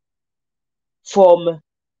you from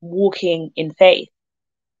walking in faith.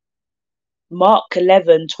 Mark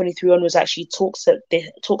 11:23 onwards actually talks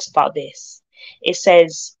about this. It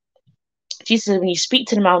says, Jesus says, when you speak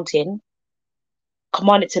to the mountain,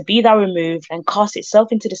 command it to be thou removed and cast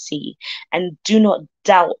itself into the sea, and do not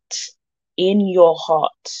doubt in your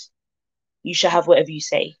heart. You shall have whatever you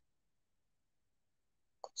say.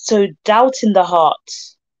 So doubt in the heart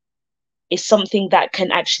is something that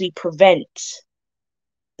can actually prevent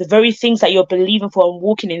the very things that you're believing for and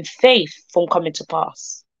walking in faith from coming to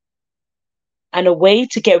pass. And a way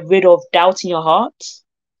to get rid of doubt in your heart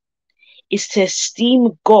is to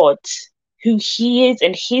esteem God, who He is,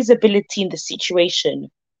 and His ability in the situation,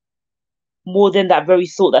 more than that very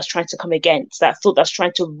thought that's trying to come against, that thought that's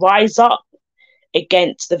trying to rise up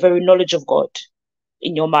against the very knowledge of God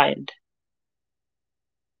in your mind.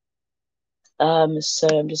 So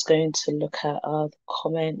I'm just going to look at the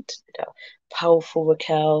comment. Powerful,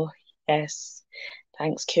 Raquel. Yes.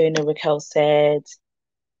 Thanks, Kieran. Raquel said,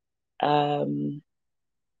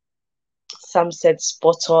 Sam said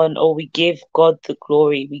spot on, or we give God the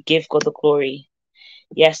glory. We give God the glory.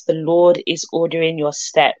 Yes, the Lord is ordering your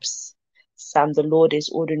steps. Sam, the Lord is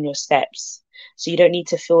ordering your steps. So you don't need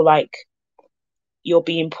to feel like you're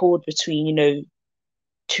being pulled between,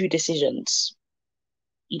 two decisions.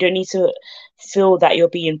 You don't need to feel that you're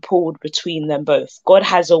being pulled between them both. God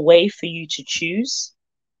has a way for you to choose,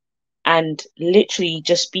 and literally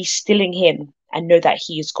just be still in Him and know that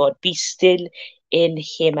He is God. Be still in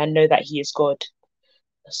Him and know that He is God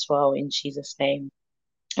as well, in Jesus' name.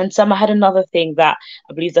 And Sam, I had another thing that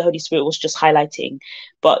I believe the Holy Spirit was just highlighting,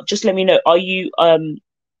 but just let me know, are you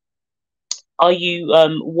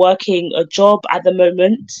working a job at the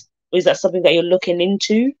moment, or is that something that you're looking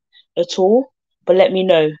into at all? But let me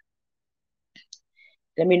know.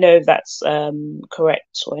 Let me know if that's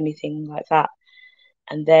correct or anything like that.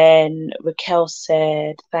 And then Raquel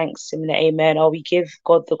said, thanks, Simona, amen. Oh, we give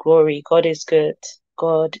God the glory. God is good.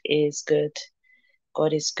 God is good.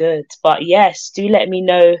 God is good. But yes, do let me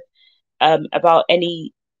know about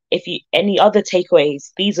any other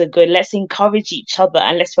takeaways. These are good. Let's encourage each other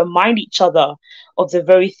and let's remind each other of the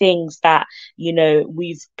very things that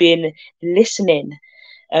we've been listening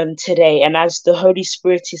today, and as the Holy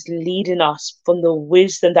Spirit is leading us from the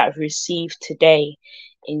wisdom that we've received today,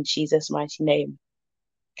 in Jesus' mighty name.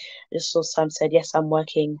 Just saw Sam said, yes, I'm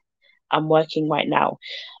working right now.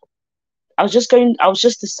 I was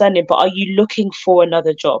just discerning, but are you looking for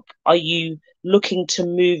another job? Are you looking to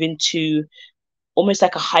move into almost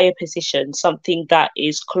like a higher position, something that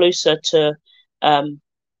is closer to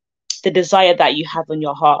the desire that you have in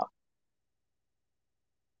your heart?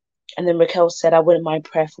 And then Raquel said, I wouldn't mind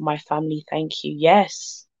prayer for my family. Thank you.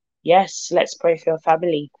 Yes, let's pray for your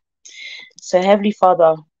family. So Heavenly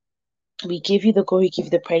Father, we give you the glory, give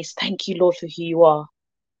you the praise. Thank you, Lord, for who you are.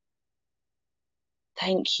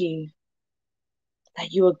 Thank you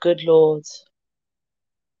that you are good, Lord.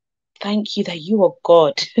 Thank you that you are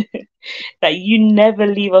God, that you never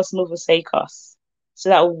leave us nor forsake us, so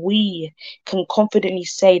that we can confidently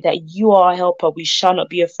say that you are our helper. We shall not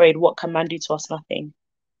be afraid. What can man do to us? Nothing.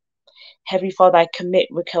 Heavenly Father, I commit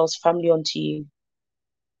Raquel's family onto you.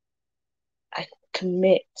 I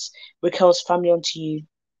commit Raquel's family onto you.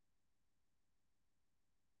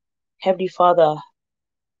 Heavenly Father,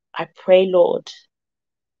 I pray, Lord,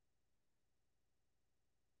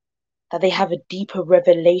 that they have a deeper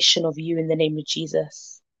revelation of you in the name of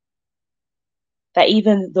Jesus. That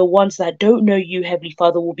even the ones that don't know you, Heavenly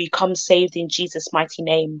Father, will become saved in Jesus' mighty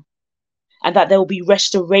name. And that there will be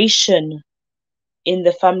restoration in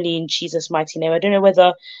the family in Jesus' mighty name. I don't know whether,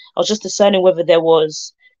 I was just discerning whether there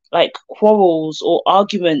was like quarrels or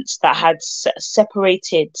arguments that had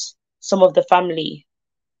separated some of the family,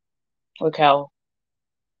 Raquel.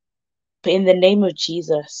 But in the name of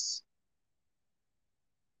Jesus,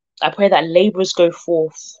 I pray that laborers go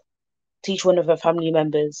forth to each one of her family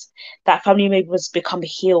members, that family members become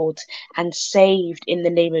healed and saved in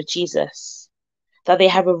the name of Jesus, that they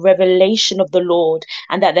have a revelation of the Lord,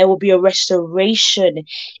 and that there will be a restoration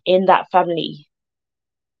in that family.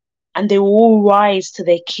 And they will all rise to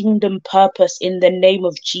their kingdom purpose in the name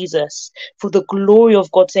of Jesus, for the glory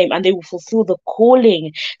of God's name, and they will fulfill the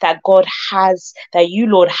calling that God has, that you,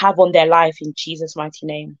 Lord, have on their life in Jesus' mighty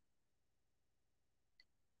name.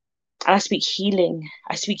 And I speak healing.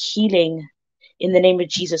 I speak healing in the name of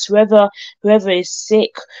Jesus. Whoever is sick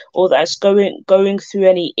or that's going through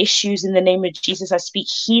any issues, in the name of Jesus, I speak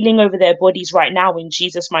healing over their bodies right now in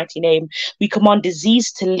Jesus' mighty name. We command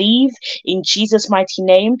disease to leave in Jesus' mighty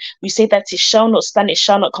name. We say that it shall not stand, it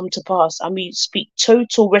shall not come to pass. And we speak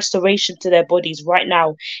total restoration to their bodies right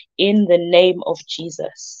now in the name of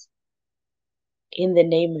Jesus. In the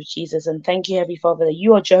name of Jesus. And thank you, Heavenly Father, that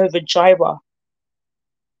you are Jehovah Jireh,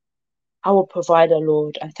 our provider,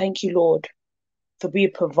 Lord. And thank you, Lord, for being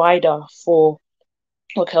a provider for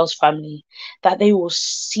Raquel's family, that they will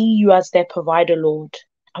see you as their provider, Lord,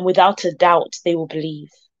 and without a doubt they will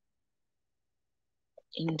believe.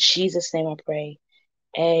 In Jesus' name I pray.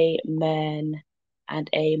 Amen and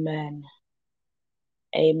amen.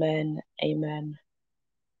 Amen. Amen.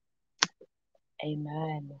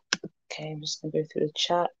 Amen. Okay, I'm just going to go through the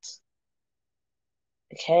chat.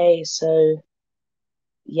 Okay, so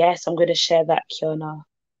yes, I'm going to share that, Kiana.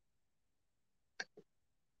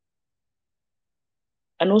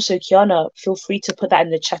 And also, Kiana, feel free to put that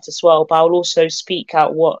in the chat as well, but I'll also speak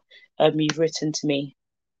out what you've written to me.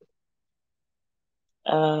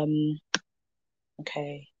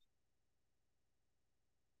 Okay.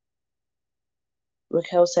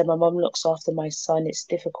 Raquel said, my mum looks after my son. It's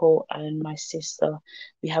difficult. And my sister,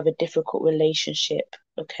 we have a difficult relationship.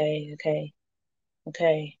 Okay.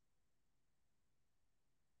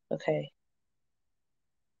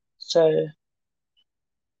 So,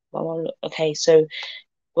 okay, so,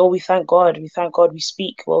 well, we thank God. We thank God. We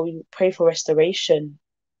speak. Well, we pray for restoration,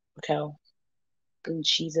 Raquel, in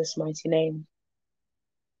Jesus' mighty name.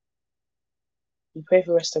 We pray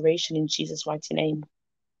for restoration in Jesus' mighty name.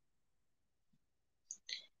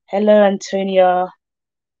 Hello, Antonia.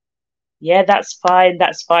 Yeah, that's fine.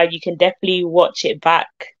 That's fine. You can definitely watch it back,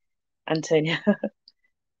 Antonia.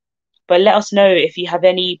 But let us know if you have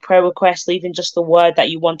any prayer requests or even just a word that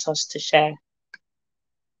you want us to share.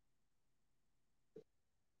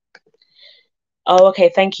 Oh,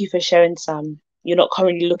 okay. Thank you for sharing, Sam. You're not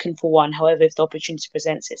currently looking for one. However, if the opportunity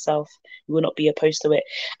presents itself, you will not be opposed to it.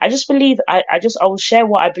 I just believe, I will share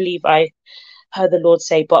what I believe I heard the Lord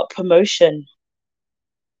say, but promotion.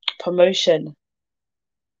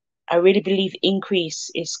 I really believe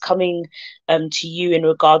increase is coming to you in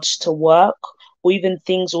regards to work, or even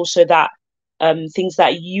things also that things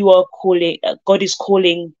that you are calling, God is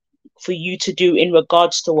calling for you to do in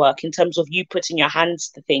regards to work, in terms of you putting your hands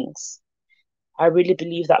to things. I really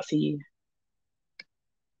believe that for you.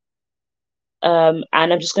 And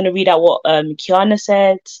I'm just going to read out what Kiana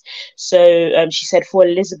said. So she said, for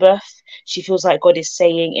Elizabeth, she feels like God is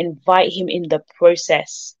saying, invite him in the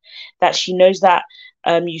process. That she knows that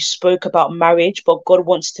you spoke about marriage, but God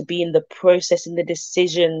wants to be in the process, in the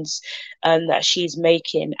decisions that she's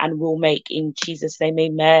making and will make, in Jesus' name.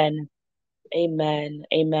 Amen. Amen.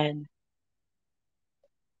 Amen.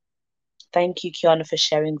 Thank you, Kiana, for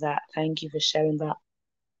sharing that. Thank you for sharing that.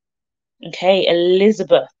 Okay,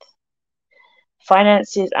 Elizabeth.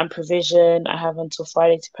 Finances and provision. I have until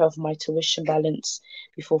Friday to pay off my tuition balance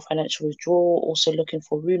before financial withdrawal. Also looking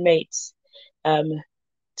for roommates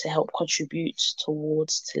to help contribute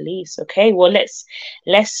towards the lease. Okay, well, let's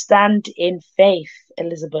stand in faith,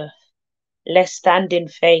 Elizabeth. Let's stand in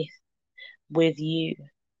faith with you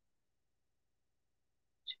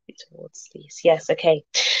towards lease. Yes, okay.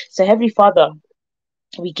 So Heavenly Father,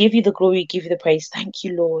 we give you the glory, we give you the praise. Thank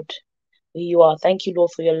you, Lord, who you are. Thank you,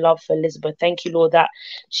 Lord, for your love for Elizabeth. Thank you, Lord, that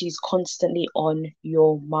she's constantly on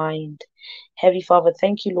your mind. Heavenly Father,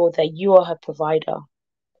 thank you, Lord, that you are her provider,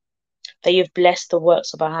 that you've blessed the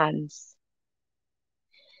works of her hands.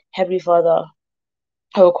 Heavenly Father,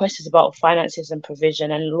 her request is about finances and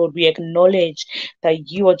provision. And Lord, we acknowledge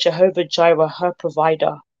that you are Jehovah Jireh, her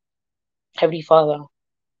provider. Heavenly Father,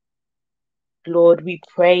 Lord, we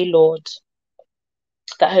pray, Lord,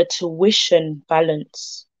 that her tuition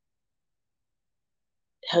balance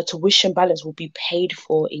will be paid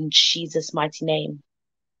for in Jesus' mighty name.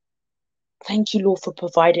 Thank you, Lord, for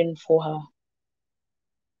providing for her.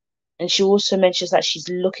 And she also mentions that she's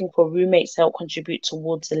looking for roommates to help contribute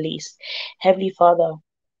towards the lease. Heavenly Father,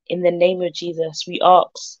 in the name of Jesus, we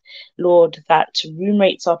ask, Lord, that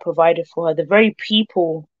roommates are provided for her. The very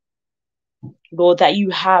people, Lord, that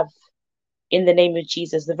you have, in the name of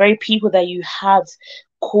Jesus, the very people that you have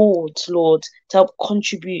called, Lord, to help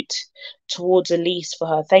contribute towards a lease for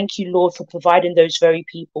her. Thank you, Lord, for providing those very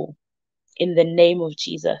people, in the name of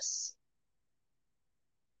Jesus.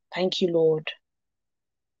 Thank you, Lord.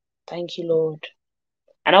 Thank you, Lord.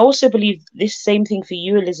 And I also believe this same thing for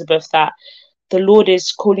you, Elizabeth, that the Lord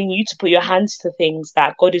is calling you to put your hands to things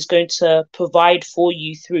that God is going to provide for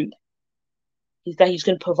you through. He's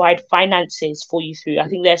going to provide finances for you through. I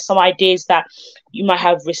think there's some ideas that you might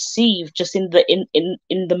have received just in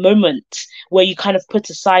the moment where you kind of put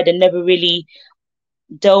aside and never really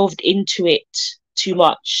delved into it too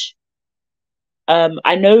much.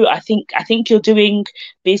 I think you're doing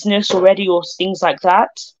business already or things like that.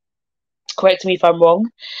 Correct me if I'm wrong,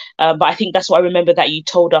 but I think that's what I remember that you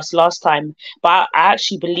told us last time. But I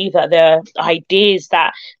actually believe that there are ideas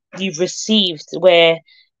that you've received where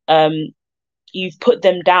you've put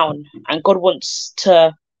them down, and God wants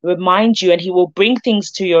to remind you, and he will bring things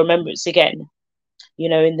to your remembrance again, you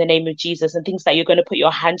know, in the name of Jesus, and things that you're going to put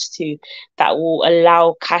your hands to that will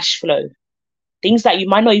allow cash flow. Things that you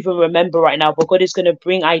might not even remember right now, but God is going to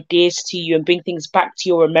bring ideas to you and bring things back to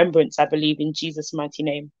your remembrance, I believe, in Jesus' mighty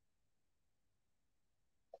name.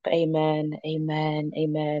 Amen, amen,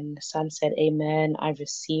 amen. Sam said, amen. I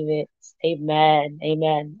receive it. Amen,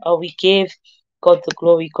 amen. Oh, we give God the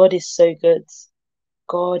glory. God is so good.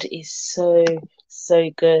 God is so, so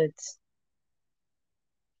good.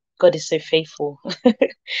 God is so faithful.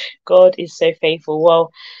 God is so faithful. Well,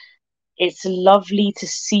 it's lovely to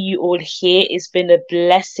see you all here. It's been a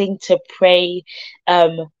blessing to pray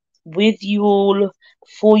with you all,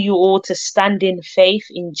 for you all, to stand in faith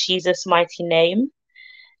in Jesus' mighty name.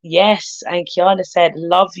 Yes, and Kiana said,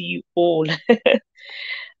 love you all.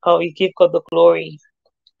 Oh, we give God the glory.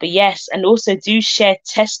 But yes, and also do share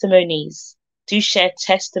testimonies. Do share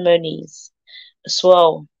testimonies as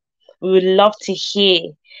well. We would love to hear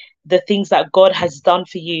the things that God has done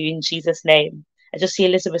for you in Jesus' name. I just see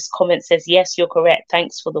Elizabeth's comment says, yes, you're correct.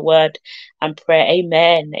 Thanks for the word and prayer.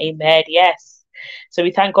 Amen. Amen. Yes. So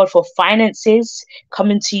we thank God for finances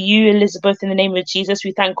coming to you, Elizabeth, in the name of Jesus.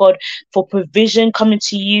 We thank God for provision coming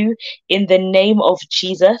to you in the name of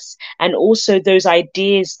Jesus. And also those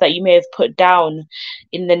ideas that you may have put down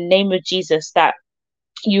in the name of Jesus, that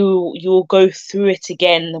you'll go through it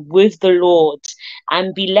again with the Lord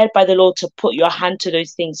and be led by the Lord to put your hand to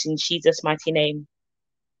those things in Jesus' mighty name.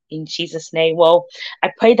 In Jesus' name. Well,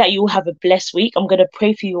 I pray that you will have a blessed week. I'm going to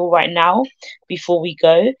pray for you all right now before we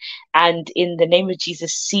go. And in the name of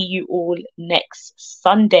Jesus, see you all next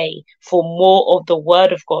Sunday for more of the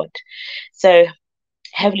Word of God. So,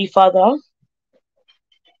 Heavenly Father,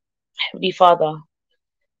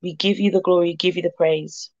 we give you the glory, give you the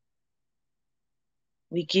praise.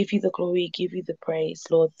 We give you the glory, give you the praise.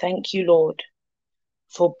 Lord, thank you, Lord,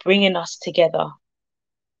 for bringing us together.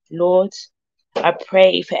 Lord, I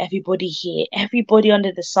pray for everybody here, everybody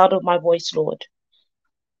under the sound of my voice, Lord.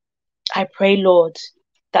 I pray, Lord,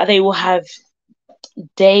 that they will have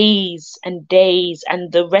days and days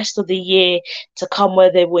and the rest of the year to come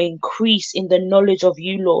where they will increase in the knowledge of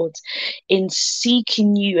you, Lord, in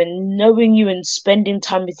seeking you and knowing you and spending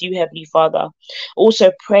time with you, Heavenly Father.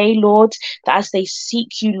 Also pray, Lord, that as they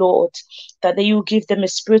seek you, Lord, that they will give them a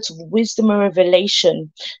spirit of wisdom and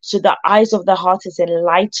revelation, so the eyes of the heart is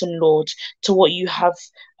enlightened, Lord, to what you have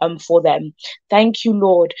for them. Thank you,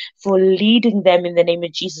 Lord, for leading them in the name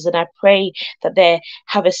of Jesus. And I pray that they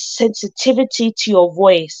have a sensitivity to your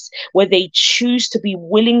voice, where they choose to be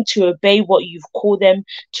willing to obey what you've called them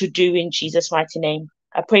to do in Jesus' mighty name.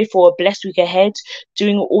 I pray for a blessed week ahead,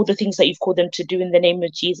 doing all the things that you've called them to do in the name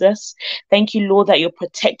of Jesus. Thank you, Lord, that you're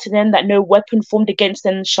protecting them, that no weapon formed against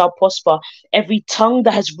them shall prosper. Every tongue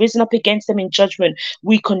that has risen up against them in judgment,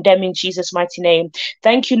 we condemn in Jesus' mighty name.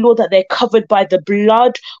 Thank you, Lord, that they're covered by the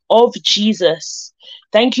blood of Jesus.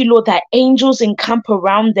 Thank you, Lord, that angels encamp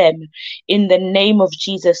around them in the name of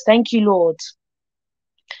Jesus. Thank you, Lord,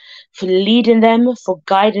 for leading them, for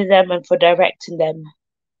guiding them, and for directing them.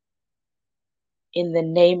 In the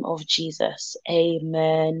name of Jesus.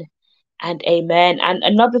 Amen and amen. And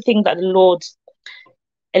another thing that the Lord,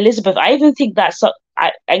 Elizabeth, I even think that,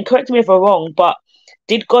 and correct me if I'm wrong, but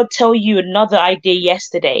did God tell you another idea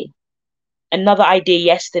yesterday? Another idea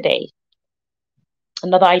yesterday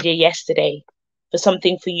for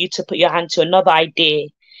something for you to put your hand to, another idea,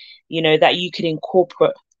 that you could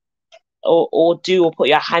incorporate or do or put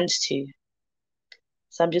your hands to.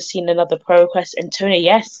 So I'm just seeing another prayer request. Antonia,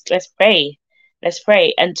 yes, let's pray. Let's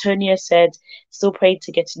pray. Antonia said, still praying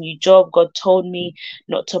to get a new job. God told me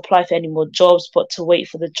not to apply for any more jobs, but to wait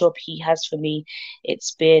for the job he has for me.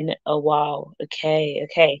 It's been a while.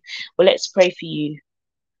 Okay. Well, let's pray for you,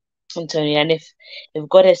 Antonia. And if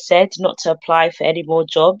God has said not to apply for any more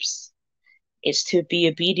jobs, it's to be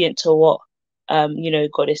obedient to what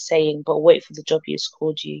God is saying, but wait for the job he has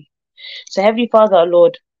called you. So, Heavenly Father,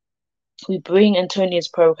 Lord, we bring Antonia's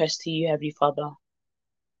prayer request to you, Heavenly Father.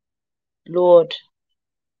 Lord,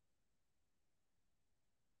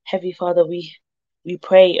 Heavenly Father, we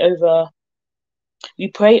pray over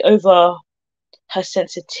her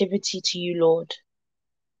sensitivity to you, Lord,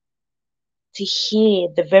 to hear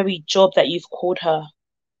the very job that you've called her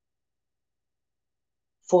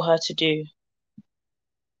for her to do.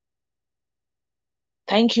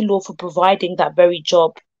 Thank you, Lord, for providing that very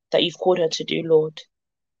job that you've called her to do, Lord,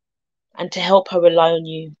 and to help her rely on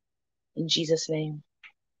you in Jesus' name.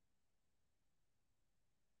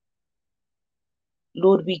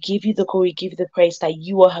 Lord, we give you the glory, give you the praise that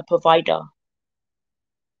you are her provider,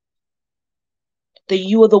 that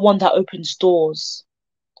you are the one that opens doors,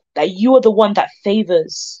 that you are the one that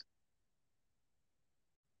favors.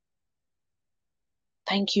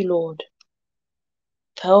 Thank you, Lord,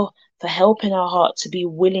 for helping our heart to be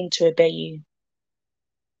willing to obey you.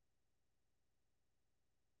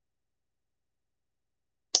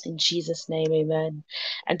 In Jesus' name, amen.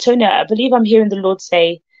 Antonia, I believe I'm hearing the Lord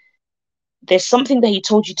say, there's something that he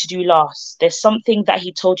told you to do last. There's something that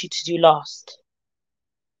he told you to do last.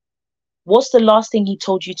 What's the last thing he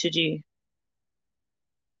told you to do?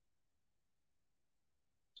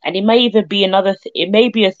 And it may even be it may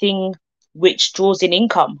be a thing which draws in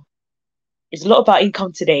income. It's a lot about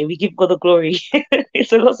income today. We give God the glory.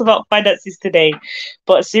 It's a lot about finances today.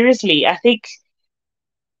 But seriously, I think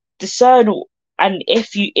discern, and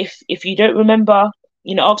if you don't remember,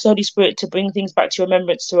 ask the Holy Spirit to bring things back to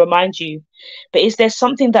remembrance to remind you. But is there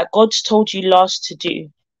something that God's told you last to do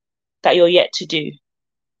that you're yet to do?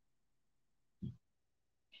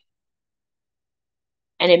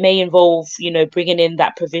 And it may involve, bringing in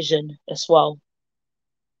that provision as well.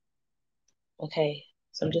 Okay,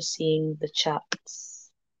 so I'm just seeing the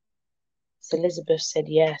chats. So Elizabeth said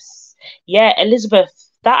yes. Yeah, Elizabeth,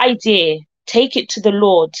 that idea, take it to the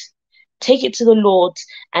Lord. Take it to the Lord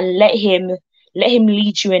and let him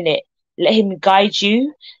lead you in it. Let him guide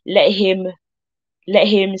you. Let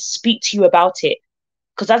him speak to you about it.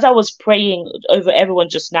 Because as I was praying over everyone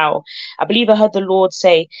just now, I believe I heard the Lord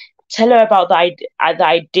say, tell her about the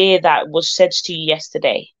idea that was said to you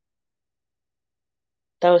yesterday.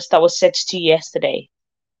 That was said to you yesterday.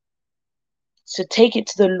 So take it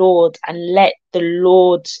to the Lord and let the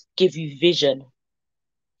Lord give you vision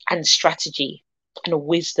and strategy and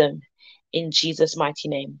wisdom in Jesus' mighty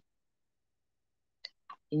name.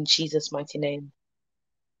 In Jesus' mighty name.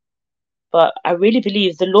 But I really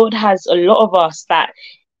believe the Lord has a lot of us that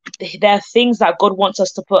there are things that God wants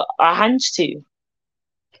us to put our hands to.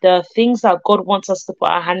 There are things that God wants us to put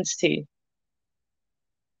our hands to.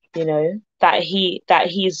 That He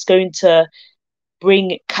is going to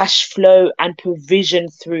bring cash flow and provision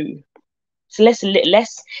through. So let's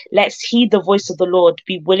heed the voice of the Lord,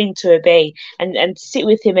 be willing to obey and sit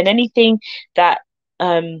with him. And anything that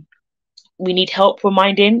we need help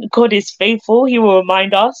reminding, God is faithful. He will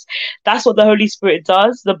remind us. That's what the Holy Spirit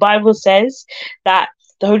does. The Bible says that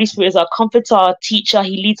the Holy Spirit is our comforter, our teacher.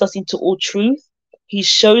 He leads us into all truth. He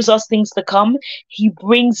shows us things to come. He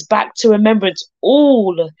brings back to remembrance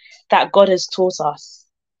all that God has taught us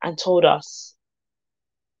and told us.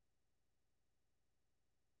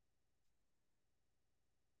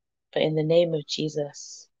 But in the name of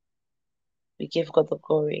Jesus, we give God the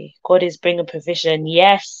glory. God is bringing provision.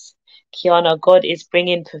 Yes, Kiana, God is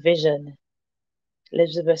bringing provision.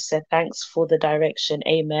 Elizabeth said, thanks for the direction.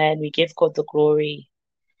 Amen. We give God the glory.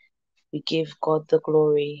 We give God the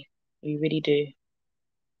glory. We really do.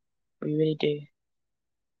 We really do.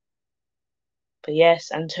 But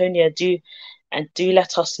yes, Antonia, do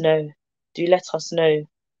let us know. Do let us know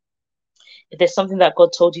if there's something that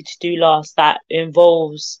God told you to do last that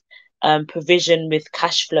involves provision with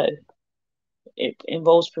cash flow. It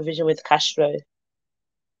involves provision with cash flow.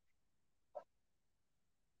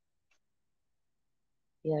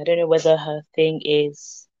 Yeah, I don't know whether her thing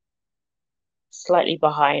is slightly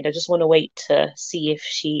behind. I just want to wait to see if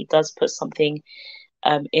she does put something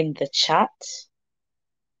in the chat.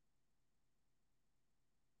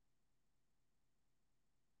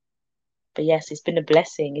 But yes, it's been a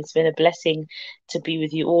blessing. It's been a blessing to be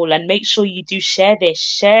with you all. And make sure you do share this.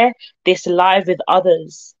 Share this live with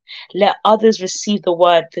others. Let others receive the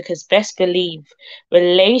word, because best believe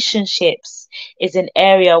relationships is an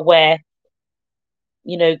area where,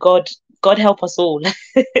 God help us all.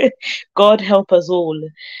 God help us all.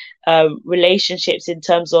 Relationships in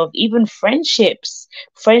terms of even friendship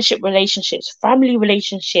relationships, family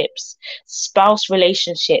relationships, spouse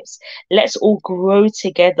relationships. Let's all grow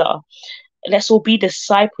together. Let's all be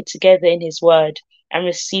discipled together in his word and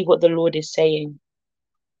receive what the Lord is saying.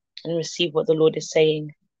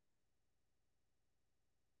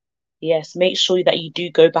 Yes, make sure that you do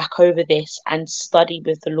go back over this and study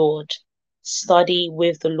with the Lord. Study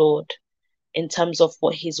with the Lord in terms of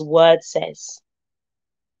what his word says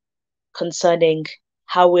concerning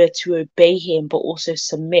how we're to obey him, but also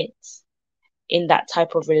submit in that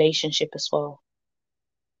type of relationship as well.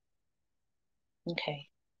 Okay.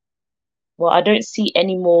 Well, I don't see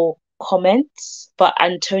any more comments, but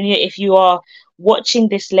Antonia, if you are watching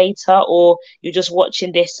this later, or you're just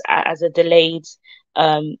watching this as a delayed,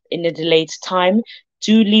 in a delayed time,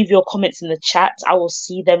 do leave your comments in the chat. I will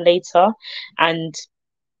see them later, and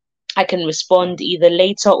I can respond either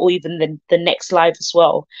later or even the next live as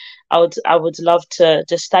well. I would love to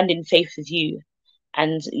just stand in faith with you,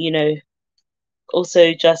 and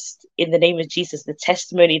also just in the name of Jesus, the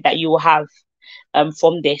testimony that you will have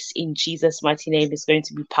from this in Jesus' mighty name is going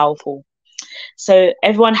to be powerful. So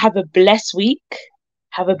everyone, have a blessed week.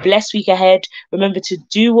 Have a blessed week ahead. Remember to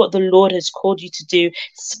do what the Lord has called you to do.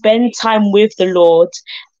 Spend time with the Lord.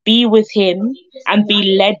 Be with him and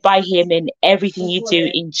be led by him in everything you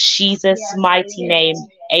do in Jesus' mighty name.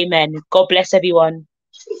 Amen. God bless everyone.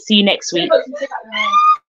 See you next week.